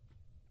 or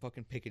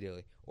fucking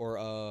Piccadilly,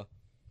 or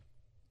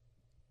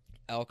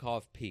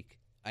Alcove Peak.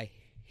 I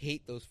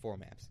hate those 4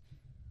 maps.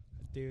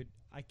 Dude,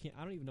 I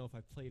don't even know if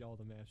I played all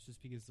the maps,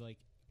 just because like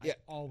I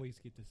always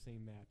get the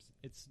same maps.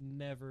 It's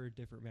never a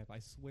different map. I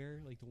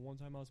swear, like the one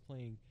time I was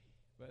playing,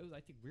 I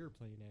think we were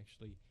playing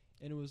actually,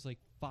 and it was like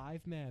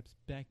 5 maps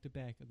back to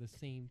back of the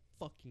same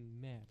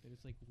fucking map, and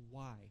it's like,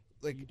 why?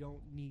 Like, you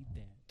don't need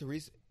that.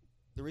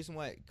 The reason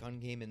why gun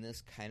game in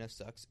this kind of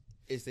sucks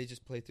is they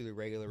just play through the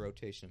regular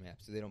rotation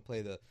maps. So they don't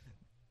play the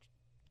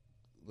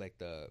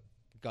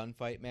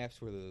gunfight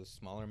maps, where the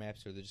smaller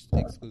maps, or they're just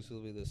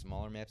exclusively the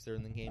smaller maps that are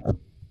in the game.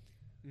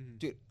 Mm-hmm.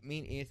 Dude, me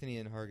and Anthony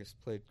and Hargis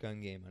played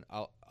gun game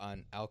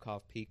on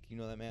Alcove Peak. You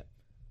know that map?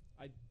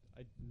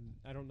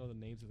 I don't know the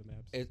names of the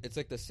maps. It's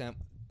like the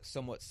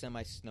somewhat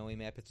semi-snowy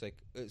map. It's like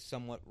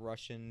somewhat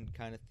Russian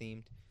kind of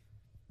themed.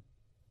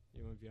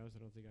 You know, to be honest, I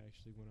don't think I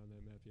actually went on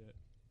that map yet.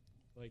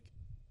 Like,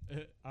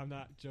 I'm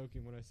not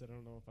joking when I said I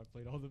don't know if I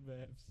played all the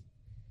maps.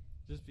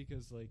 Just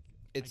because, like,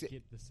 I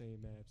get the same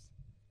maps.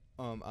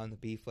 On the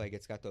B flag,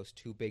 it's got those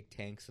 2 big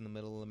tanks in the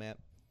middle of the map.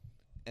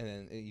 And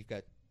then you've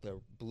got the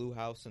blue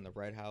house and the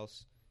red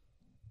house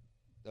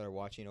that are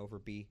watching over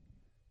B.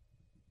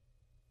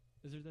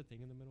 Is there that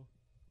thing in the middle?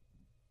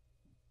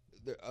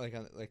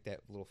 Like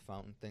that little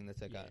fountain thing that's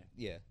that map.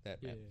 Yeah.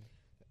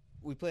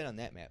 We played on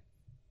that map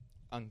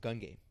on gun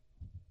game,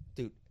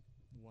 dude.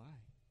 Why?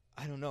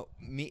 I don't know.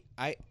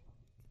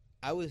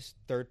 I was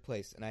 3rd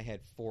place and I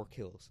had 4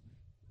 kills.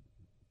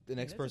 The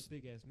next person,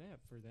 big ass map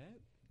for that.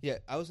 Yeah,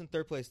 I was in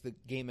 3rd place. The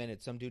game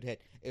ended. Some dude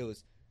it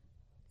was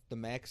the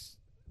max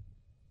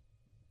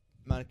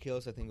amount of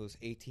kills. I think it was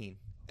 18,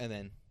 and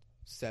then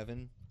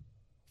 7,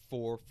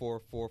 4,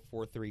 4, 4,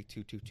 4, 3,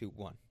 2, 2, 2,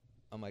 1.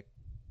 I'm like,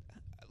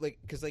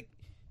 because like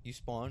you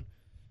spawn,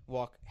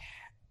 walk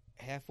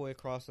halfway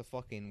across the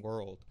fucking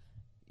world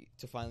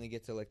to finally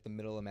get to like the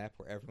middle of the map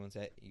where everyone's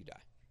at. You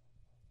die,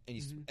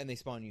 and and they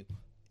spawn you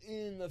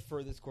in the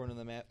furthest corner of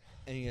the map,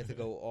 and you have to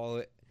go all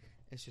it.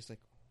 It's just like,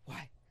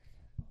 why?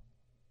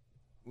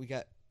 We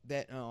got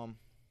that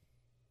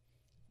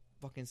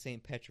fucking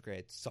St.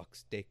 Petrograd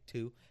sucks dick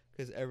too,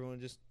 because everyone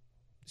just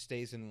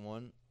stays in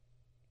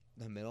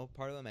the middle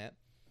part of the map,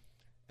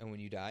 and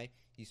when you die,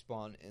 you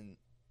spawn in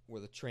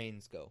where the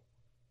trains go,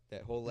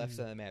 that whole left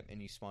side of the map,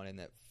 and you spawn in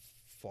that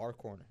far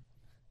corner.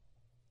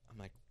 I'm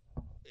like,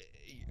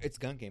 it's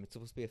gun game. It's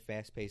supposed to be a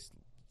fast-paced,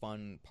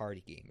 fun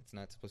party game. It's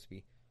not supposed to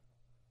be.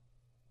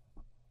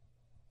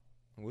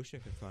 I wish I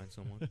could find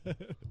someone.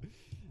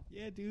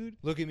 Yeah, dude.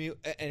 Look at me,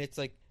 and it's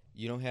like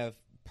you don't have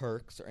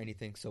perks or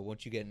anything. So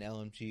once you get an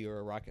LMG or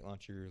a rocket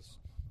launcher, you're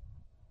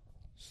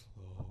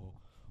slow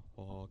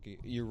walking.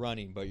 You're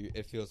running, but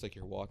it feels like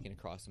you're walking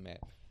across the map.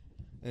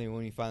 And then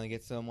when you finally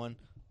get someone,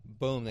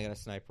 boom, they got a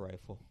sniper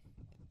rifle.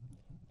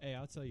 Hey,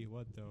 I'll tell you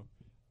what though.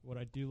 What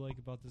I do like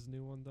about this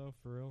new one though,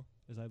 for real,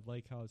 is I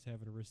like how it's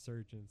having a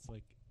resurgence.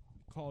 Like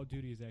Call of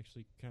Duty is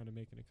actually kind of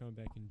making a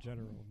comeback in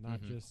general,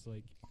 not just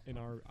like in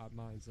our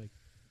minds. Like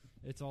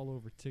it's all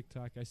over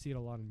TikTok. I see it a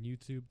lot on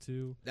YouTube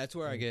too. That's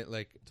where I get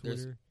like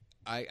Twitter.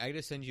 I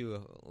gotta send you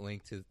a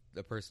link to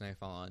the person I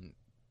follow on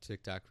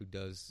TikTok who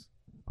does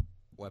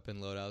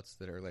weapon loadouts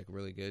that are like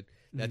really good.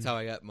 That's how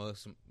I got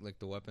most like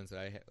the weapons that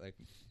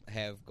I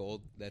have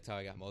gold. That's how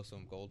I got most of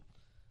them gold.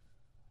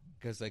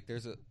 Because like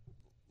there's a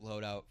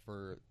loadout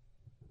for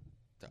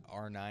the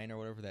R9 or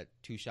whatever, that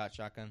 2-shot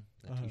shotgun,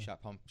 that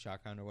 2-shot pump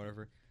shotgun or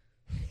whatever,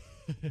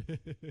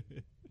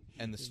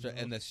 and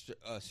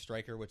the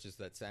striker, which is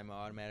that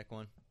semi-automatic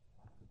one,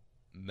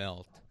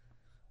 melt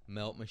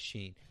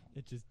machine.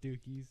 It just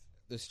dookies.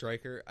 The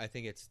striker, I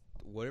think it's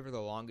whatever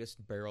the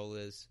longest barrel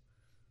is,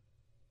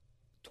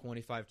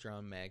 25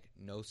 round mag,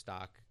 no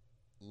stock,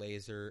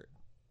 laser,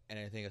 and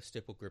I think a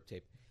stipple grip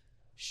tape.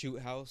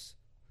 Shoot house,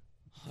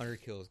 100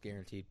 kills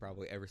guaranteed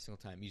probably every single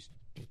time. You just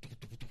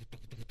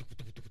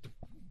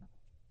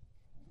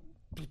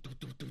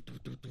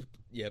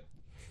yep.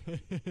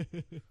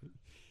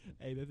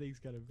 Hey, that thing's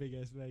got a big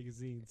ass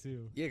magazine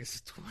too. Yeah,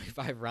 it's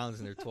 25 rounds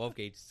in there, 12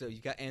 gauge. So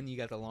you got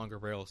the longer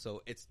barrel.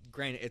 So it's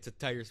granted it's a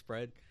tighter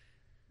spread,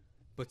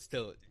 but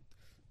still,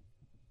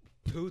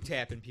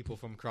 tapping people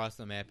from across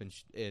the map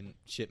in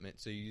shipment.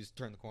 So you just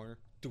turn the corner,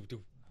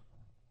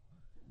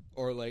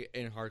 or like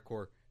in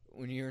hardcore.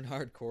 When you're in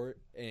hardcore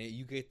and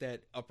you get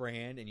that upper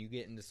hand and you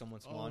get into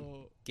someone's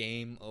spawn,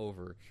 game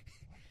over.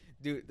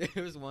 Dude,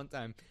 there was one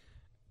time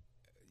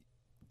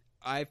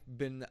I've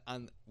been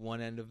on one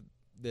end of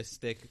this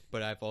stick,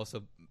 but I've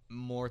also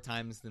more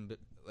times than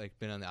like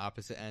been on the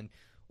opposite end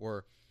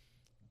where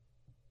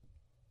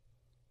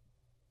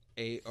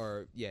A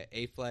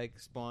flag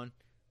spawn.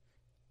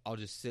 I'll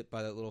just sit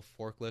by that little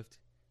forklift.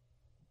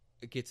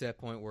 It gets to that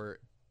point where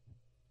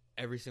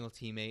every single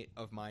teammate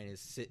of mine is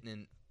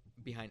sitting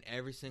behind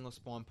every single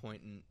spawn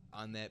point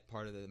on that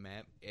part of the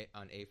map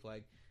on A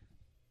flag.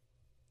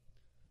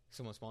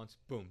 Someone spawns,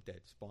 boom,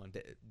 dead. Spawn,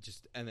 dead.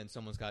 And then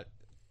someone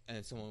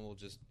will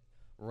just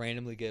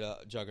randomly get a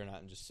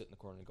juggernaut and just sit in the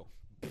corner and go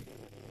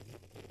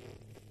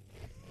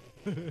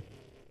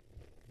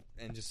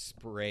and just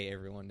spray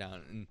everyone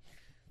down. And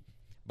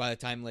by the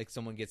time like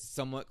someone gets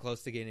somewhat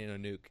close to getting in a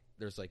nuke,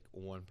 there's like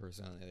one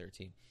person on the other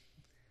team.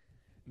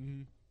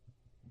 Mm-hmm.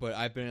 But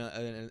I've been at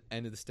the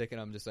end of the stick, and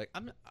I'm just like,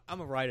 I'm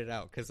gonna ride it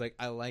out because like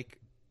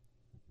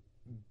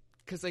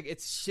because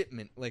it's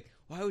shipment. Like,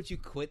 why would you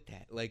quit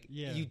that? Like,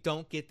 you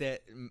don't get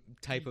that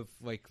type of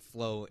like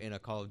flow in a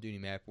Call of Duty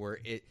map where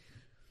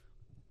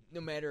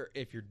no matter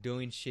if you're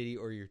doing shitty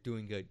or you're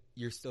doing good,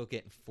 you're still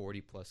getting 40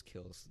 plus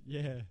kills.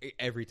 Yeah,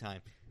 every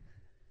time.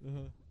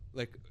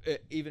 Like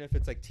even if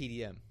it's like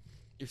TDM,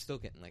 you're still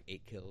getting like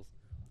 8 kills.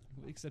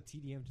 Except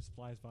TDM just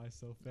flies by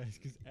so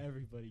fast because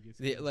everybody gets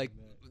like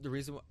the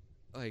reason why.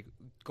 Like,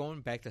 going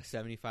back to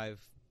 75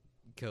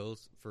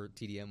 kills for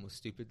TDM was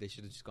stupid. They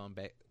should have just gone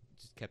back,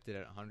 just kept it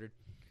at 100.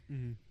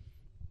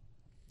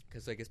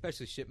 Because, like,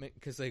 especially shipment,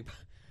 because, like,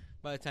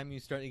 by the time you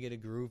start to get a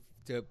groove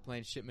to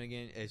playing shipment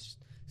again, it's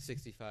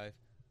 65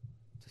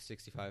 to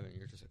 65, and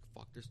you're just like,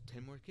 fuck, there's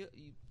 10 more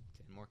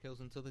kills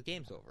until the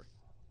game's over.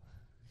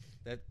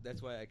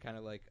 That's why I kind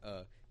of like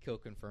kill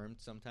confirmed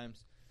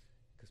sometimes,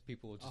 because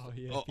people will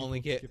just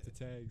only skip the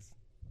tags.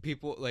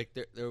 People, like,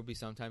 there will be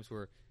sometimes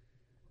where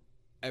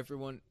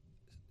everyone,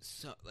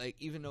 like,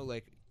 even though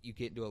like you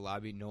get into a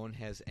lobby, no one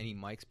has any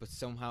mics, but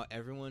somehow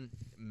everyone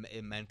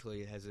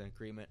mentally has an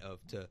agreement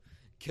of to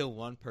kill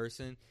one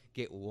person,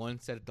 get one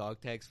set of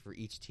dog tags for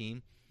each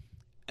team,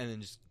 and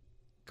then just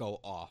go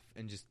off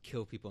and just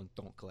kill people and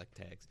don't collect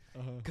tags.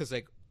 Because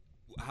like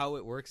how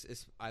it works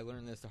is, I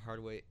learned this the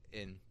hard way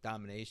in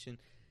domination,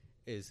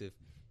 is if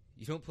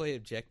you don't play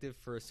objective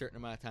for a certain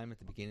amount of time at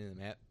the beginning of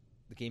the map,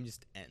 the game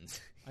just ends.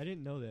 I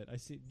didn't know that. I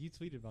see you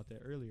tweeted about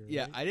that earlier.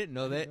 Yeah, right? I didn't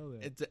know that.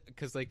 It's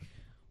because like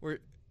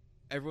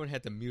everyone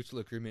had the mutual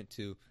agreement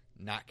to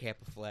not cap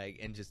a flag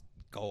and just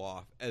go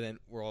off, and then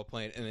we're all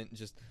playing, and then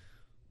just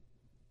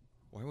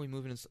why are we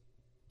moving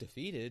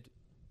defeated?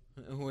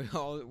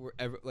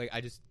 Like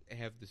I just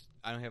have this.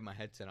 I don't have my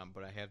headset on,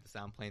 but I have the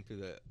sound playing through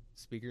the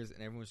speakers,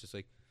 and everyone's just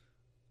like,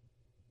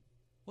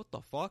 "What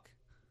the fuck?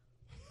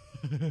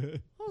 I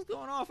was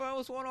going off. I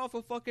was going off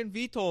a fucking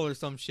VTOL or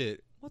some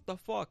shit. What the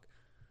fuck?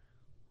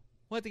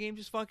 What, the game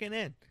just fucking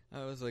end?"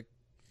 I was like,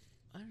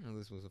 I didn't know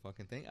this was a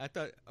fucking thing.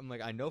 I'm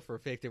like, I know for a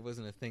fact it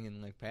wasn't a thing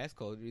in like past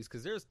Call of Duties,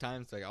 because there's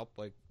times like I'll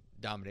play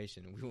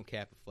domination and we won't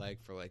cap a flag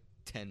for like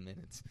 10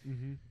 minutes.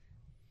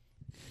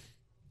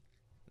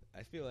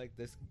 I feel like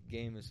this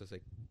game is just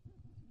like,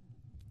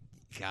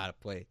 you gotta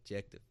play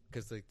objective,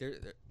 because like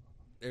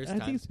there's I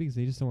think it's because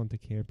they just don't want the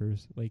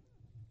campers. Like,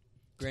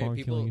 granted,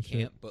 people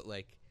camp, but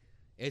like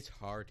it's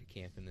hard to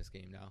camp in this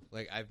game now.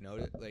 Like I've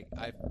noticed, like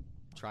I've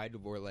tried to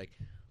where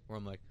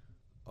I'm like,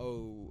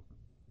 oh,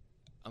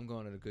 I'm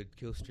going on a good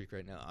kill streak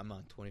right now. I'm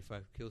on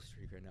 25 kill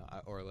streak right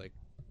now, or like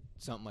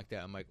something like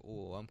that. I'm like,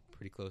 oh, I'm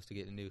pretty close to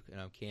getting a nuke, and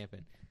I'm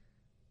camping.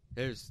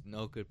 There's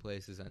no good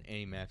places on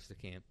any maps to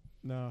camp.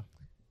 No,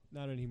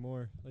 not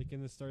anymore. Like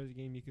in the start of the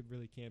game, you could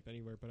really camp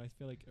anywhere, but I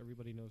feel like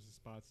everybody knows the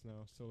spots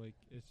now. So like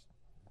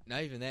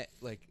not even that.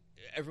 Like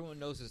everyone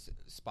knows the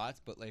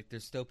spots, but like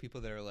there's still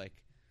people that are like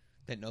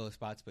that know the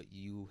spots, but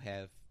you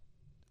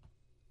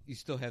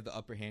still have the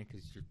upper hand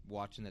because you're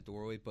watching that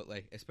doorway. But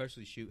like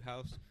especially shoot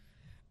house,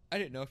 I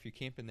didn't know if you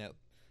camp in that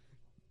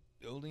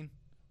building,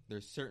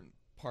 there's certain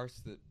parts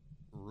of the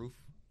roof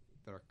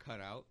that are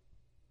cut out.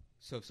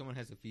 So if someone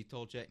has a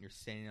VTOL jet and you're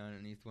standing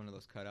underneath one of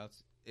those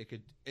cutouts,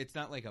 it's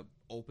not like a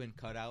open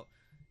cutout.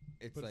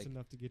 It's but like it's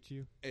enough to get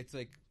you. It's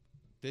like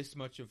this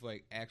much of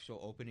like actual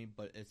opening,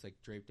 but it's like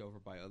draped over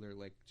by other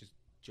like just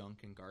junk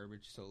and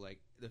garbage. So like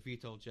the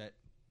VTOL jet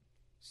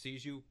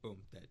sees you, boom,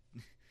 dead.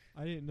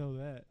 I didn't know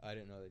that. I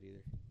didn't know that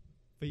either.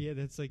 But yeah,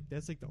 that's like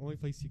the only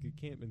place you could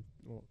camp. And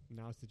well,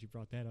 now that you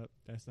brought that up,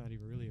 that's not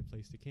even really a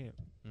place to camp.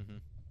 Mm-hmm.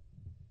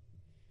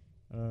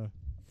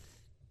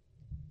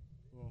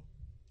 Well,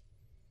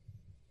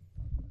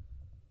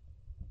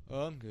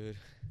 oh, I'm good.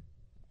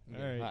 I'm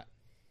all getting right. hot.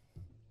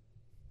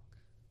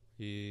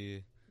 Yeah.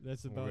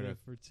 That's We're about gonna it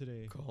for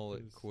today. Call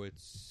it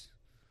quits.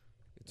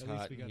 It's at hot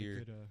least we got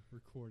here, a good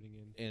recording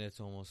in. and it's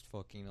almost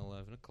fucking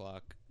 11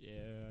 o'clock.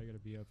 Yeah, I gotta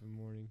be up in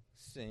the morning.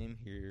 Same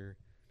here.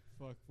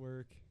 Fuck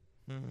work.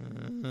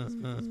 Let's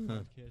get this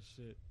podcast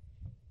shit.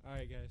 All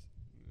right, guys.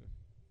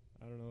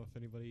 I don't know if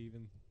anybody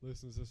even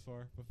listens this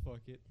far, but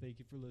fuck it. Thank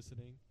you for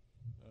listening.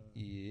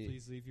 Yeah.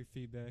 Please leave your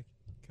feedback,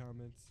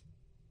 comments,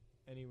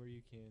 anywhere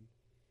you can.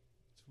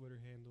 Twitter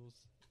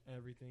handles,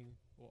 everything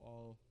will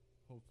all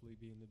hopefully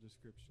be in the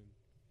description.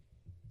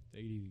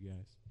 Take it easy,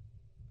 guys.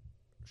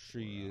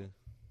 See ya.